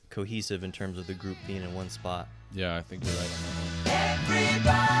least cohesive in terms of the group being in one spot. Yeah, I think you're right on that one.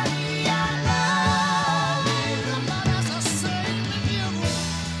 Everybody, I love you.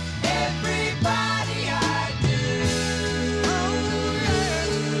 Everybody, I do. Oh, yes.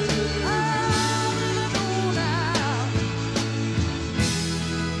 I really do now.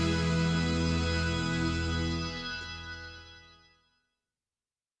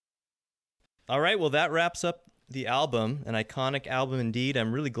 All right, well, that wraps up the album, an iconic album indeed.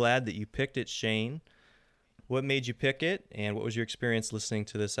 I'm really glad that you picked it, Shane. What made you pick it, and what was your experience listening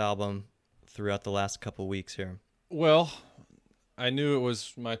to this album throughout the last couple weeks here? Well, I knew it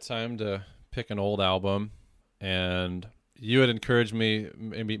was my time to pick an old album, and you had encouraged me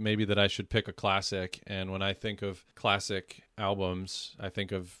maybe that I should pick a classic. And when I think of classic albums, I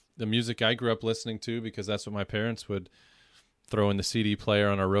think of the music I grew up listening to, because that's what my parents would throw in the CD player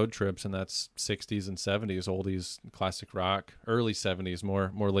on our road trips, and that's 60s and 70s, oldies, classic rock, early 70s, more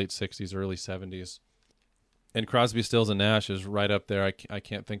late 60s, early 70s. And Crosby, Stills, and Nash is right up there. I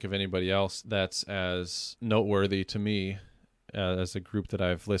can't think of anybody else that's as noteworthy to me as a group that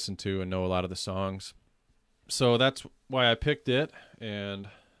I've listened to and know a lot of the songs. So that's why I picked it, and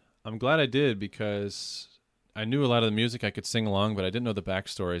I'm glad I did, because I knew a lot of the music, I could sing along, but I didn't know the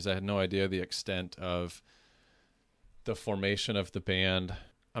backstories. I had no idea the extent of the formation of the band.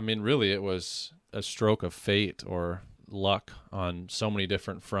 I mean, really, it was a stroke of fate or luck on so many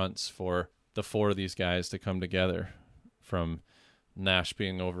different fronts for the four of these guys to come together, from Nash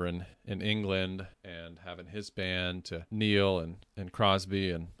being over in England and having his band, to Neil and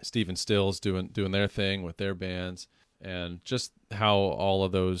Crosby and Stephen Stills doing their thing with their bands, and just how all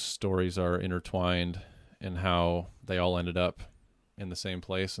of those stories are intertwined and how they all ended up in the same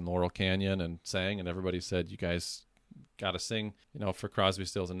place in Laurel Canyon and sang, and everybody said, you guys got to sing, for Crosby,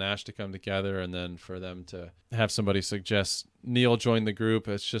 Stills, and Nash to come together, and then for them to have somebody suggest Neil join the group.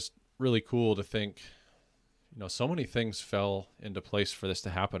 It's just really cool to think, so many things fell into place for this to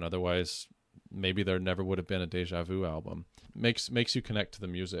happen. Otherwise, maybe there never would have been a Deja Vu album. Makes you connect to the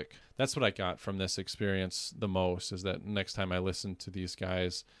music. That's what I got from this experience the most, is that next time I listen to these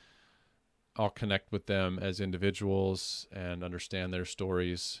guys, I'll connect with them as individuals and understand their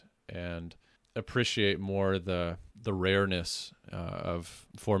stories and appreciate more the rareness of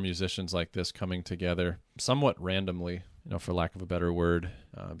four musicians like this coming together somewhat randomly, for lack of a better word,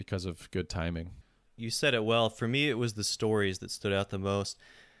 because of good timing. You said it well. For me, it was the stories that stood out the most.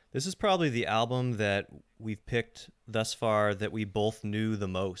 This is probably the album that we've picked thus far that we both knew the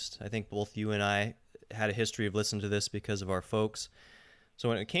most. I think both you and I had a history of listening to this because of our folks. So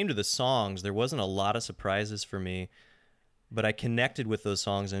when it came to the songs, there wasn't a lot of surprises for me, but I connected with those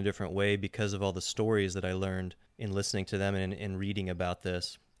songs in a different way because of all the stories that I learned in listening to them and in reading about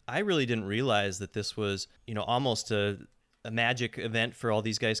this. I really didn't realize that this was, almost a magic event for all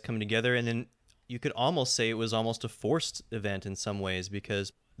these guys coming together. And then you could almost say it was almost a forced event in some ways,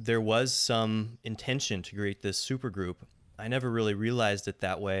 because there was some intention to create this supergroup. I never really realized it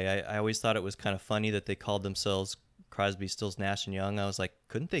that way. I always thought it was kind of funny that they called themselves Crosby, Stills, Nash and Young. I was like,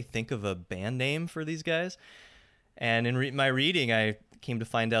 couldn't they think of a band name for these guys? And in my reading, I came to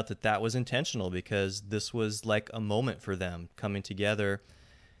find out that was intentional, because this was like a moment for them coming together.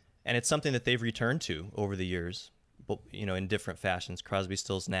 And it's something that they've returned to over the years, but, in different fashions. Crosby,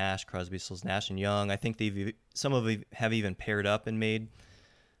 Stills, Nash, and Young. I think some of them have even paired up and made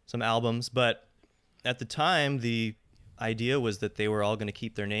some albums. But at the time, the idea was that they were all going to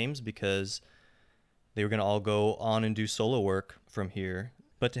keep their names because they were going to all go on and do solo work from here.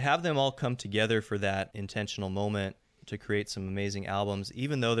 But to have them all come together for that intentional moment to create some amazing albums,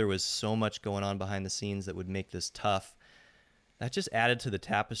 even though there was so much going on behind the scenes that would make this tough, that just added to the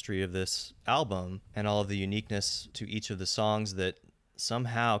tapestry of this album and all of the uniqueness to each of the songs that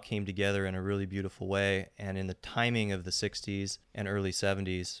somehow came together in a really beautiful way. And in the timing of the 60s and early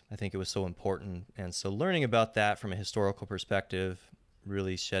 70s, I think it was so important. And so learning about that from a historical perspective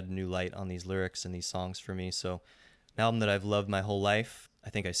really shed new light on these lyrics and these songs for me. So an album that I've loved my whole life, I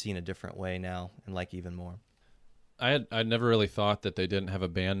think I see in a different way now and like even more. I'd never really thought that they didn't have a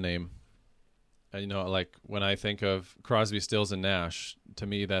band name. Like when I think of Crosby, Stills, and Nash, to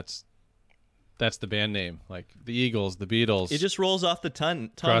me that's the band name. Like the Eagles, the Beatles. It just rolls off the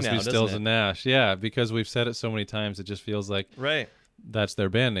tongue Crosby, now, Stills, doesn't it? and Nash. Yeah, because we've said it so many times, it just feels like right. That's their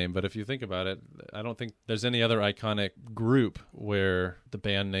band name. But if you think about it, I don't think there's any other iconic group where the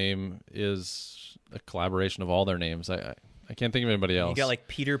band name is a collaboration of all their names. I can't think of anybody else. You got like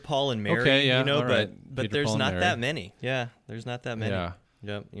Peter, Paul, and Mary, okay, yeah, but right. but Peter, there's Paul, not and that many. Yeah, there's not that many. Yeah.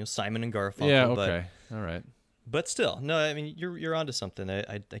 Yep. Simon and Garfunkel. Yeah, okay. All right. But still, no, I mean, you're onto something.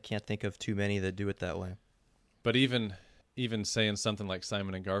 I can't think of too many that do it that way. But even saying something like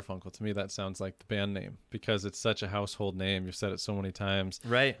Simon and Garfunkel, to me that sounds like the band name, because it's such a household name. You've said it so many times.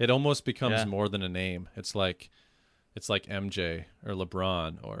 Right. It almost becomes more than a name. It's like MJ or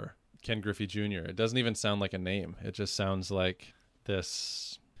LeBron or Ken Griffey Jr. It doesn't even sound like a name. It just sounds like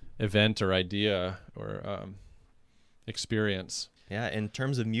this event or idea or experience. Yeah, in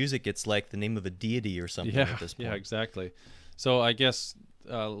terms of music, it's like the name of a deity or something at this point. Yeah, exactly. So I guess,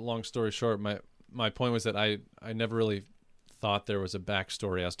 long story short, my point was that I never really thought there was a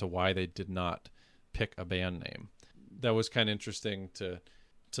backstory as to why they did not pick a band name. That was kind of interesting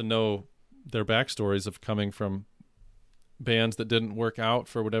to know their backstories of coming from bands that didn't work out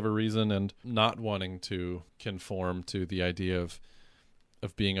for whatever reason and not wanting to conform to the idea of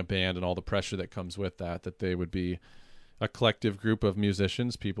being a band and all the pressure that comes with that they would be a collective group of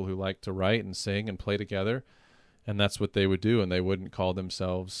musicians, people who like to write and sing and play together. And that's what they would do, and they wouldn't call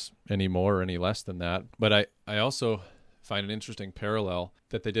themselves any more or any less than that. But I also find an interesting parallel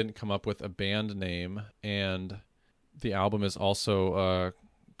that they didn't come up with a band name, and the album is also a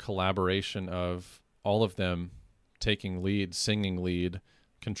collaboration of all of them taking lead, singing lead,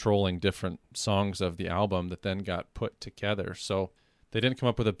 controlling different songs of the album that then got put together. So they didn't come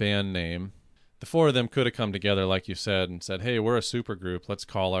up with a band name. The four of them could have come together, like you said, and said, hey, we're a super group. Let's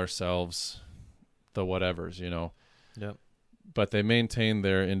call ourselves the whatevers, you know. Yep. But they maintained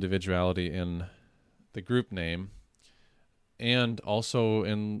their individuality in the group name, and also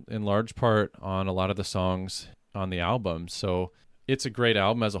in large part on a lot of the songs on the album. So it's a great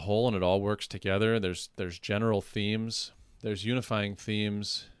album as a whole, and it all works together. There's general themes. There's unifying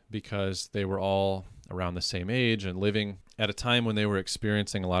themes because they were all around the same age and living at a time when they were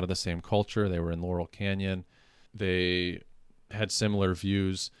experiencing a lot of the same culture. They were in Laurel Canyon. They had similar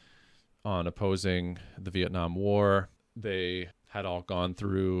views on opposing the Vietnam War. They had all gone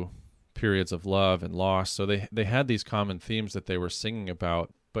through periods of love and loss. So they had these common themes that they were singing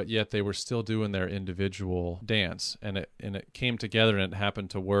about, but yet they were still doing their individual dance. And it came together and it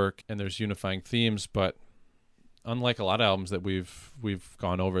happened to work, and there's unifying themes. But unlike a lot of albums that we've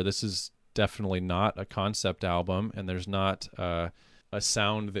gone over, this is definitely not a concept album, and there's not a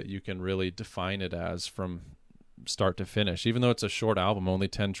sound that you can really define it as from start to finish. Even though it's a short album, only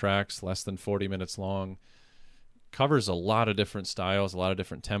 10 tracks, less than 40 minutes long, covers a lot of different styles, a lot of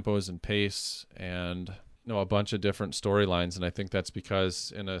different tempos and pace, and a bunch of different storylines. And I think that's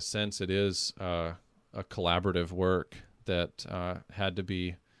because, in a sense, it is a collaborative work that had to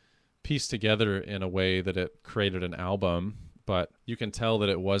be pieced together in a way that it created an album. But you can tell that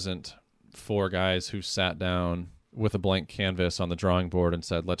it wasn't four guys who sat down with a blank canvas on the drawing board and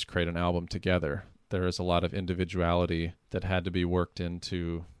said, let's create an album together. There is a lot of individuality that had to be worked in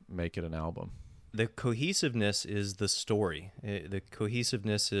to make it an album. The cohesiveness is the story. The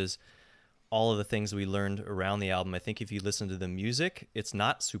cohesiveness is all of the things we learned around the album. I think if you listen to the music, it's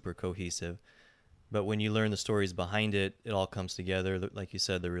not super cohesive. But when you learn the stories behind it, it all comes together. Like you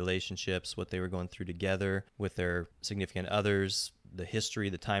said, the relationships, what they were going through together with their significant others, the history,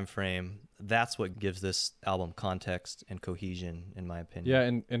 the time frame. That's what gives this album context and cohesion, in my opinion.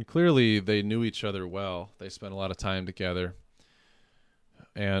 Yeah, and clearly they knew each other well. They spent a lot of time together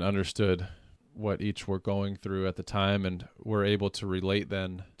and understood what each were going through at the time, and were able to relate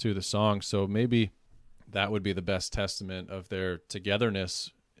then to the song. So maybe that would be the best testament of their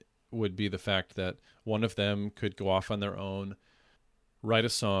togetherness, would be the fact that one of them could go off on their own, write a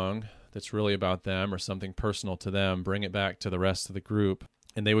song that's really about them or something personal to them, bring it back to the rest of the group,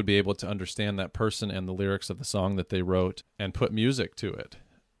 and they would be able to understand that person and the lyrics of the song that they wrote and put music to it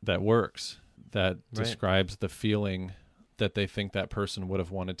that works, that describes the feeling that they think that person would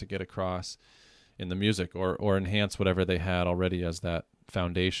have wanted to get across in the music, or enhance whatever they had already as that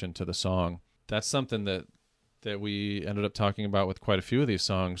foundation to the song. That's something that we ended up talking about with quite a few of these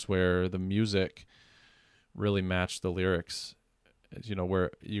songs, where the music really matched the lyrics. Where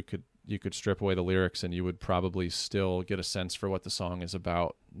you could strip away the lyrics and you would probably still get a sense for what the song is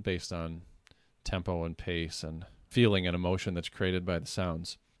about based on tempo and pace and feeling and emotion that's created by the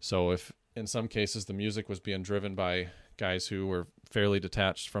sounds. So if in some cases the music was being driven by guys who were fairly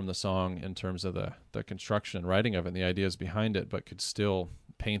detached from the song in terms of the construction and writing of it and the ideas behind it, but could still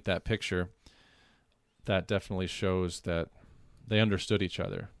paint that picture, that definitely shows that they understood each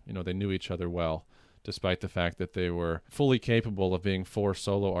other. They knew each other well, despite the fact that they were fully capable of being four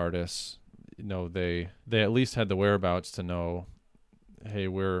solo artists. They at least had the whereabouts to know, hey,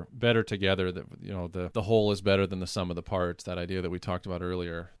 we're better together. That the whole is better than the sum of the parts. That idea that we talked about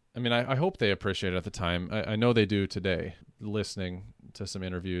earlier. I mean, I hope they appreciate it at the time. I know they do today. Listening to some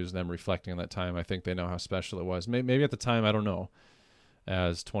interviews, them reflecting on that time, I think they know how special it was. Maybe at the time, I don't know.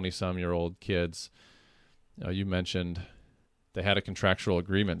 As 20-some-year-old kids, you mentioned they had a contractual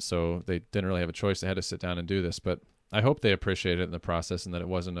agreement, so they didn't really have a choice. They had to sit down and do this. But I hope they appreciated it in the process, and that it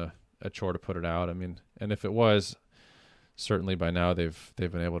wasn't a chore to put it out. I mean, and if it was, certainly by now they've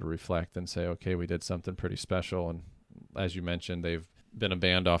been able to reflect and say, okay, we did something pretty special. And as you mentioned, they've been a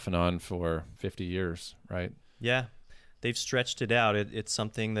band off and on for 50 years, right? Yeah, they've stretched it out. It's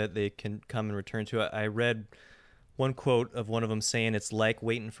something that they can come and return to. I read one quote of one of them saying it's like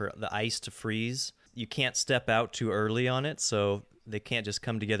waiting for the ice to freeze. You can't step out too early on it, so they can't just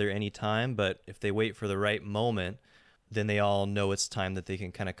come together anytime. But if they wait for the right moment, then they all know it's time that they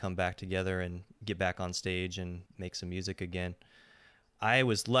can kind of come back together and get back on stage and make some music again. I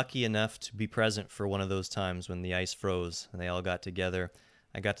was lucky enough to be present for one of those times when the ice froze and they all got together.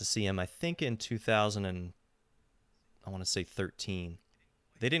 I got to see them, I think, in 2013.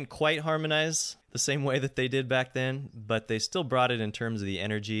 They didn't quite harmonize the same way that they did back then, but they still brought it in terms of the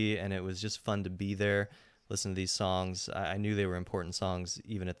energy, and it was just fun to be there, listen to these songs. I knew they were important songs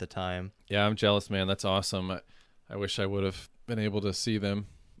even at the time. Yeah, I'm jealous, man. That's awesome. I wish I would have been able to see them.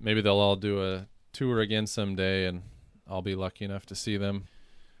 Maybe they'll all do a tour again someday, and I'll be lucky enough to see them.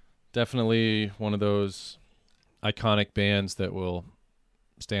 Definitely one of those iconic bands that will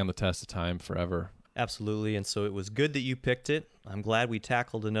stand the test of time forever. Absolutely, and so it was good that you picked it. I'm glad we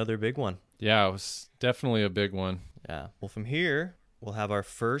tackled another big one. Yeah, it was definitely a big one. Yeah. Well, from here, we'll have our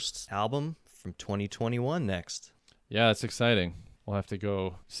first album from 2021 next. Yeah, it's exciting. We'll have to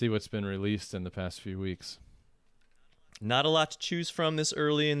go see what's been released in the past few weeks. Not a lot to choose from this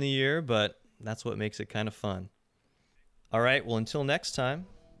early in the year, but that's what makes it kind of fun. All right, well, until next time,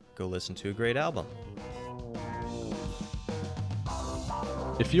 go listen to a great album.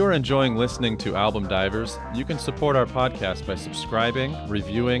 If you're enjoying listening to Album Divers, you can support our podcast by subscribing,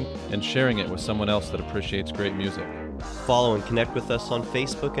 reviewing, and sharing it with someone else that appreciates great music. Follow and connect with us on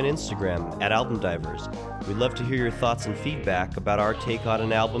Facebook and Instagram at Album Divers. We'd love to hear your thoughts and feedback about our take on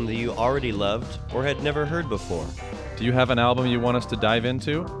an album that you already loved or had never heard before. Do you have an album you want us to dive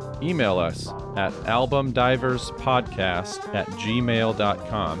into? Email us at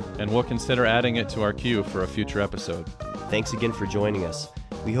albumdiverspodcast@gmail.com, and we'll consider adding it to our queue for a future episode. Thanks again for joining us.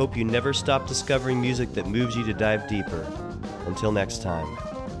 We hope you never stop discovering music that moves you to dive deeper. Until next time.